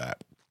part of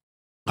that.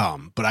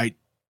 But I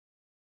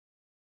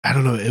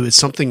don't know. It was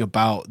something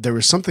about, there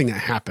was something that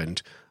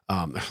happened.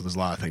 There's a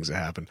lot of things that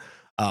happened.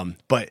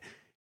 But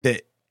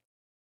that,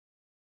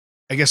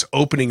 I guess,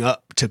 opening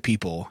up to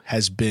people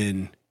has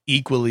been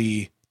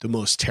equally the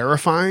most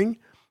terrifying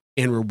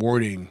and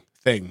rewarding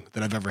thing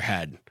that I've ever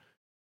had.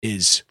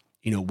 Is,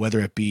 you know, whether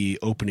it be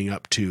opening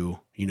up to,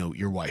 you know,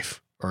 your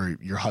wife or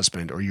your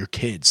husband or your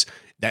kids,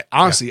 that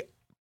honestly,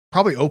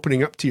 probably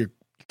opening up to your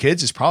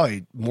kids is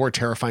probably more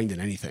terrifying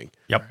than anything.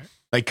 Yep.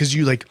 Like, cause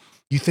you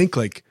think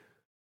like,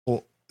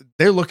 well,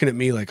 they're looking at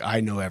me like I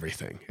know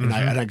everything, and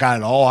I got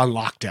it all on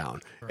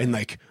lockdown, and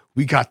like,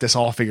 we got this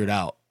all figured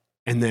out.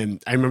 And then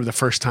I remember the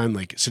first time,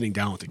 like, sitting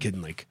down with the kid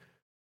and like,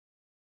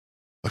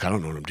 look, I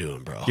don't know what I'm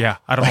doing, bro. Yeah.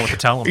 I don't know what to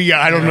tell them.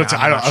 Yeah. I don't know what to,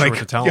 I'm not sure what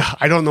to tell 'em.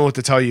 I don't know what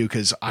to tell you.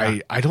 Cause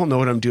I don't know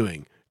what I'm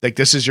doing. Like,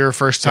 this is your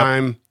first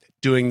time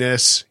doing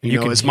this, you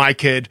know, as my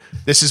kid,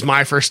 this is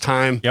my first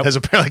time as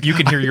a parent. Like, You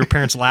can hear your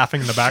parents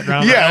laughing in the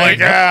background. yeah, like,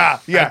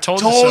 Yep. yeah, I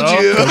told you.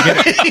 you so.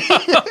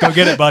 Go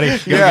get it, buddy. Go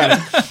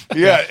get it.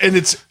 Yeah. And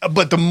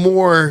but the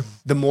more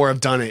I've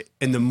done it,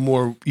 and the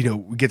more, you know,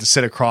 we get to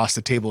sit across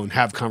the table and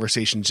have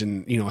conversations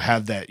and, you know,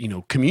 have that, you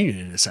know, communion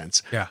in a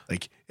sense. Yeah.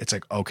 Like, it's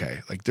like, okay,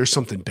 like, there's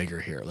something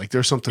bigger here. Like,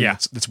 there's something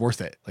that's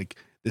worth it. Like,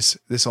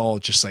 this all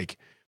just like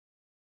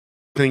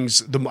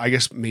things. I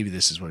guess maybe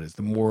this is what it is.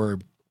 The more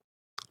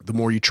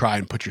you try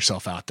and put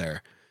yourself out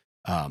there,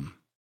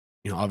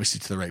 obviously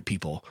to the right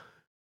people,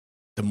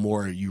 the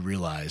more you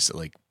realize that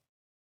like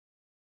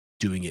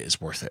doing it is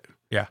worth it.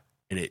 Yeah.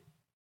 And it,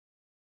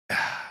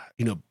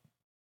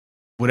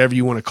 whatever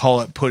you want to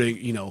call it, putting,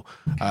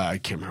 I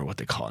can't remember what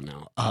they call it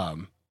now.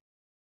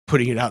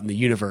 Putting it out in the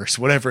universe,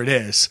 whatever it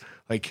is,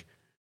 like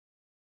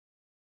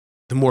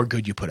the more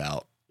good you put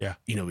out,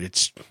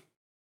 it's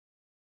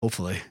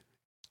hopefully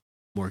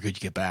more good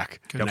you get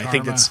back. Good and karma. I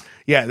think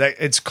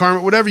it's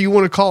karma, whatever you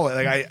want to call it.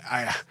 Like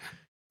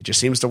it just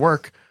seems to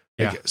work.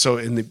 Like, Yeah. So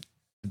in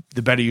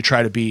the better you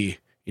try to be,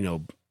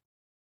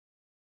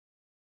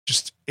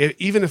 just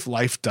even if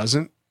life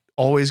doesn't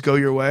always go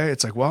your way,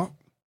 it's like, well,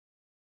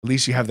 at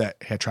least you have that.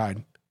 Hey, I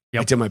tried.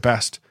 Yep. I did my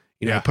best.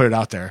 I Yeah. put it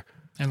out there.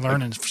 And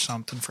learning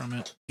something from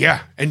it.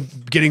 Yeah.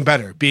 And getting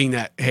better, being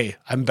that, hey,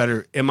 I'm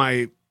better.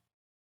 I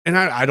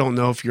don't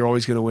know if you're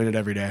always going to win it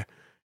every day.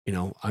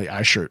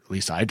 I sure, at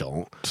least I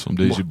don't. Some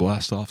days you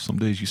blast off, some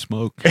days you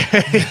smoke. yeah.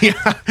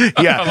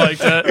 I like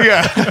that.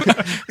 Yeah.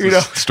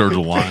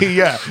 Sturgill line.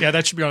 Yeah. Yeah,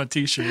 that should be on a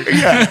t-shirt.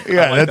 Yeah.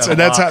 Yeah. like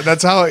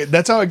that's how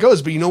it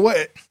goes. But you know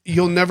what?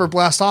 You'll never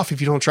blast off if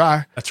you don't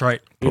try. That's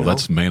right. Well,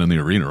 that's man in the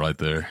arena right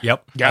there.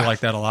 Yep. Yeah. I like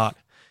that a lot.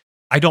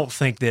 I don't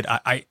think that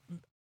I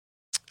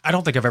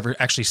don't think I've ever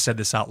actually said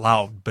this out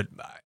loud, but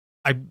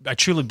I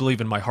truly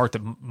believe in my heart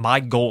that my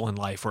goal in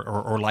life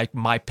or like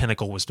my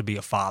pinnacle was to be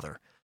a father.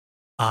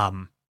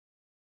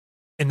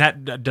 And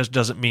that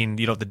doesn't mean,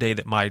 the day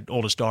that my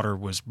oldest daughter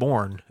was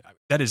born.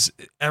 That is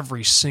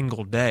every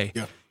single day.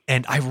 Yeah.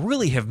 And I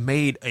really have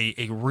made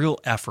a real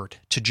effort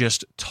to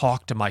just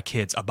talk to my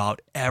kids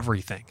about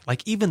everything,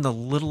 like even the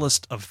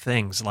littlest of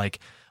things, like,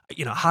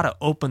 how to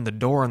open the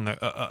door in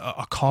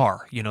a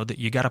car, that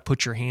you got to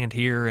put your hand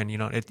here and,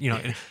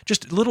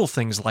 just little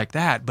things like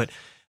that. But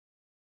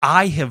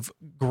I have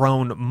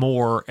grown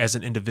more as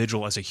an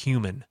individual, as a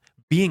human,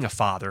 being a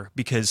father,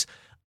 because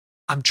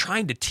I'm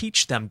trying to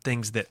teach them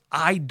things that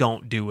I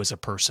don't do as a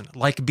person,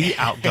 like be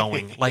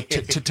outgoing, like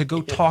to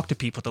go talk to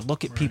people, to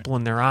look at people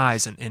in their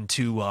eyes and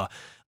to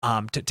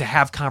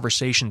have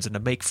conversations and to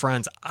make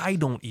friends. I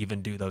don't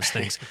even do those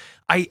things.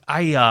 I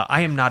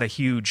am not a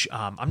huge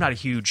I'm not a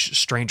huge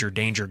stranger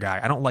danger guy.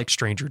 I don't like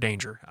stranger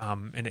danger.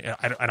 And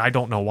I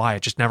don't know why.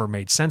 It just never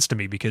made sense to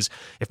me, because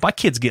if my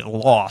kids get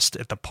lost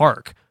at the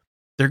park,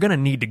 they're going to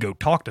need to go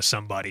talk to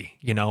somebody,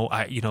 they're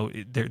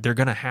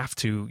going to have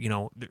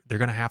to, they're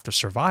going to have to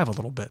survive a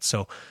little bit.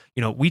 So,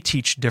 we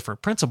teach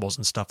different principles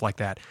and stuff like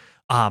that,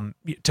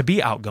 to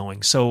be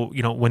outgoing. So,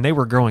 when they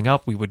were growing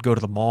up, we would go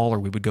to the mall or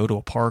we would go to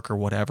a park or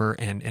whatever.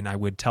 And I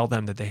would tell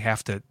them that they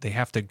have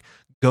to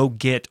go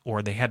get,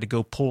 or they had to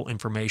go pull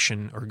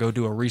information or go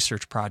do a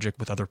research project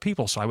with other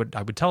people. So I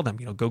would tell them,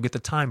 go get the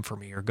time for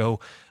me, or go,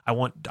 I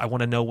want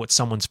to know what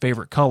someone's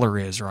favorite color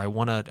is, or I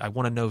want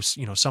to know,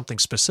 something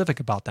specific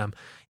about them,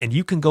 and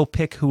you can go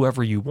pick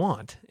whoever you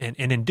want. And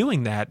in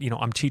doing that,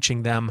 I'm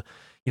teaching them,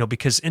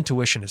 because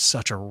intuition is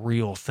such a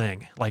real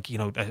thing, like,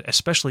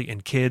 especially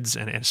in kids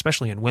and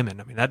especially in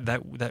women. I mean,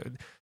 that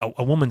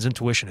a woman's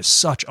intuition is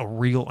such a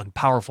real and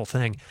powerful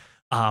thing.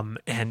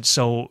 And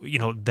so,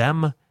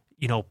 them,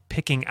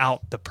 picking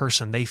out the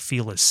person they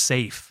feel is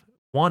safe.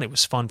 One, it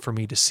was fun for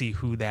me to see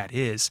who that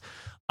is.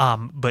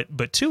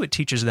 But two, it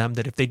teaches them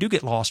that if they do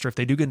get lost or if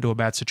they do get into a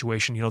bad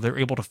situation, they're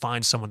able to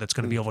find someone that's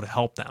going to be able to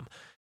help them.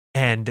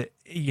 And,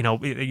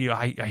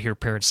 I hear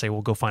parents say,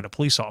 well, go find a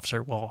police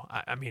officer. Well,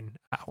 I mean,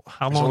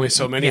 how long? Only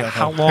so many of them.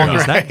 How long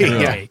is that going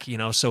to Yeah. take?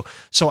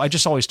 So I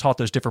just always taught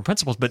those different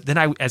principles. But then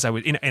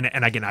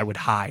and again, I would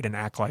hide and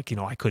act like,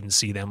 I couldn't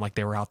see them, like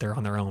they were out there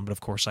on their own. But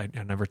of course, I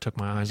never took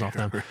my eyes off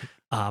them.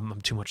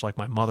 I'm too much like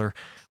my mother.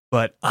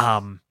 But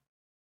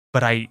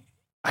I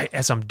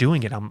as I'm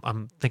doing it,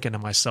 I'm thinking to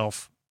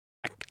myself,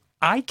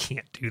 I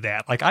can't do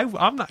that. Like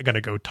I'm not going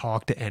to go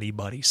talk to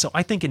anybody. So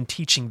I think in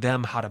teaching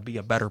them how to be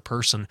a better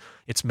person,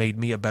 it's made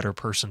me a better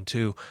person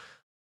too.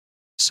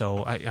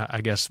 So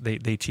I guess they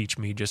teach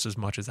me just as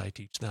much as I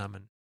teach them.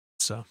 And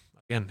so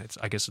again,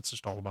 I guess it's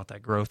just all about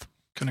that growth.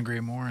 Couldn't agree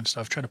more and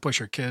stuff. Try to push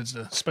your kids,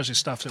 especially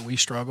stuff that we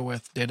struggle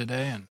with day to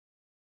day, and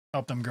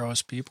help them grow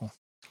as people.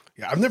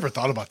 Yeah, I've never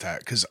thought about that,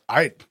 because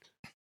our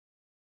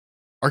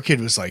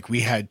kid was like, we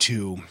had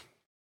to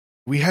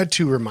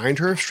remind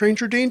her of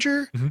stranger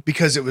danger,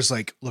 because it was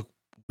like, look,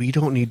 we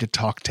don't need to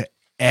talk to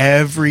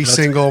every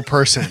single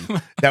person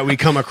that we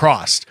come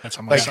across. That's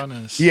how my son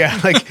is. Yeah.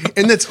 Like,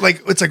 and that's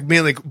like, it's like,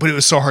 man, like, but it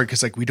was so hard,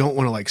 because like, we don't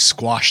want to like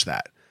squash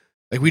that.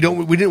 Like we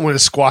didn't want to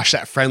squash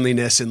that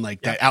friendliness and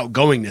like that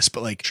outgoingness,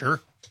 but like,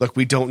 sure, look,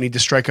 we don't need to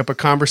strike up a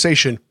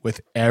conversation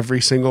with every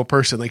single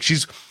person. Like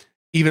she's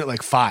even at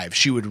like 5,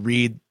 she would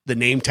read the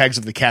name tags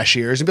of the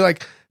cashiers and be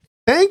like,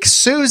 thanks,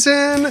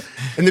 Susan. And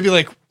they'd be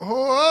like,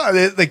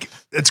 oh, like,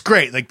 it's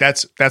great. Like,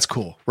 that's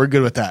cool. We're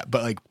good with that.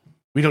 But like,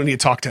 we don't need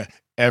to talk to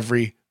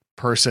every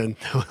person,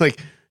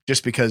 like,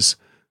 just because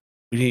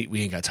we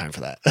ain't got time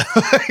for that.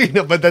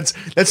 But that's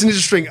an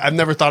interesting, I've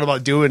never thought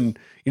about doing,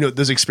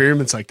 those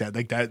experiments like that.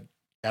 Like that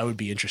would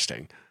be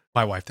interesting.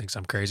 My wife thinks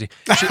I'm crazy.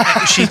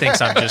 She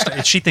thinks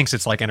she thinks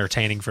it's like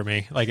entertaining for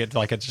me.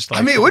 It's just like,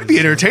 I mean, it would be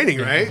entertaining,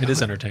 right? It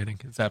is entertaining.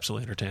 It's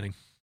absolutely entertaining.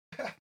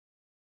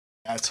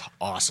 That's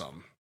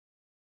awesome.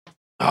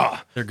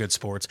 They're good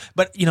sports.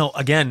 But,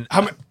 again,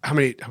 how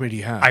many do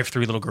you have? I have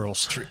 3 little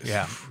girls.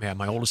 Yeah.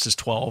 My oldest is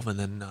 12, and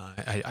then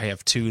I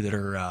have 2 that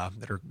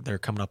are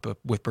coming up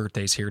with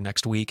birthdays here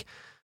next week.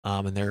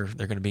 And they're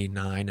going to be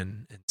 9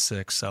 and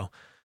 6. So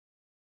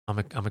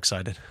I'm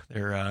excited.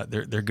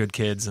 They're good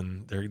kids,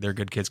 and they're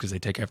good kids because they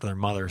take after their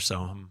mother. So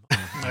I'm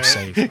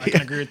safe. I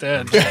can agree with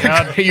that. Thank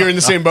God. You're in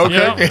the same boat.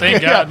 Yeah, Craig?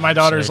 thank God. My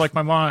daughter's Safe. like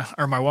my mom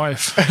or my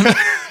wife.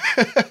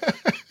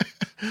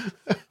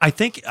 I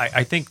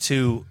think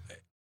too.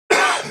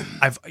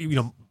 I've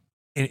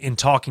in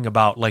talking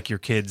about like your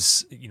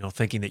kids,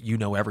 thinking that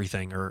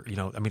everything, or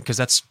because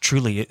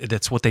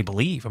that's what they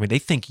believe. I mean, they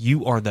think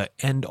you are the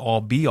end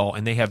all be all,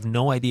 and they have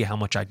no idea how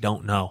much I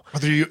don't know.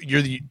 Whether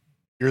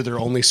you're their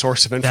only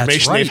source of That's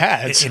information right. they've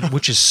had,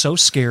 which is so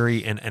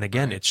scary. And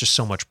again, it's just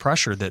so much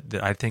pressure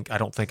that I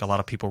don't think a lot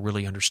of people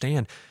really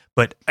understand.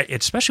 But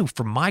especially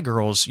for my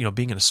girls,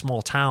 being in a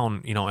small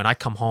town, and I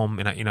come home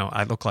and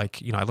I look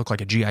like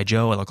a GI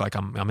Joe. I look like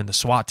I'm in the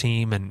SWAT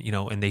team, and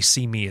and they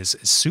see me as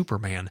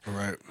Superman,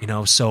 right?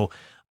 So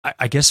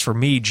I guess for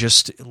me,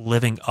 just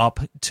living up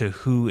to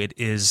who it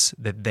is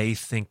that they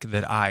think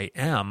that I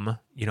am,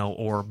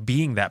 or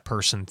being that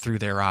person through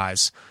their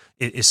eyes,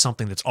 is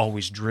something that's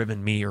always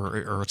driven me,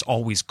 or it's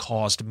always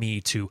caused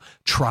me to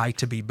try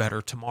to be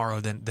better tomorrow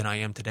than I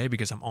am today,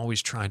 because I'm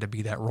always trying to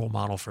be that role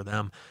model for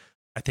them.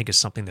 I think is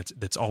something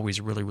that's always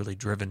really, really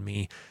driven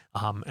me.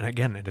 And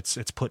again, it's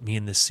put me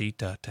in this seat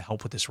to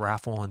help with this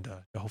raffle and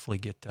to hopefully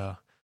get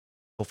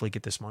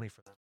this money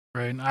for them.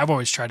 Right. And I've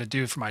always tried to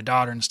do it for my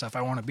daughter and stuff.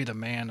 I want to be the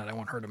man that I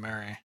want her to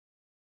marry.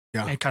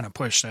 Yeah. And kind of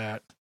push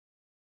that.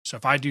 So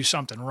if I do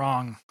something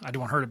wrong, I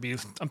don't want her to be,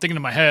 I'm thinking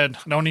in my head,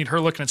 I don't need her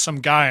looking at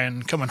some guy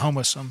and coming home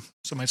with somebody's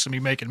going to be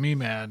making me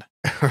mad.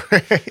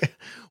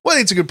 Well,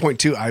 it's a good point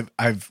too.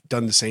 I've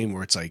done the same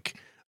where it's like,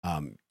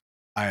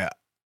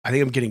 I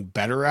think I'm getting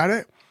better at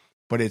it,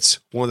 but it's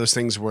one of those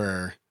things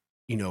where,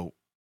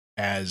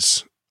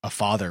 as a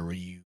father, where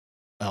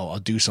I'll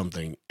do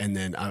something, and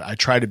then I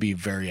try to be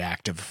very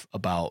active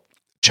about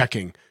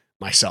checking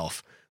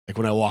myself. Like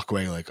when I walk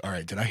away, like, all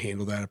right, did I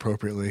handle that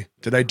appropriately?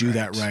 Did I do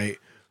that right?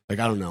 Like,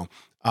 I don't know.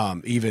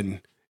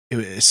 Even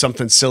it,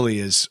 something silly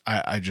is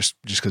I just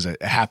because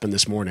it happened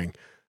this morning.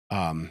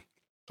 I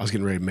was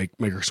getting ready to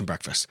make her some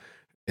breakfast,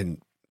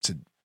 and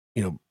said,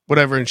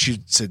 whatever, and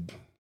she said,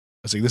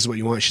 I was like, this is what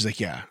you want? She's like,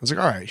 yeah. I was like,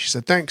 all right. She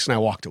said, thanks. And I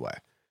walked away.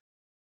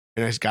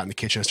 And I just got in the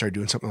kitchen. I started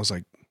doing something. I was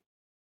like,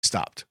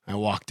 stopped. I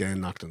walked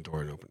in, knocked on the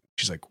door, and opened.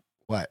 She's like,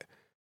 what?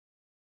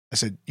 I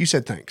said, you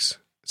said thanks.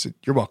 I said,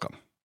 you're welcome.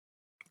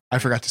 I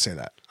forgot to say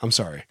that. I'm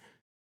sorry.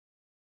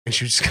 And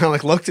she just kind of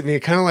like looked at me,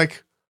 kind of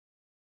like,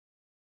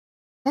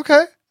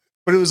 okay.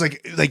 But it was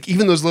like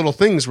even those little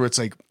things where it's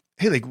like,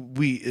 hey, like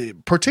we,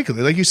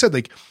 particularly, like you said,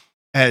 like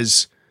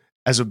as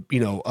a,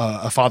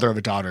 a father of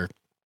a daughter,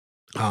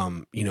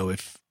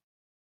 if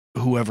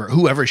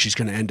whoever she's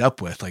going to end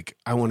up with, like,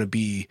 I want to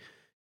be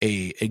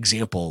a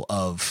example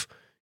of,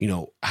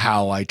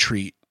 how I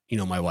treat,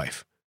 my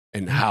wife,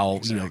 and how,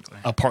 Exactly.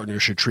 a partner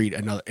should treat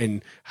another,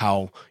 and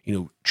how,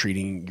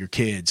 treating your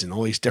kids and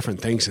all these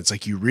different things. It's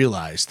like, you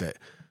realize that,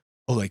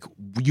 like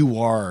you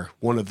are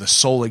one of the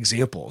sole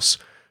examples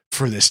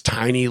for this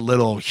tiny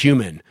little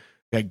human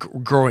that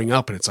growing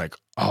up. And it's like,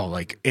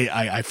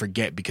 I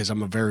forget, because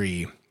I'm a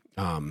very,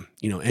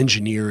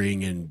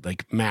 engineering and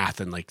like math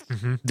and like,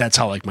 that's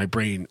how like my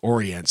brain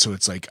orients. So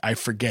it's like, I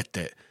forget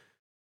that,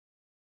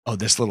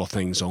 this little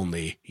thing's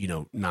only,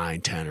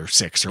 9, 10 or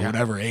 6 or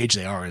whatever age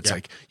they are. And it's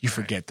like, you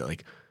forget that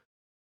like,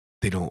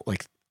 they don't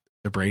like,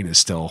 their brain is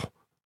still,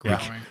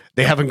 like,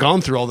 they haven't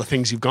gone through all the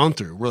things you've gone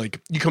through. We're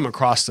like, you come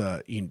across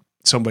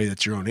somebody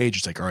that's your own age.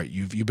 It's like, all right,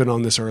 you've been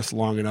on this earth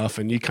long enough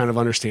and you kind of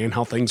understand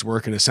how things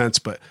work in a sense,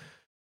 but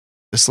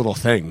this little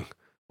thing,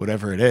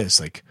 whatever it is,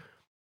 like,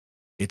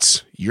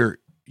 it's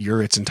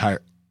its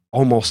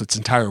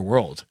entire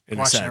world in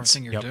a Watching sense.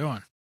 everything you're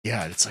doing.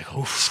 Yeah, it's like,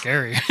 oh,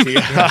 Scary.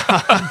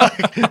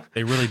 yeah.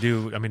 They really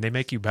do. I mean, they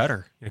make you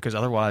better, because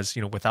otherwise,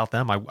 without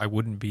them, I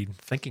wouldn't be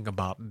thinking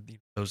about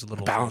those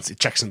little balance,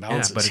 checks and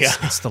balances. Yeah,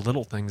 but it's the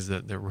little things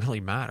that really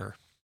matter.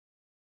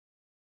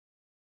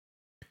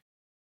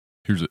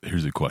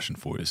 Here's a question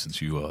for you,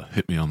 since you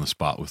hit me on the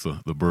spot with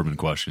the bourbon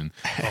question,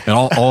 and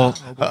I'll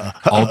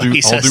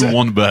do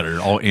one better.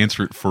 I'll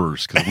answer it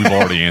first because we've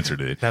already answered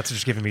it. That's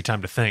just giving me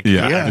time to think.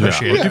 Yeah, I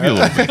appreciate I'll it. give you a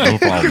little bit, no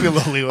problem. Give you a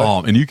little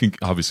leeway. And you can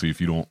obviously,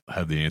 if you don't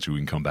have the answer, we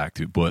can come back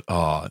to it. But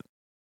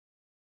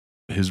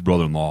his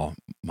brother-in-law,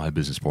 my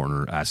business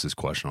partner, asked this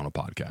question on a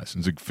podcast.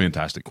 It's a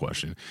fantastic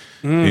question,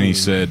 and he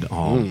said,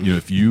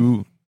 if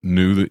you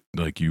knew that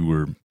like you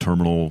were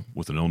terminal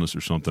with an illness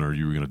or something, or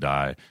you were going to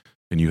die,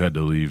 and you had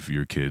to leave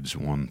your kids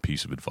one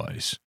piece of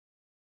advice,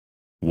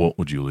 what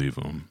would you leave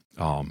them?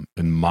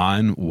 And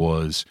mine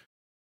was,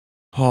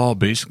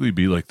 basically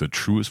be like the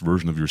truest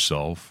version of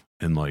yourself,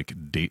 and like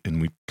and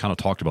we kind of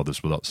talked about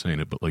this without saying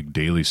it, but like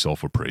daily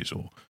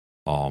self-appraisal.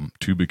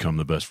 to become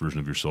the best version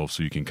of yourself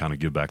so you can kind of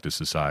give back to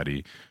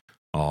society.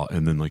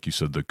 And then, like you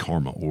said, the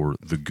karma or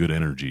the good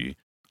energy,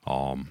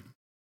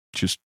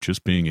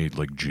 just being a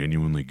like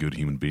genuinely good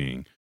human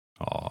being.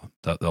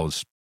 That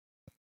was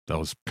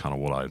kind of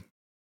what I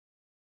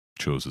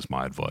chose as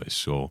my advice.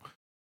 So,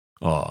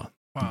 do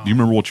you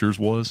remember what yours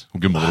was?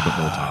 We'll give him a little bit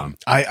more time.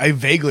 I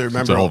vaguely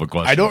remember. It's a hell of a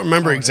question. I don't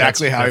remember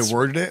exactly how that's- I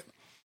worded it.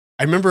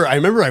 I remember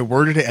I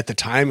worded it at the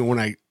time, and when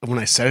I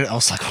said it, I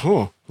was like,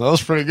 "Oh, that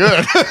was pretty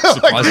good."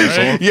 Surprised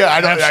yourself. Yeah, I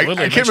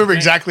Absolutely. can't remember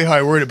exactly how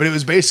I worded it, but it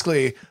was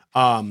basically,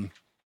 what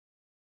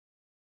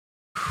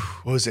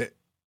was it?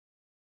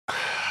 It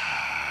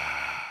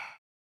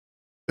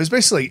was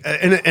basically,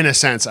 in a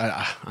sense,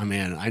 I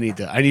need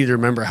to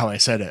remember how I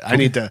said it. I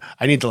need to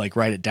like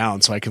write it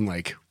down so I can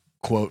like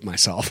quote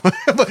myself. but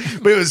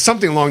it was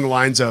something along the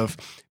lines of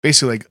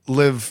basically like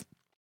live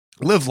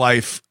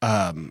life,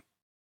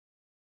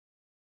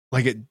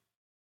 like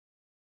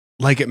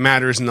it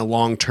matters in the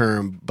long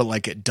term, but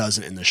like it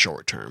doesn't in the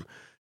short term.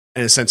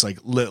 In a sense, like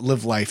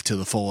live life to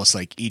the fullest,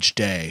 like each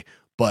day,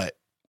 but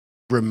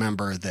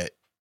remember that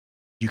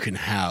you can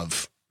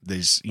have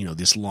this,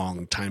 this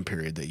long time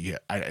period that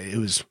I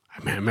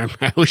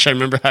wish I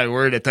remember how I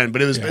worded it then,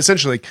 but it was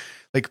essentially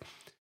like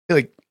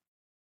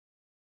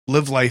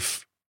live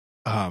life,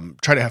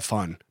 try to have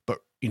fun, but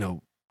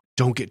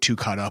don't get too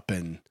caught up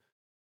in,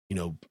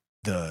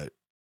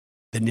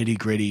 the nitty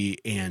gritty,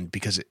 and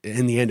because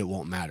in the end it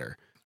won't matter,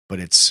 but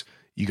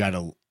you got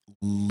to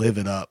live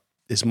it up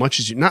as much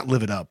as not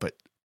live it up, but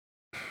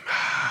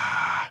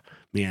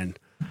man,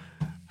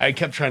 I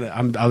kept trying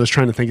to, I was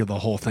trying to think of the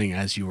whole thing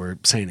as you were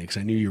saying it, cause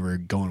I knew you were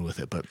going with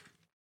it, but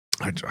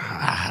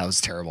that was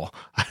terrible.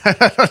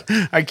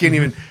 I can't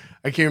even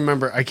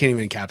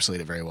encapsulate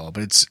it very well,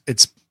 but it's,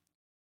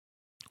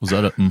 Was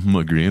that a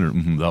agreeing or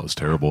that was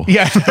terrible?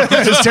 yeah,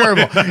 it's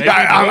terrible.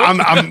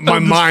 My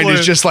mind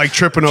is just like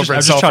tripping over I'm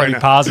just itself trying right to be now.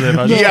 positive.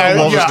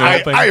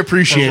 I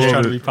appreciate I'm just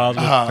trying to it. be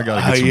positive. I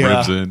gotta get some yeah.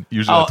 ribs in.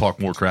 Usually I talk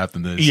more crap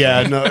than this.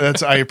 Yeah, no,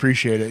 I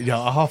appreciate it. Yeah,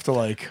 I'll have to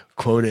like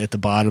quote it at the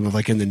bottom of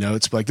like in the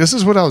notes, but like this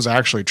is what I was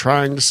actually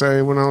trying to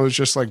say when I was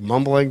just like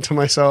mumbling to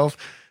myself.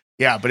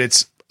 Yeah, but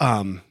it's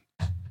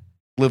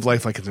live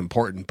life like it's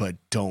important, but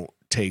don't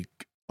take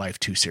life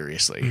too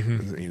seriously.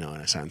 Mhm. In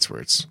a sense where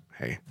it's,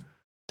 hey,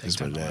 this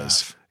is what it time to is.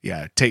 laugh.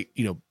 Yeah,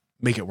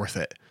 make it worth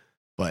it,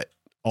 but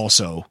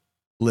also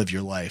live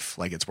your life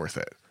like it's worth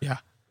it. Yeah.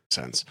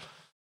 Sense.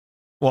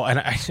 Well, and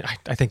I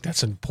think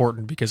that's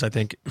important because I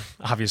think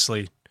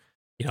obviously,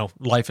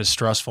 life is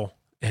stressful,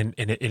 and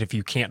if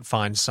you can't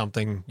find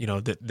something,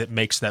 that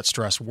makes that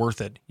stress worth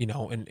it,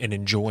 and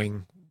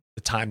enjoying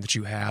the time that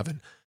you have,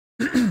 and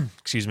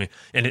excuse me,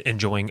 and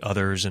enjoying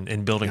others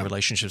and building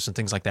relationships and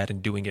things like that,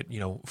 and doing it,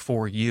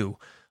 for you.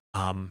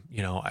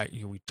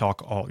 We've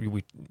talked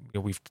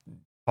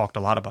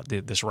a lot about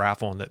this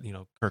raffle, and that,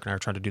 Kirk and I are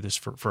trying to do this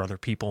for other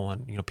people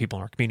and, people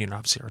in our community, and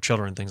obviously our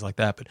children and things like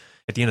that. But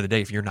at the end of the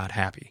day, if you're not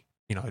happy,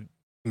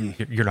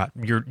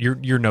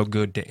 you're no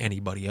good to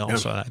anybody else. Yeah.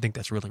 So I think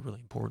that's really, really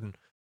important.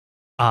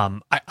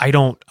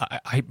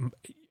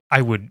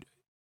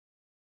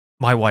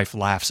 My wife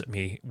laughs at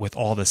me with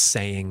all the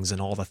sayings and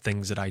all the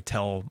things that I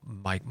tell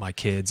my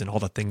kids and all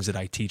the things that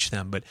I teach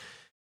them. But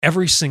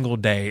every single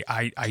day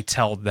I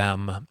tell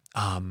them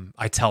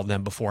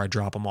before I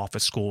drop them off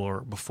at school,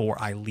 or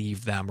before I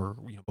leave them, or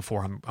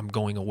before I'm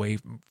going away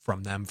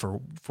from them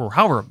for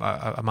however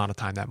amount of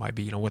time that might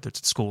be, whether it's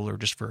at school or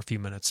just for a few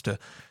minutes to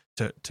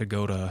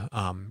go to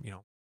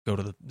go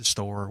to the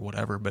store or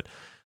whatever. But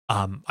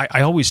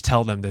I always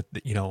tell them that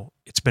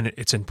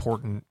it's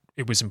important.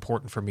 It was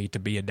important for me to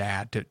be a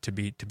dad, to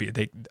be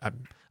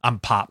I'm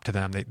Pop to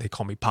them. They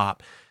call me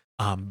Pop.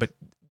 But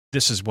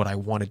this is what I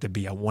wanted to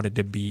be. I wanted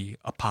to be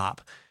a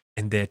Pop,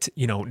 and that,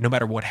 no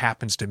matter what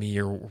happens to me,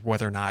 or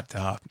whether or not,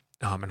 and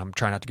I'm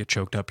trying not to get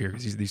choked up here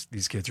because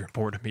these kids are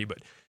important to me, but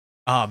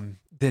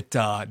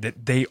that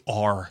they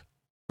are,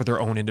 for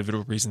their own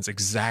individual reasons,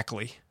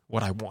 exactly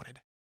what I wanted.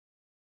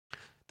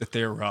 That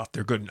they're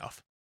good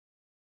enough.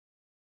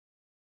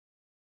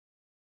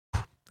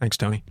 Thanks,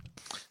 Tony.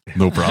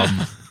 No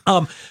problem.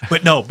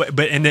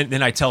 And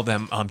then I tell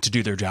them to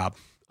do their job,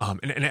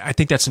 and I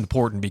think that's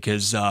important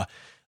because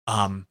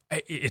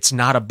it's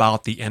not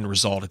about the end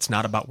result. It's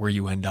not about where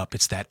you end up.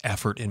 It's that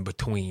effort in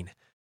between.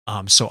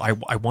 So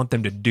I want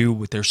them to do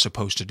what they're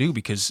supposed to do,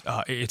 because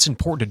it's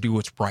important to do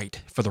what's right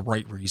for the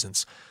right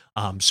reasons.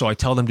 So I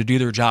tell them to do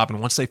their job,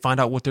 and once they find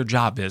out what their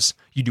job is,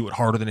 you do it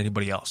harder than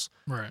anybody else.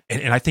 Right.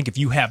 And I think if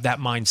you have that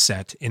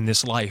mindset in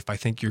this life, I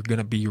think you're going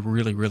to be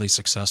really, really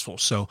successful.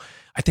 So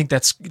I think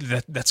that's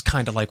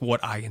kind of like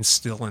what I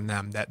instill in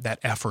them, that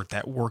effort,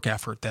 that work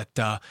effort,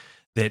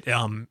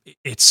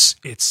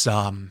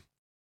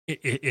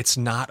 it's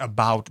not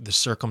about the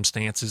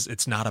circumstances.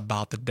 It's not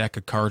about the deck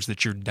of cards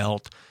that you're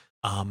dealt,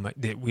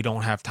 that we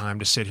don't have time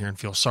to sit here and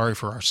feel sorry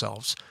for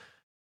ourselves.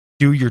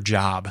 Do your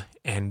job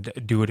and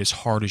do it as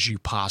hard as you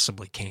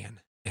possibly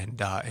can.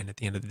 And at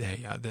the end of the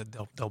day,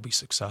 they'll be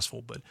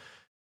successful. But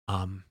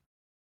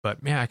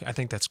yeah, I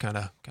think that's kind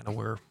of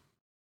where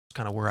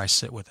I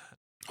sit with that.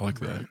 I like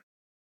that.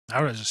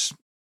 I would just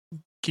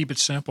keep it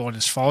simple and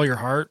just follow your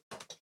heart,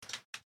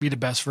 be the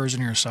best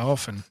version of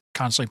yourself, and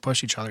constantly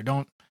push each other.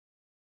 Don't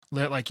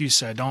like you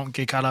said, don't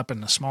get caught up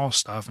in the small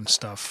stuff and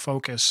stuff.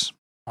 Focus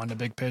on the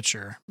big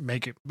picture.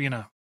 Make it being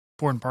an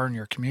important part in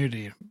your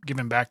community,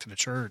 giving back to the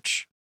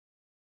church.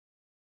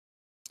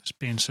 Just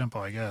being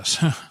simple, I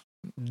guess.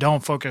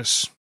 Don't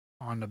focus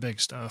on the big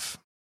stuff.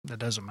 That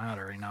doesn't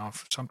matter.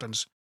 If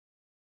something's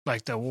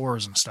like the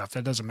wars and stuff,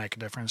 that doesn't make a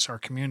difference. Our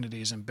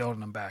communities and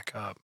building them back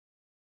up.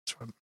 That's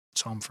what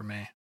it's home for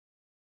me.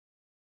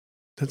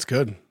 That's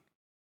good.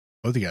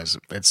 Both of you guys.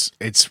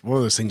 It's one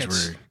of those things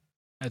where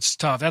it's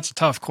tough. That's a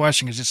tough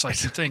question because it's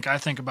like I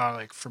think about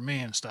like for me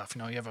and stuff.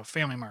 You have a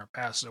family member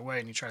passes away,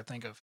 and you try to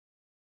think of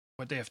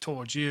what they have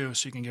told you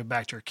so you can give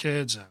back to your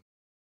kids, and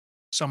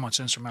someone's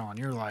instrumental in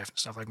your life and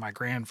stuff. Like my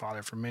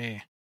grandfather, for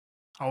me,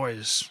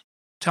 always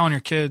telling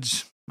your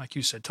kids, like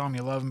you said, tell them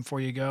you love them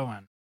before you go,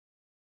 and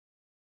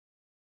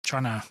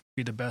trying to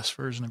be the best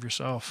version of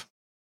yourself.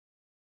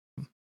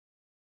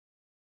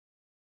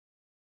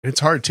 It's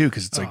hard too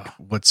because it's like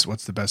what's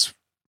the best?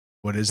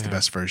 What is the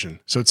best version?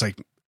 So it's like,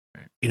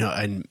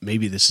 and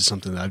maybe this is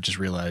something that I've just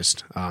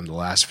realized the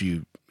last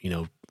few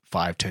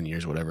 5-10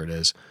 years, whatever it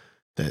is,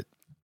 that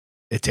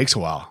it takes a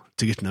while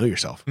to get to know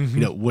yourself.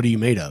 Mm-hmm. What are you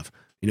made of?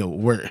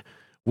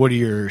 What are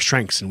your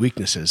strengths and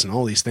weaknesses and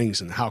all these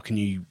things, and how can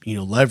you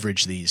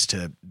leverage these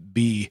to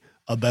be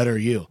a better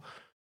you?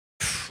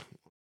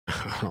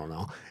 I don't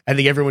know. I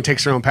think everyone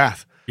takes their own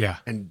path. Yeah.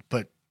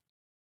 But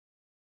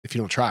if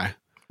you don't try.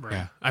 Right.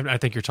 Yeah. I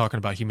think you're talking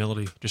about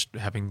humility, just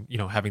having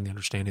the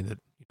understanding that,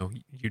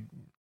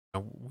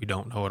 we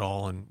don't know it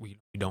all, and we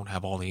don't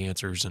have all the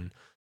answers, and,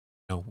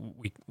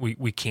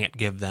 we can't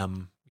give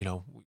them,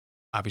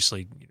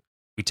 obviously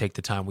we take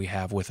the time we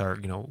have with our,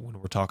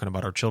 when we're talking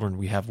about our children,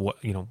 we have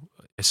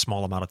a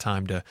small amount of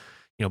time to,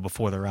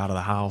 before they're out of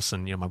the house.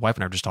 And, my wife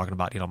and I are just talking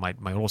about,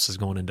 my oldest is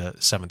going into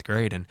 7th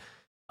grade, and,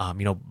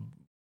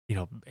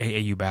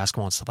 AAU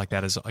basketball and stuff like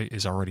that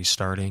is already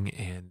starting,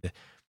 and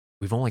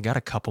we've only got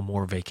a couple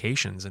more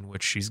vacations in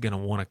which she's going to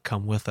want to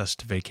come with us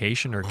to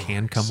vacation, or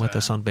can come with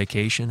us on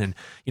vacation. And,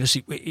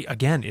 see,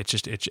 again, it's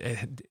just,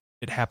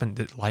 it happened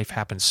that life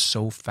happens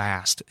so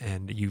fast,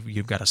 and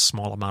you've got a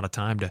small amount of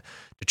time to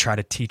try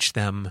to teach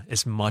them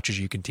as much as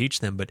you can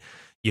teach them. But,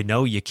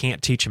 you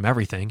can't teach them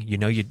everything.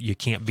 You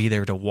can't be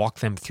there to walk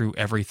them through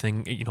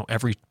everything,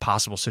 every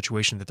possible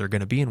situation that they're going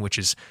to be in, which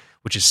is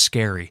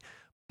scary.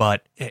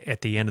 But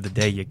at the end of the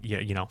day,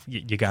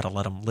 you got to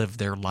let them live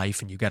their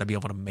life, and you got to be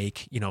able to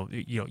make, you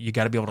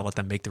got to be able to let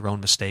them make their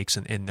own mistakes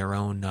and their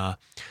own,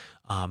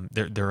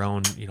 their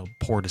own,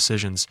 poor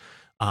decisions.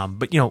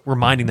 But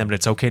reminding them that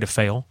it's okay to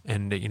fail,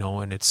 and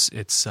and it's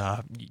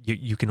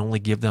you can only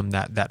give them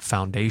that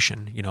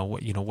foundation.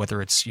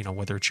 Whether it's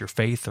your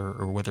faith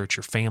or whether it's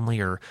your family,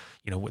 or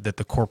that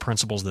the core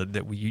principles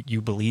that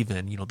you believe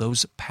in.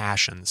 Those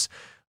passions,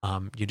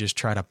 you just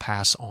try to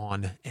pass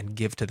on and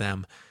give to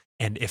them.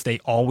 And if they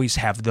always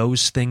have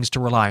those things to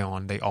rely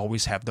on, they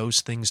always have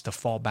those things to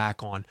fall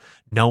back on,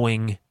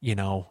 knowing,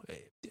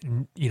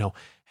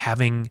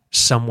 having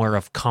somewhere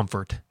of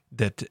comfort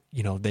that,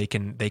 they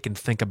can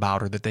think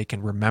about, or that they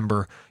can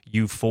remember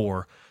you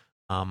for,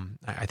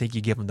 I think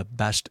you give them the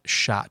best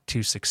shot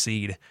to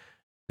succeed.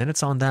 Then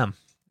it's on them.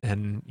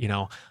 And,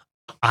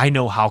 I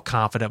know how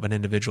confident of an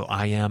individual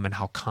I am, and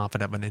how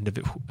confident of an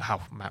individual, how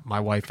my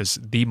wife is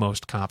the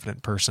most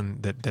confident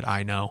person that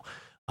I know.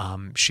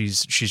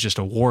 She's just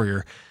a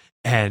warrior,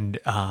 and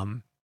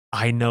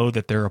I know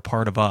that they're a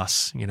part of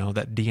us.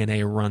 That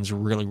DNA runs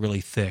really,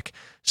 really thick.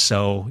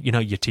 So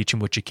you teach them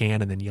what you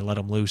can, and then you let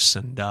them loose,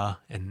 and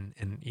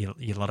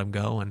you let them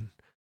go,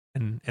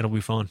 and it'll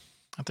be fun.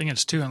 I think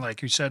it's too, and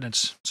like you said,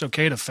 it's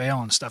okay to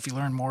fail and stuff. You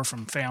learn more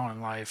from failing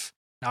in life,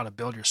 how to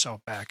build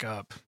yourself back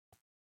up.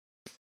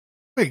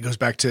 It goes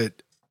back to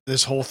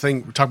this whole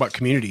thing. We talk about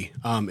community.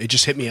 It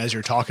just hit me as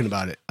you're talking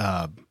about it.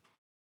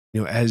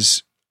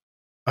 As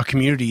a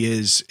community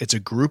it's a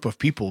group of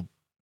people,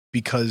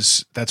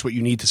 because that's what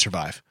you need to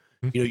survive.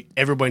 Mm-hmm.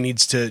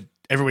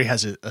 Everybody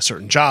has a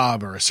certain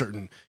job, or a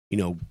certain,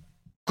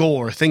 goal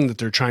or thing that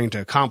they're trying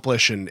to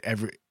accomplish. And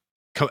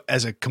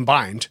as a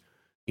combined,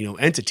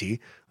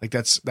 entity, like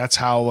that's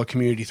how a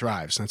community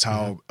thrives. That's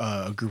how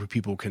a group of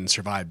people can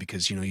survive,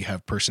 because, you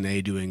have person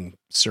A doing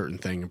certain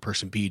thing and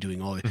person B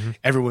doing all that. Mm-hmm.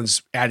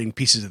 Everyone's adding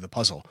pieces of the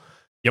puzzle.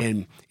 Yep.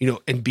 And,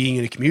 and being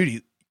in a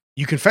community,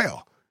 you can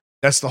fail.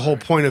 That's the whole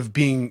point of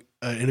being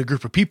in a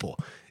group of people,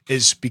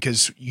 is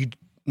because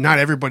not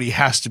everybody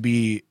has to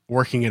be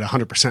working at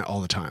 100%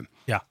 all the time.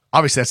 Yeah.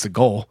 Obviously that's the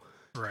goal,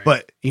 Right.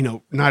 but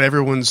not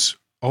everyone's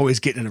always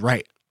getting it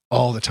right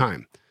all the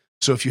time.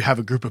 So if you have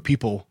a group of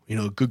people,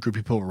 a good group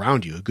of people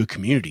around you, a good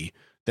community,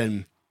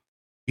 then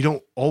you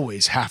don't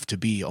always have to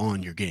be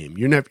on your game.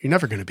 You're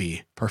never going to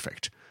be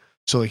perfect.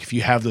 So like if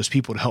you have those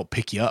people to help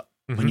pick you up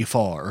when you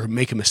fall, or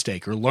make a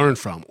mistake, or learn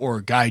from,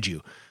 or guide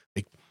you,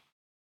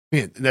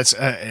 that's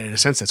in a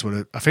sense, that's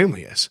what a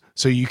family is.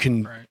 So you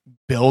can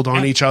build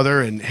on each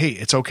other, and hey,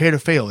 it's okay to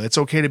fail. It's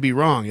okay to be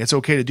wrong. It's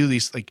okay to do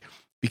these,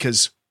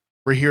 because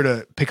we're here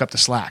to pick up the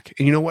slack.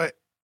 And you know what?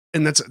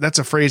 and that's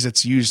a phrase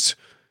that's used,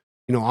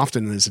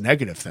 often as a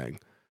negative thing,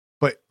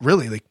 but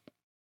really, like,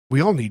 we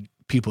all need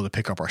people to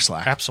pick up our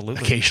slack.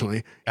 Absolutely.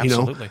 Occasionally,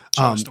 Absolutely.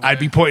 I'd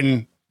be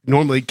pointing,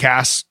 normally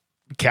Cass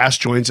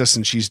joins us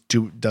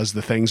and does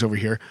the things over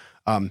here.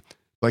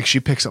 Like, she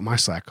picks up my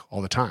slack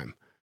all the time,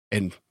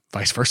 and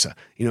vice versa,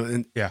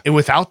 and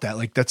without that,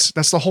 like, that's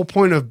the whole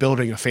point of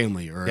building a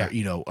family or,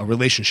 a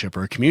relationship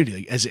or a community.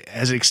 Like, as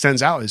it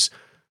extends out, is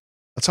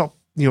let's help,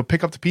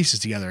 pick up the pieces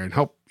together and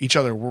help each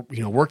other,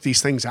 work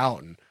these things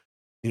out and,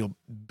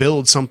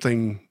 build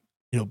something,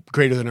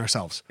 greater than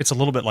ourselves. It's a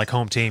little bit like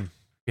home team.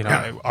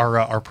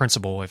 Our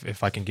principal,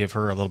 if I can give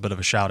her a little bit of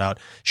a shout out,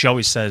 she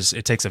always says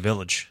it takes a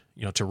village,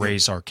 to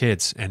raise our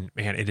kids. And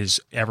man, it is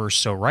ever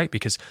so right,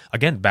 because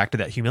again, back to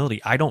that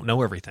humility, I don't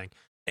know everything.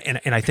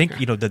 And I think,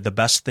 the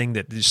best thing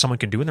that someone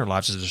can do in their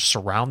lives is to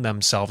surround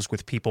themselves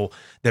with people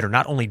that are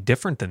not only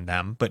different than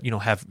them, but,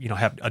 have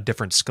a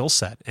different skill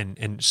set.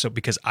 And so,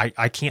 because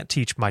I can't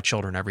teach my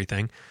children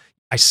everything,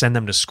 I send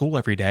them to school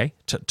every day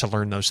to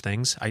learn those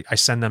things. I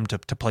send them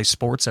to play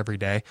sports every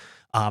day,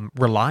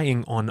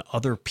 relying on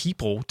other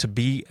people to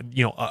be,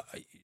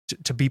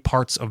 to be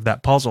parts of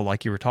that puzzle,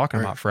 like you were talking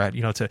about, Fred,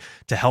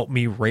 to help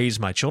me raise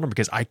my children,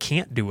 because I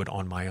can't do it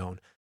on my own.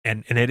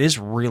 And it is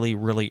really,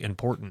 really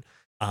important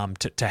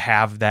to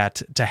have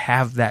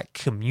that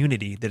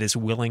community that is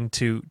willing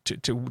to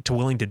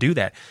do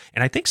that.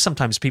 And I think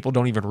sometimes people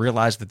don't even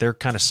realize that they're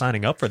kind of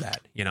signing up for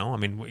that. I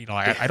mean,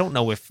 I don't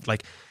know if,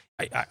 like,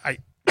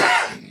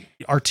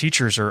 our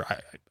teachers are,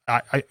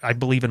 I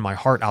believe in my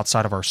heart,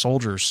 outside of our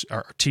soldiers,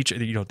 our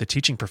the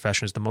teaching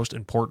profession is the most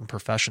important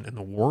profession in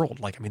the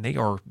world. Like, I mean,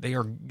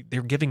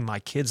 they're giving my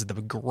kids the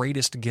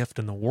greatest gift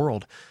in the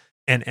world.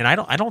 And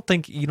I don't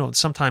think,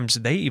 sometimes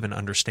they even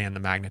understand the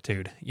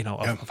magnitude,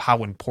 of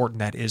how important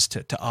that is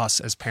to us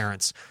as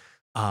parents.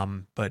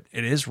 But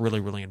it is really,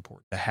 really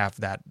important to have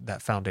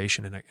that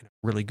foundation in a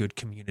really good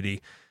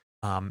community,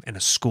 and a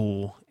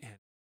school and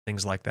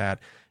things like that.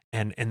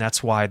 And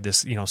that's why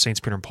this, Saints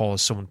Peter and Paul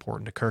is so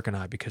important to Kirk and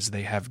I, because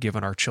they have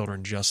given our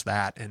children just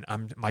that.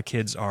 And my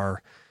kids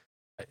are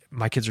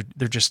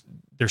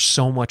they're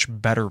so much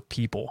better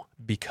people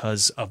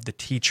because of the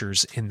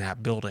teachers in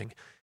that building.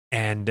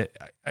 And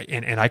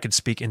I could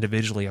speak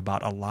individually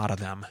about a lot of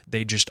them.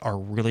 They just are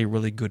really,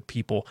 really good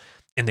people,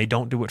 and they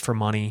don't do it for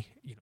money.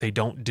 They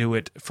don't do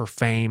it for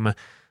fame.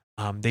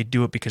 They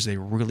do it because they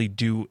really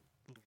do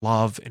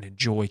love and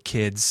enjoy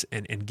kids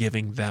and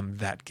giving them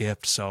that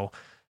gift. So,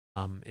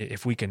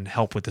 if we can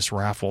help with this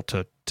raffle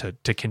to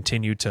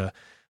continue to,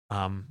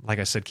 like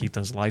I said, keep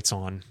those lights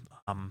on,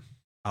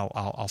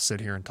 I'll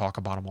sit here and talk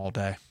about them all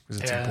day,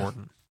 because it's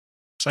important.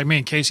 It's like me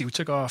and Casey, we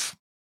took off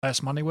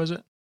last Monday, was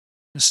it?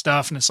 And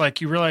stuff. And it's like,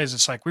 you realize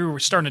it's like, we were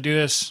starting to do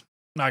this.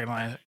 I'm not going to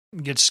lie,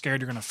 you get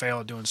scared you're going to fail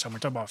at doing something.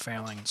 We're talking about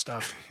failing and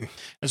stuff.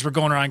 As we're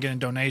going around getting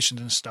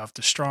donations and stuff,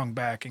 the strong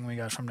backing we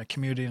got from the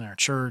community and our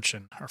church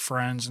and our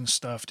friends and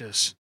stuff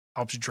just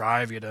helps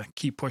drive you to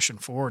keep pushing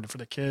forward for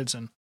the kids.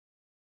 And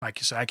like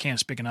you said, I can't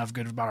speak enough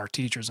good about our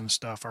teachers and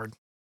stuff. Our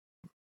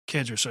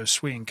kids are so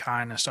sweet and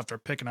kind and stuff they're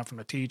picking up from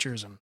the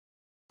teachers and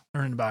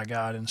learning about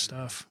God and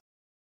stuff.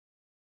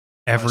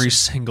 Every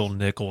single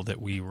nickel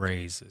that we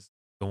raise is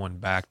going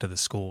back to the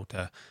school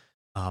to,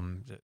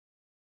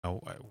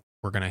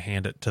 we're going to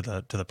hand it to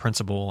the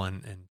principal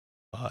and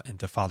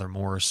to Father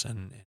Morris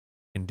and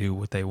do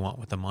what they want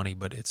with the money.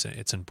 But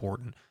it's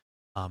important,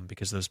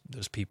 because those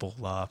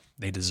people,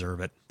 they deserve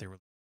it.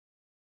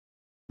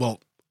 Well,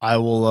 I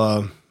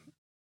will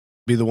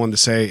be the one to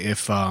say,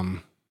 if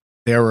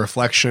they're a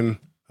reflection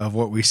of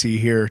what we see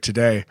here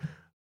today,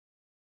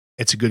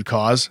 it's a good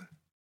cause,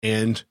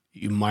 and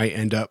you might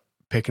end up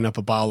picking up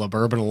a bottle of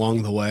bourbon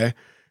along the way.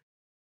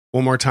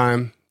 One more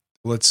time,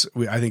 I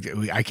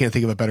can't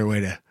think of a better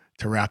way to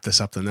wrap this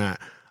up than that.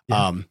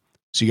 Yeah.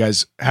 So you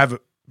guys have a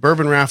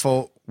bourbon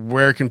raffle.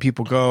 Where can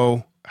people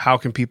go? How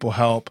can people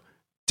help?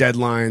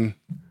 Deadline,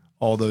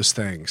 all those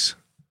things.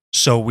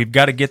 So we've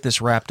got to get this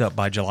wrapped up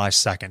by July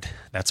 2nd.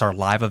 That's our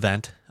live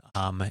event.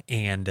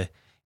 And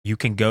you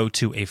can go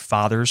to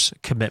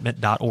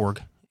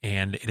afatherscommitment.org,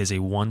 and it is a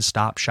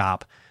one-stop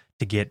shop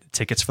to get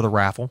tickets for the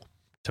raffle,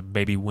 to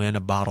maybe win a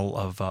bottle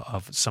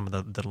of some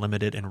of the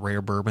limited and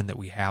rare bourbon that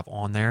we have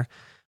on there.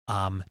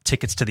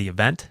 Tickets to the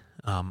event.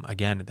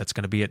 Again, that's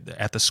going to be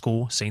at the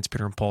school, Saints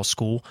Peter and Paul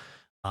School.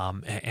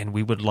 And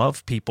we would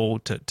love people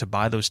to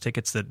buy those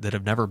tickets that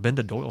have never been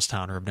to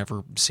Doylestown or have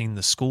never seen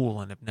the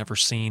school and have never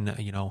seen,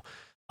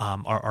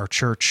 our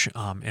church,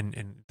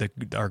 and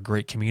our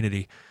great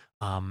community.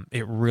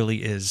 It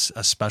really is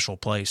a special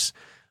place.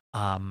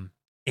 And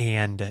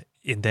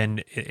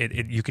then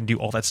you can do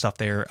all that stuff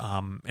there,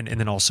 and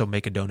then also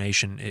make a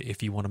donation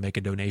if you want to make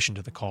a donation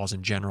to the cause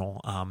in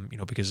general.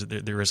 Because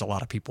there is a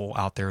lot of people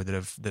out there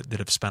that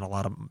have spent a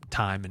lot of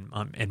time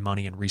and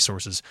money and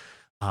resources,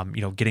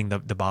 getting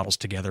the bottles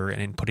together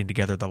and putting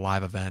together the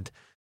live event,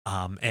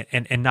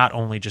 and not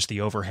only just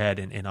the overhead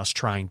and us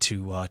trying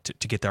to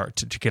get our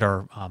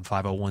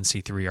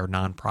 501c3, our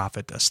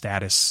nonprofit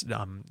status,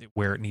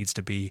 where it needs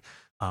to be.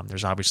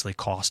 There's obviously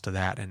cost to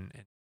that and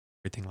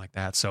everything like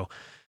that. So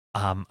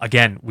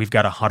Again, we've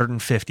got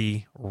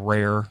 150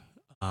 rare,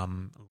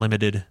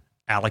 limited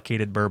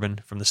allocated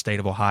bourbon from the state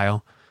of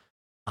Ohio.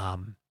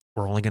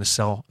 We're only going to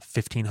sell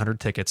 1,500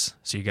 tickets,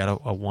 so you got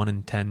a 1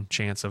 in 10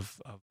 chance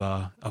of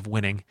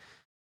winning,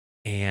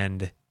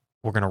 and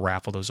we're going to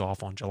raffle those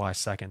off on July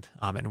 2nd,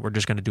 and we're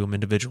just going to do them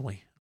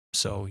individually.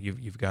 So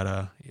you've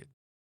got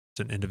it's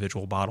an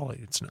individual bottle.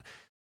 It's not.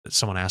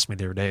 Someone asked me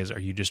the other day, "Are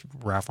you just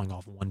raffling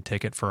off one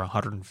ticket for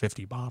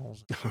 150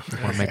 bottles?" I want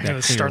to make that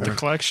clear. Start the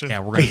collection.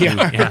 Yeah, we're going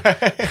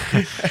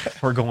to.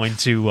 We're going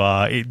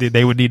to.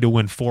 They would need to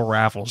win 4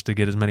 raffles to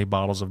get as many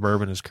bottles of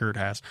bourbon as Kurt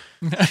has.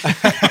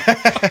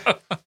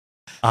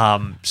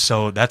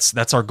 So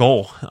that's our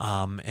goal.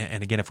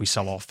 And again, if we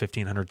sell all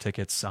 1,500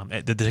 tickets,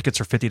 the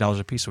tickets are $50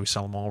 a piece, so we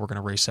sell them all. We're going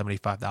to raise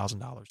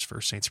 $75,000 for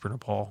St. Sprinter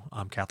Paul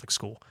Catholic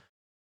School.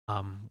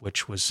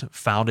 Which was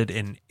founded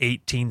in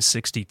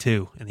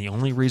 1862. And the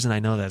only reason I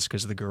know that is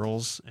because the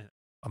girls,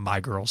 my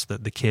girls,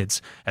 the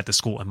kids at the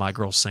school, and my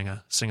girls sing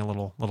a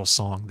little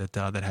song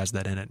that has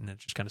that in it, and it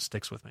just kind of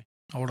sticks with me.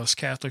 Oldest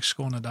Catholic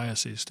school in the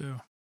diocese, too.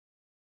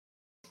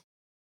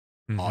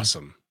 Mm-hmm.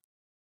 Awesome.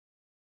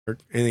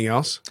 Anything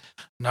else?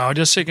 No,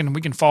 just so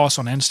we can follow us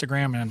on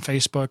Instagram and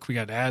Facebook. We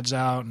got ads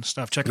out and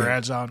stuff. Check our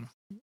ads out. And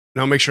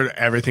I'll make sure that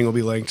everything will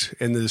be linked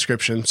in the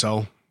description.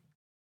 So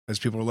as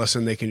people are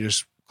listening, they can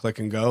just click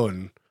and go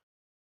and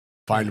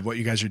find what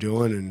you guys are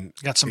doing. And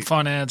got some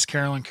fun ads.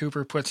 Carolyn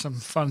Cooper put some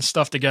fun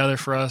stuff together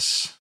for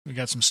us. We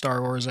got some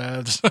Star Wars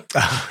ads.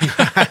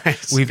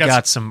 Nice. We've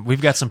got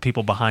some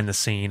people behind the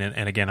scene,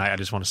 and again, I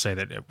just want to say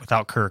that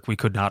without Kirk, we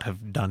could not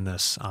have done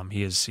this.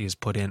 He has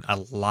put in a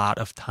lot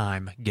of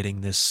time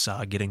getting this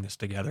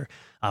together.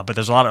 But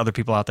there's a lot of other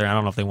people out there. I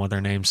don't know if they want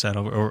their names said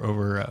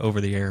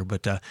over the air,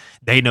 but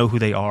they know who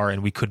they are,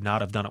 and we could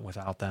not have done it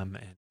without them.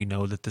 And we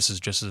know that this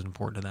is just as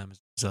important to them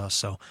as us.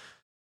 So,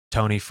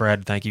 Tony,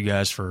 Fred, thank you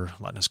guys for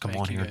letting us come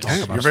on here and talk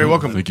about it. You're very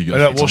welcome. Thank you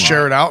guys. We'll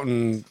share it out,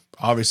 and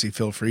obviously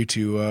feel free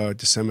to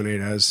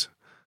disseminate as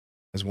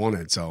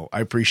wanted. So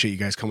I appreciate you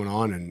guys coming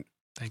on, and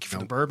thank you for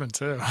the bourbon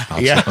too.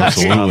 Yeah,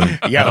 Absolutely.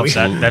 Yeah,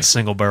 that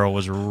single barrel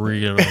was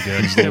really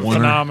good.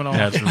 Phenomenal.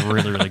 Yeah, it's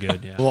really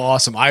good. Yeah. well,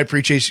 awesome. I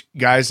appreciate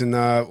you guys, and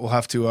we'll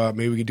have to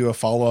maybe we can do a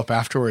follow up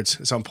afterwards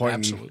at some point.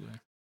 Absolutely. And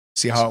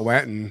see how it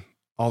went and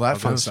all that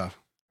fun stuff.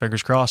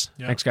 Fingers crossed.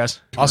 Yeah. Thanks,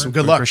 guys. Awesome.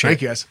 Good luck. Appreciate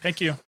Thank you, guys.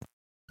 Thank you.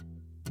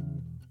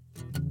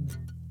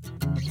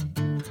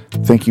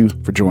 Thank you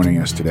for joining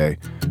us today.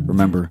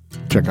 Remember,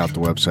 check out the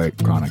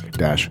website,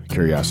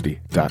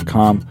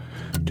 chronic-curiosity.com,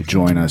 to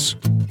join us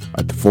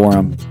at the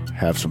forum,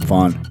 have some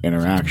fun,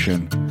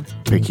 interaction,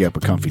 pick you up a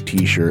comfy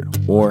t-shirt,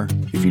 or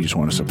if you just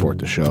want to support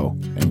the show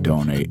and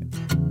donate,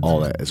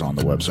 all that is on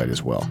the website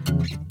as well.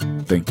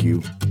 Thank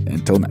you.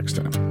 Until next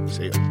time.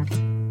 See you.